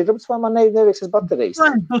nebeigsies šķirbs vai man nebeigsies baterijas.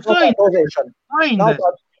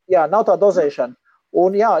 Nav tā dozēšana.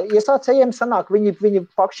 Un jā, iesācējiem sanāk, viņi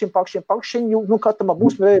pakšķiņ, katram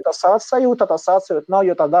būs tā sāca sajūta, tā sāca sajūta nav,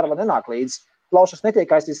 jo tā darba nenāk līdz. Plaušas netiek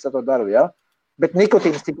aiztīstas to darbu, ja? Bet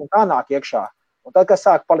nikotīns tik un tā nāk iekšā. Un tad, kad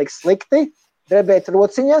sāk palikt slikti, drebēt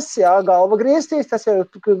rociņas, jā, galva griezties, tas jau ir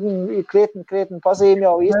krietni pazīme,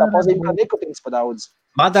 jau īstā pazīme, ka nikotīns pa daudz.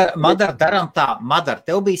 Madar, daram tā. Madar,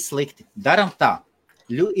 tev bija slikti. Daram tā.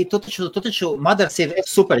 Tu taču Madars ir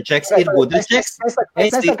super čeks, ir gudrs čeks.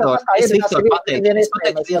 Es Viktor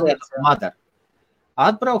pateiktu, Madar.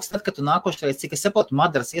 Atbrauks tad, kad tu nākošreiz, cik es saprotu,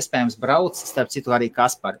 Madars iespējams brauc, starp citu arī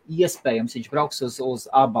Kaspar, iespējams viņš brauks uz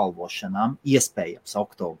apbalvošanām, iespējams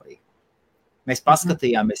oktobrī. Mēs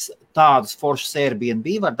paskatījāmies tādus foršus Airbnb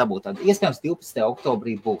var dabūt, iespējams 12.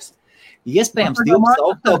 oktobrī būs. Iespējams 12.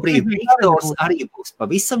 oktobrī Viktors arī būs,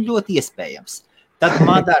 pavisam ļoti iespējams. Tad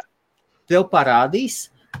Madar tev parādīs,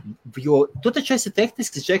 jo tu taču esi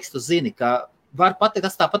tehnisks čeks, tu zini, ka var pateikt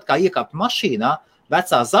tas tāpat kā iekāpt mašīnā,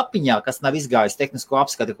 vecā zapiņā, kas nav izgājis tehnisko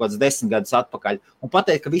apskati kaut kāds 10 gadus atpakaļ, un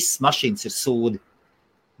pateikt, ka visas mašīnas ir sūdi.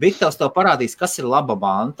 Viktors tev parādīs, kas ir laba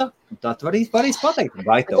manta, un tad varīs pateikt,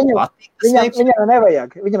 vai tev patīk. Viņam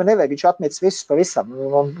nevajag, viņš atmetis visus pavisam,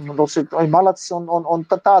 un malacis, un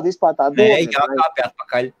tāda vispār tāda doma. Nē, jākāpj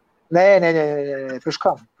atpakaļ. Nē, priekš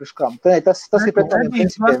kam. Tas ir pret tādiem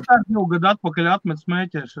principiem. Tas 2 gadu atpakaļ atmet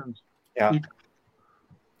smēķēšanas. Jā.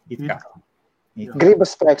 It kā.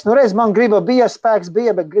 Gribas spēks. Reiz man bija spēks,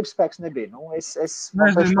 bet gribas spēks nebija.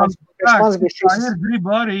 Mans bija šis.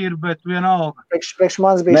 Griba arī ir, bet vienalga. Priekš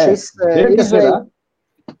mans bija šis.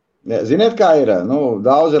 Ziniet, kā ir?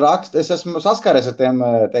 Daudzi raksta. Es esmu saskaries ar tiem,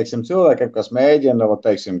 teiksim, cilvēkiem, kas mēģina,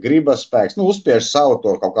 teiksim, gribas spēks. Uzspiež savu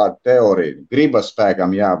to kaut kādu teoriju. Gribas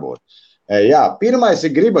spēkam jābūt. Jā, pirmais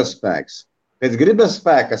ir gribas spēks. Pēc gribas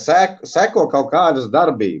spēka seko kaut kādas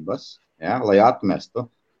darbības, jā, lai atmestu.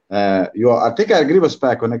 Jo tikai ar gribas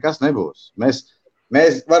spēku nekas nebūs. Mēs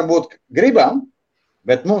varbūt gribam,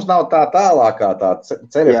 bet mums nav tā tālākā tā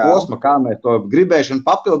ceļa posma, kā mēs to gribēšanu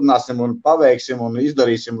papildināsim un paveiksim un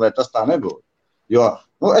izdarīsim, lai tas tā nebūtu. Jo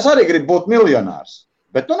es arī gribu būt miljonārs,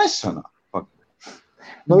 bet nesanāk.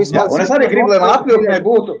 Un es arī gribu, lai man atvilknē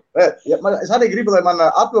būtu, ir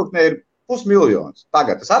 500 000.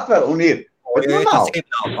 Tagad es atveru un ir. Bet tas ir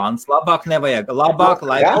nav pants. Labāk nevajag. Labāk,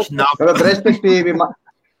 lai viņš nav.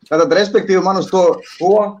 Tātad, respektīvi, man uz to,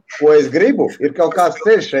 ko es gribu, ir kaut kāds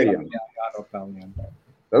ceļš ejams.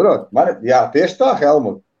 Jā, tieši tā,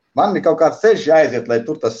 Helmut. Man ir kaut kāds ceļš jāaiziet, lai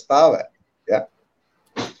tur tas stāvē. Ja?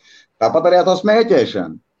 Tāpat arī to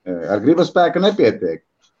smēķēšanu. Ar gribas spēku nepietiek.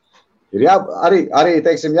 Ir arī,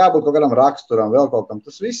 teiksim, jābūt kaut kādam raksturam, vēl kaut kam.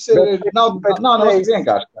 Tas viss nav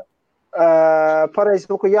vienkārši. Pareizi,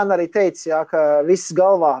 ko Jāna arī teica, ka viss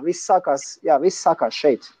galvā, viss sākās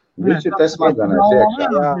šeit. Viņš ir tas smadzenēs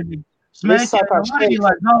iekšā. Smēķēšana arī,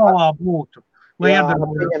 lai galvā būtu.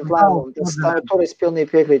 Tur es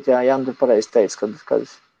pilnīgi piekrītu, Jāna pareizi teica, kad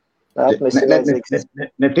atmest ir vajadzīgs.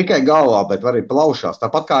 Ne tikai galvā, bet arī plaušās.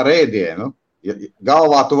 Tāpat kā rēdienu.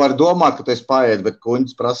 Galvā tu vari domāt, ka tu esi paēdis, bet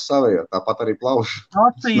kuņģis prasa savējo. Tāpat arī plaušu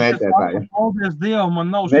smēķētāji. Paldies Dievam, man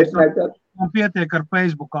nav šis, man pietiek ar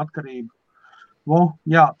Facebook atkarību.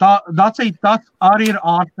 Jā, Dacīt, tas arī ir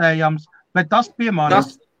ārstējams, bet tas piemēram.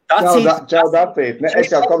 Čau, Dacīt,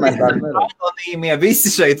 es jau komentāru nevaru. Anonīmie,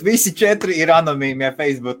 visi šeit, visi 4 ir anonīmie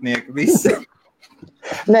Facebooknieki, visi.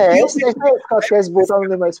 Nē, es neesmu kāds, ka es būtu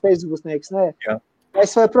anonīmais Facebooknieks, nē.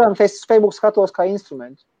 Es protams, Facebook skatos kā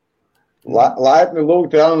instrumentu. Laipni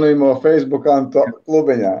lūgti anonīmo Facebookā un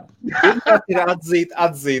klubiņā. Pirmkārt ir atzīt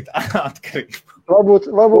atkarību.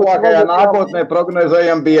 Tuvākajā nākotnē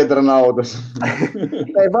prognozējam biedra naudas.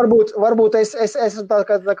 Varbūt es esmu tā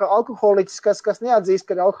kā alkoholiķis, kas neatzīst,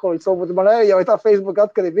 ka ir alkoholiķis. Varbūt man jau tā Facebook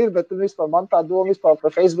atkarība ir, bet vispār man tā doma vispār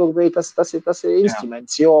par Facebook bija, tas ir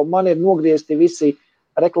instruments, jo man ir nogriezti visi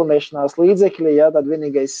reklamēšanās līdzekļi, tad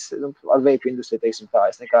vienīgais ar veipu industriju, teiksim tā,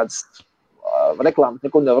 es nekādas reklāmas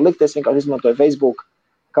nekur nevar likt, es vienkārši izmantoju Facebook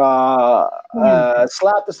kā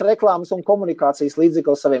slēptas reklāmas un komunikācijas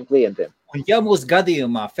līdzekli saviem klientiem. Un ja mūsu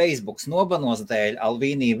gadījumā Facebooks nobanos dēļ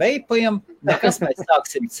Alvīnī veipajam, nekas mēs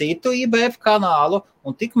sāksim citu IBF kanālu,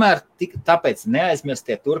 un tāpēc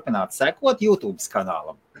neaizmirstiet turpināt sekot YouTube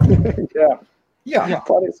kanālam. Jā.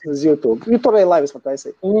 Pārēc uz YouTube. Tur arī laivas var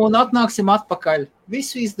taisīt. Un atnāksim atpakaļ.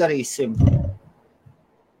 Visu izdarīsim.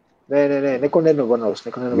 Nē, neko nenovanos.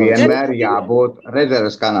 Vienmēr jābūt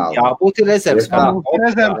rezerves kanālam. Jābūt ir rezerves kanālam.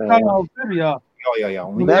 Rezerves kanāls ir, jā. Jā.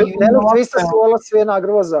 Nelikt visas solas vienā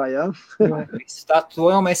grozā, jā. To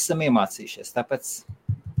jau mēs esam iemācījušies, tāpēc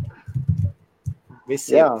viss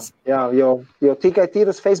jo tikai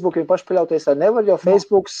tīras Facebook viņu paši paļauties ar nevar, jo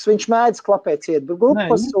Facebooks viņš mēdz klapēt ciet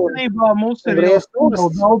grupas mums ir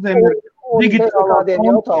daudziem digitālādiem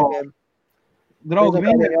jautājumiem. Draugi,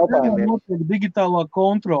 vienmēr notiek digitālā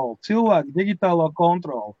kontrola, cilvēku digitālā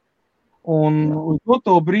kontrola. Un uz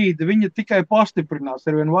to brīdi viņa tikai pastiprinās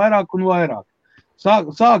arvien vairāk un vairāk.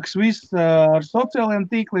 Sāks viss ar sociālajiem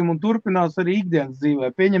tīkliem un turpinās arī ikdienas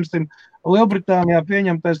dzīvē. Pieņemsim, Lielbritānijā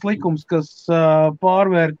pieņemtais likums, kas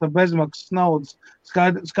pārvērta bezmaksas naudas,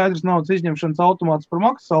 skaidrs naudas izņemšanas automātus par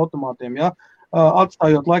maksas automātiem, ja?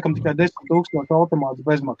 Atstājot laikam tikai 10,000 automātus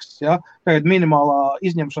bezmaksas. Ja? Tagad minimālā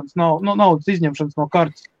izņemšanas naudas izņemšanas no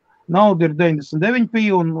kartes nauda ir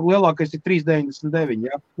 99p un lielākais ir 3,99,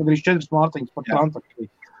 ja? Gandrīz 4 mārciņas par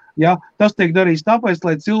transakciju. Ja, tas tiek darīts tāpēc,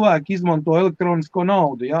 lai cilvēki izmanto elektronisko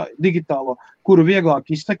naudu, ja, digitālo, kuru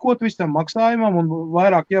vieglāk izsekot visam maksājumam un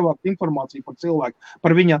vairāk ievākt informāciju par cilvēku,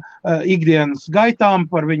 par viņa ikdienas gaitām,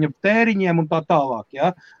 par viņa tēriņiem un tā tālāk.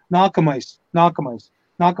 Ja. Nākamais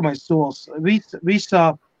solis.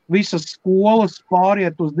 Visas skolas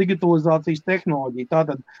pāriet uz digitalizācijas tehnoloģiju.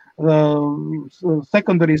 Tātad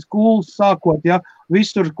secondary schools sākot, ja,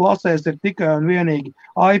 visur klasēs ir tikai un vienīgi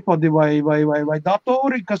iPadi vai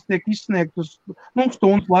datori, kas tiek izsniegtus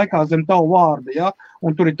stundas laikā zem tavu vārdu, ja,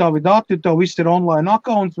 un tur ir tavi dati, tev viss ir online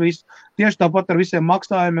accounts, viss. Tieši tāpat ar visiem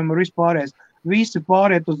maksājumiem un vispārējais. Visi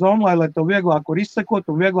pāriet uz online, lai tev vieglāk var izsekot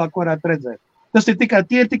un vieglāk varētu redzēt. Tas ir tikai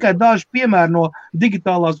daži piemēri no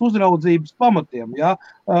digitālās uzraudzības pamatiem. Ja?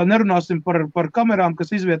 Nerunāsim par kamerām,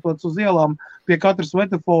 kas izvietotas uz ielām pie katras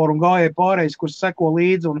svetoforu un gājēju pārējais, kurš seko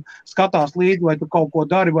līdzi un skatās līdzi, vai tu kaut ko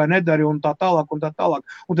dari vai nedari un tā tālāk un tā tālāk.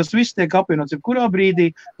 Un tas viss tiek apvienots. Kurā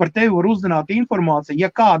brīdī par tevi var uzzināt informāciju, ja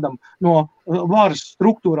kādam no varas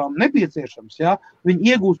struktūrām nepieciešams, ja?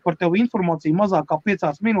 Viņi iegūst par tevi informāciju mazāk kā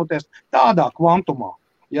 5 minūtēs tādā kvantumā,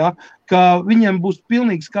 ja? Ka viņiem būs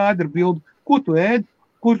pilnīgi skaidra bilde, ko tu ēd,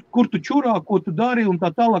 kur tu čurā, ko tu dari un tā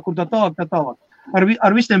tālāk.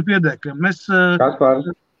 Ar visiem piedēkļiem. Kaspar,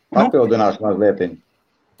 papildināšu mazlietiņu.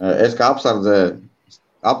 Es kā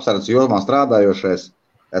apsardzes jomā strādājošais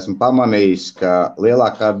esmu pamanījis, ka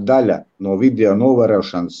lielākā daļa no video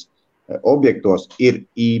novērošanas objektos ir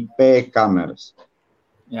IP kameras.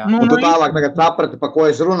 Jā. Un tu tālāk tagad saprati, pa ko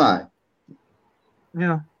es runāju.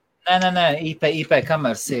 Jā. Nē, IP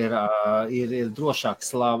kameras ir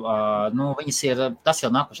drošāks, viņas ir, tas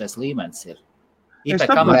jau nākošais līmenis ir. IP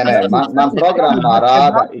kameras. Man programmā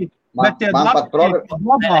rāda.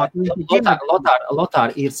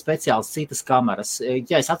 Lotār ir speciāls citas kameras.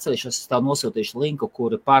 Ja es atcerīšos, es tev nosūtīšu linku,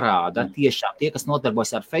 kuri parāda tiešām tie, kas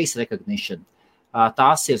nodarbojas ar face recognition.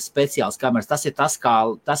 Tās ir speciāls kameras. Tas ir tas,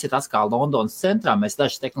 kā Londonas centrā, mēs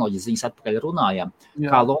dažas tehnoloģijas ziņas atpakaļ runājam,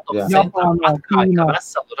 kā Londonas centrā atklāja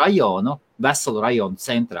veselu rajonu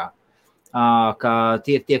centrā, ka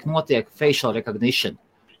notiek facial recognition.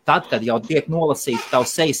 Tad, kad jau tiek nolasīta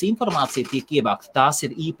tavs sejas informācija, tiek ievākta, tās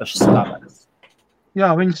ir īpašas kameras.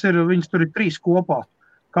 Jā, viņas tur ir 3 kopā.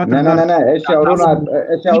 Nē, es jau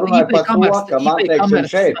runāju par to, ka man teiksim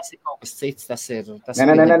šeit. Tas ir kaut kas cits,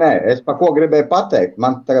 Nē, es par ko gribēju pateikt.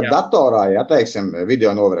 Man tagad datorā, ja teiksim,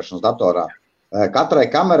 video novērošanas datorā, katrai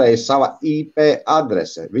kamerai ir sava IP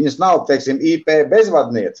adrese. Viņas nav, teiksim, IP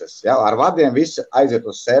bezvadnieces, ja, ar vadiem visi aiziet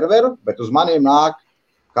uz serveru, bet uz maniem nāk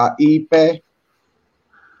kā IP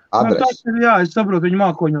adrese. Tas ir, jā, es saprotu, viņi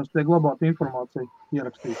mākoņos tiek glabāt informāciju.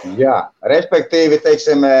 Jā, respektīvi,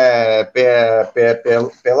 teiksim, pie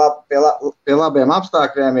labiem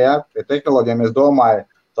apstākļiem, ja, pie tehnoloģiem, es domāju,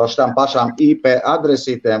 ar tām pašām IP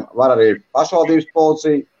adresītēm var arī pašvaldības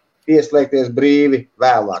policija pieslēgties brīvi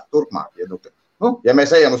vēlāk, turpmāk. Ja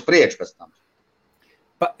mēs ejam uz priekšu pēc tam.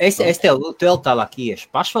 Es tev tālāk iešu.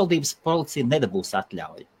 Pašvaldības policija nedabūs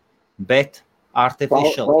atļauju, bet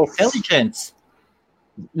artificial intelligence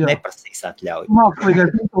neprasīs atļauju.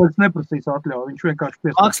 Mākslīgais intelekts neprasīs atļauju, viņš vienkārši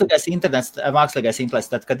pieslēgs. Mākslīgais intelekts,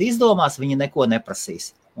 tad, kad izdomās, viņi neko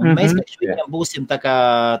neprasīs. Un mēs viņam būsim tā kā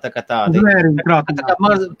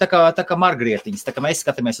margrietiņas. Tā kā mēs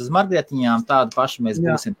skatāmies uz margrietiņām, tādu pašu mēs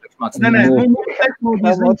būsim. Nē,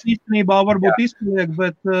 tehnoloģijas īstenībā varbūt izpaliek,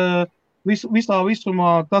 bet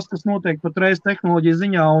visumā tas, kas notiek patreiz tehnoloģijas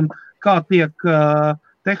ziņā un kā tiek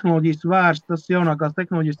tehnoloģijas vērstas, jaunākās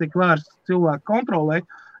tehnoloģijas tiek vērstas cilvēku kontrolē,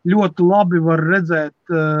 ļoti labi var redzēt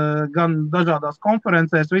gan dažādās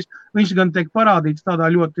konferencēs, viņš gan tiek parādīts tādā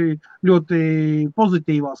ļoti, ļoti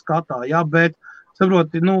pozitīvā skatā, ja, bet,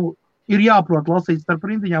 saproti, ir jāprot lasīt starp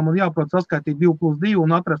rindiņām un jāprot saskaitīt 2+2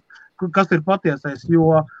 un atrast, kas ir patiesais,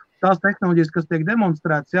 jo tās tehnoloģijas, kas tiek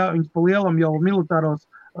demonstrētas, ja, viņas pa lielam jau militāros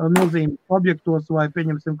nozīmes objektos vai,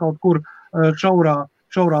 pieņemsim, kaut kur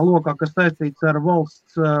šaurā lokā, kas saistīts ar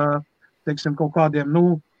valsts, teiksim, kaut kādiem,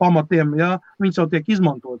 pamatiem, ja, viņas jau tiek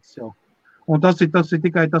izmantotas jau. Un tas ir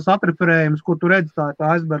tikai tas atreferējums, ko tu redzi, tā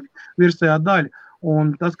aizberga virsējā daļa.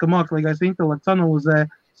 Un tas, ka mākslīgais intelekts analizē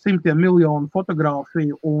 100 miljonu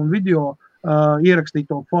fotogrāfiju un video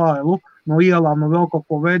ierakstīto failu, no ielām, no vēl kaut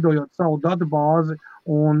ko veidojot savu datubāzi,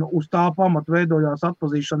 un uz tā pamata veidojās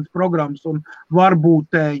atpazīšanas programmas un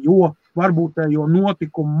varbūtējo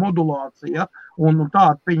notikumu modulācija, un tā,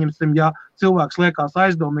 pieņemsim, ja cilvēks liekas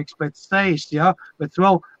aizdomīgs pēc sejas, ja, bet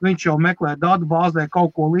vēl viņš jau meklē datubāzē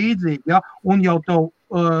kaut ko līdzīgu, ja, un jau tev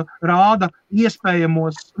rāda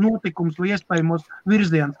iespējamos notikumus vai iespējamos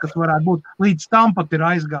virzienus, kas varētu būt līdz tam pat ir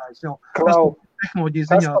aizgājis jau. Tehnoloģijas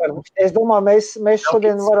ziņā. Es domāju, mēs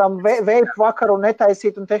šodien varam veikt vakaru un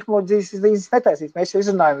netaisīt un tehnoloģijas ziņas netaisīt. Mēs jau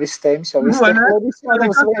izrunājam visas tēmas, jau visas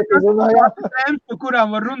tehnoloģijas izrunājām. Tēmas, par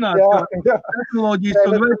kurām var runāt. Tehnoloģijas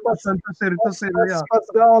un veidošana, tas ir, jā. Pats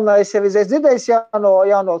galvenais, ja es dzirdējis,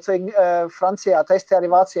 Jāno, Francijā testē arī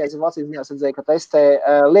Vācijā, Vācijas ziņās redzēja, ka testē,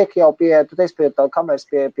 liek jau pie tā kameras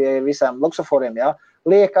pie visām luksoforiem, jā.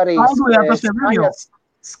 Liek arī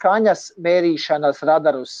skaņas mērīšanas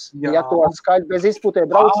radarus. Jā. Ja to skaļi bez izpūtē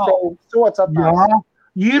brauc, tev sots atnāks.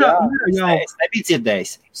 Jā. Es nebiju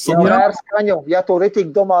dzirdējis. Ar skaņu. Ja tu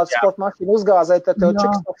ritīgi domā sporta mašīnu uzgāzē, tad tev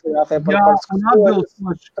čiks nofijātē par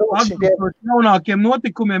atbilstoši jaunākiem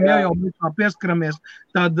notikumiem, ja jau mēs pieskaramies,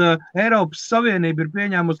 tad Eiropas Savienība ir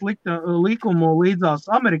pieņēmusi likumu līdzās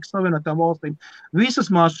Amerikas Savienotām valstīm.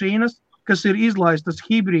 Visas mašīnas, kas ir izlaistas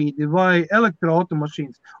hibrīdi vai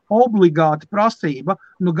elektroautomašīnas, obligāti prasība,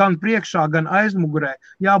 gan priekšā, gan aizmugurē,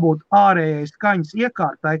 jābūt ārējai skaņas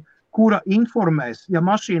iekārtai, kura informēs, ja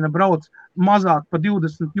mašīna brauc mazāk pa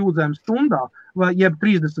 20 jūdzēm stundā, vai jeb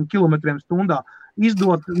 30 km stundā,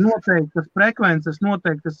 izdot noteiktas frekvences,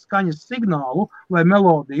 noteiktas skaņas signālu vai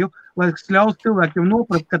melodiju, lai ļaus cilvēkiem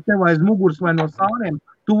noprast, ka tev aiz muguras vai no sāriem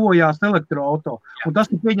tuvojās elektroauto. Un tas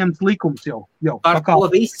ir pieņemts likums jau. Par ko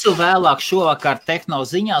visu vēlāk šovakar tehno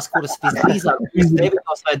ziņās, kuras visdrīzāk 9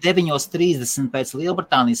 vai 9:30 pēc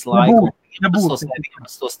Lielbritānijas laika,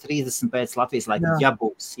 11:30 pēc Latvijas laika, ja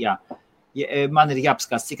būs, jā. Man ir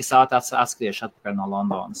jāpaskatās, cik es ātri atskriešu atpakaļ no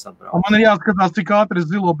Londonas atbraucu. Man ir jāskatās, cik ātri es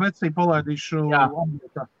zilo becī palaidīšu.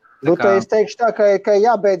 Amerikā. Nu, tā es teikšu tā, ka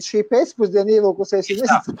jābeidz šī pēcpusdiena ievilkusies, es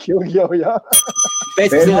nezinu, cik ilgi jau, jā.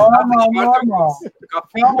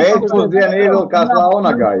 Pēcpusdiena ievilkās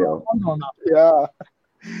Launagā jau. Jā.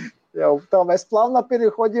 Jau tā mēs plānā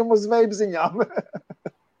переходим uz veibziņām.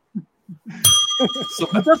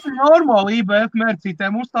 Tas ir normāli IBF mērcītē,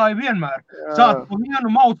 mums tā ir vienmēr. Sāk un vienu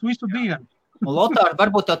maucu visu dienu. Lotāri,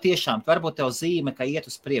 varbūt tev zīme, ka iet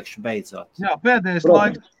uz priekšu beidzot. Jā, pēdējais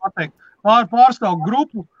laiks pateikt. Pārstāv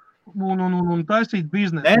grupu un taisīt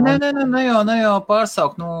biznesu. Ne jau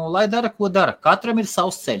pārsaukt. Lai dara, ko dara. Katram ir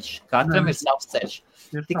savs ceļš.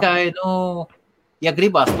 Tikai, ja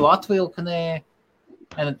gribās to atvilknē,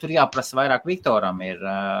 tur jāprasa vairāk Viktoram ir,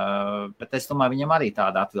 bet es domāju, viņam arī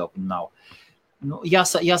tāda atvilkuma nav.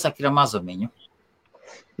 Jāsaka, ir mazumiņu.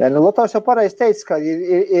 Jā, Lotārs jau pareizi teica, ka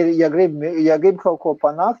ja grib kaut ko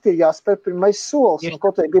panākt, ir jāspēr pirmais solis.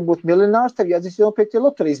 Kaut vai grib būt miljonārs, tev jādzīs nopirkt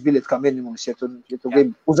loterijas biļeti kā minimums, ja tu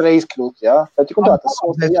gribi uzreiz kļūt, jā. Bet tik un tā, tas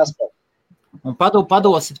solis ir jāspēr. Un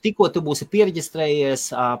pados, tikko tu būsi piereģistrējies,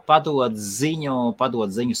 padod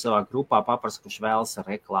ziņu savā grupā, papras, kurš vēlas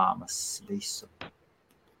reklāmas visu.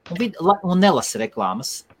 Un nelasa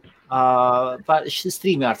reklāmas. Šis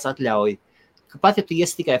streamjārds atļauj, ka pat ja tu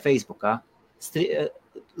iesi tikai Facebookā,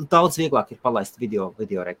 daudz vieglāk ir palaist video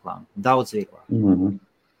reklāmu. Daudz vieglāk.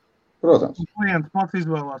 Protams. Klients pats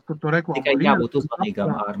izvēlās, kur to reklāmu. Tikai jābūt uzmanīgam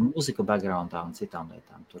ar mūziku backgroundā un citām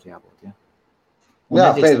lietām. Tur jābūt, jā. Jā,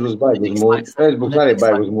 Facebook arī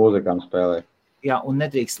baig uz mūzikām spēlē. Jā, un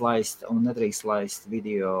nedrīkst laist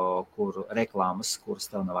video, kur reklāmas, kuras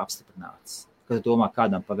tev nav apstiprināts. Kad tu domā,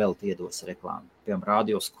 kādam pavēlt iedos reklāmu, piemēram,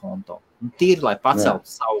 radios konto. Tīri, lai paceltu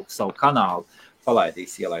savu kanālu,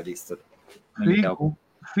 ielaidīs tur.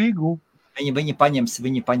 Figu. Viņi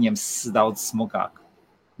paņems daudz smukāk.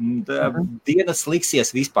 Dienas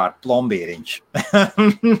liksies vispār plombīriņš.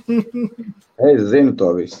 Es zinu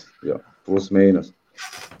to visu, jo, plus mīnus.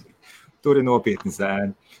 Tur ir nopietni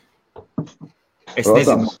zēni. Es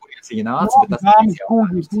nezinu, kurienes viņa nāca, bet tas ir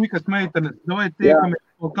puikas meitenes. Vai tiekamies,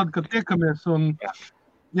 tad, kad tiekamies un...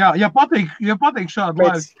 Ja patīk šādu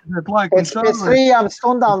laiku. Pēc 3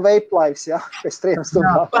 stundām vape lives, jā? Pēc 3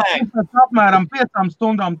 stundām. Pēc apmēram 5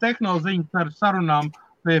 stundām tehnoziņas ar sarunām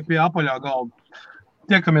pie apaļā galda.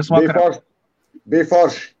 Tiekamies vakarā. Bija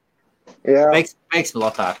forši. Veiksmi,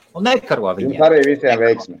 Lotāri. Un nekaro viņiem. Jums arī visiem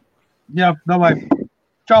veiksmi. Jā, davai.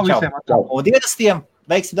 Čau visiem. Un dienestiem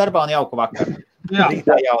veiksmi darbā un jauku vakaru. Jā.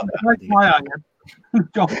 Rīta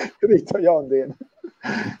jaundiena.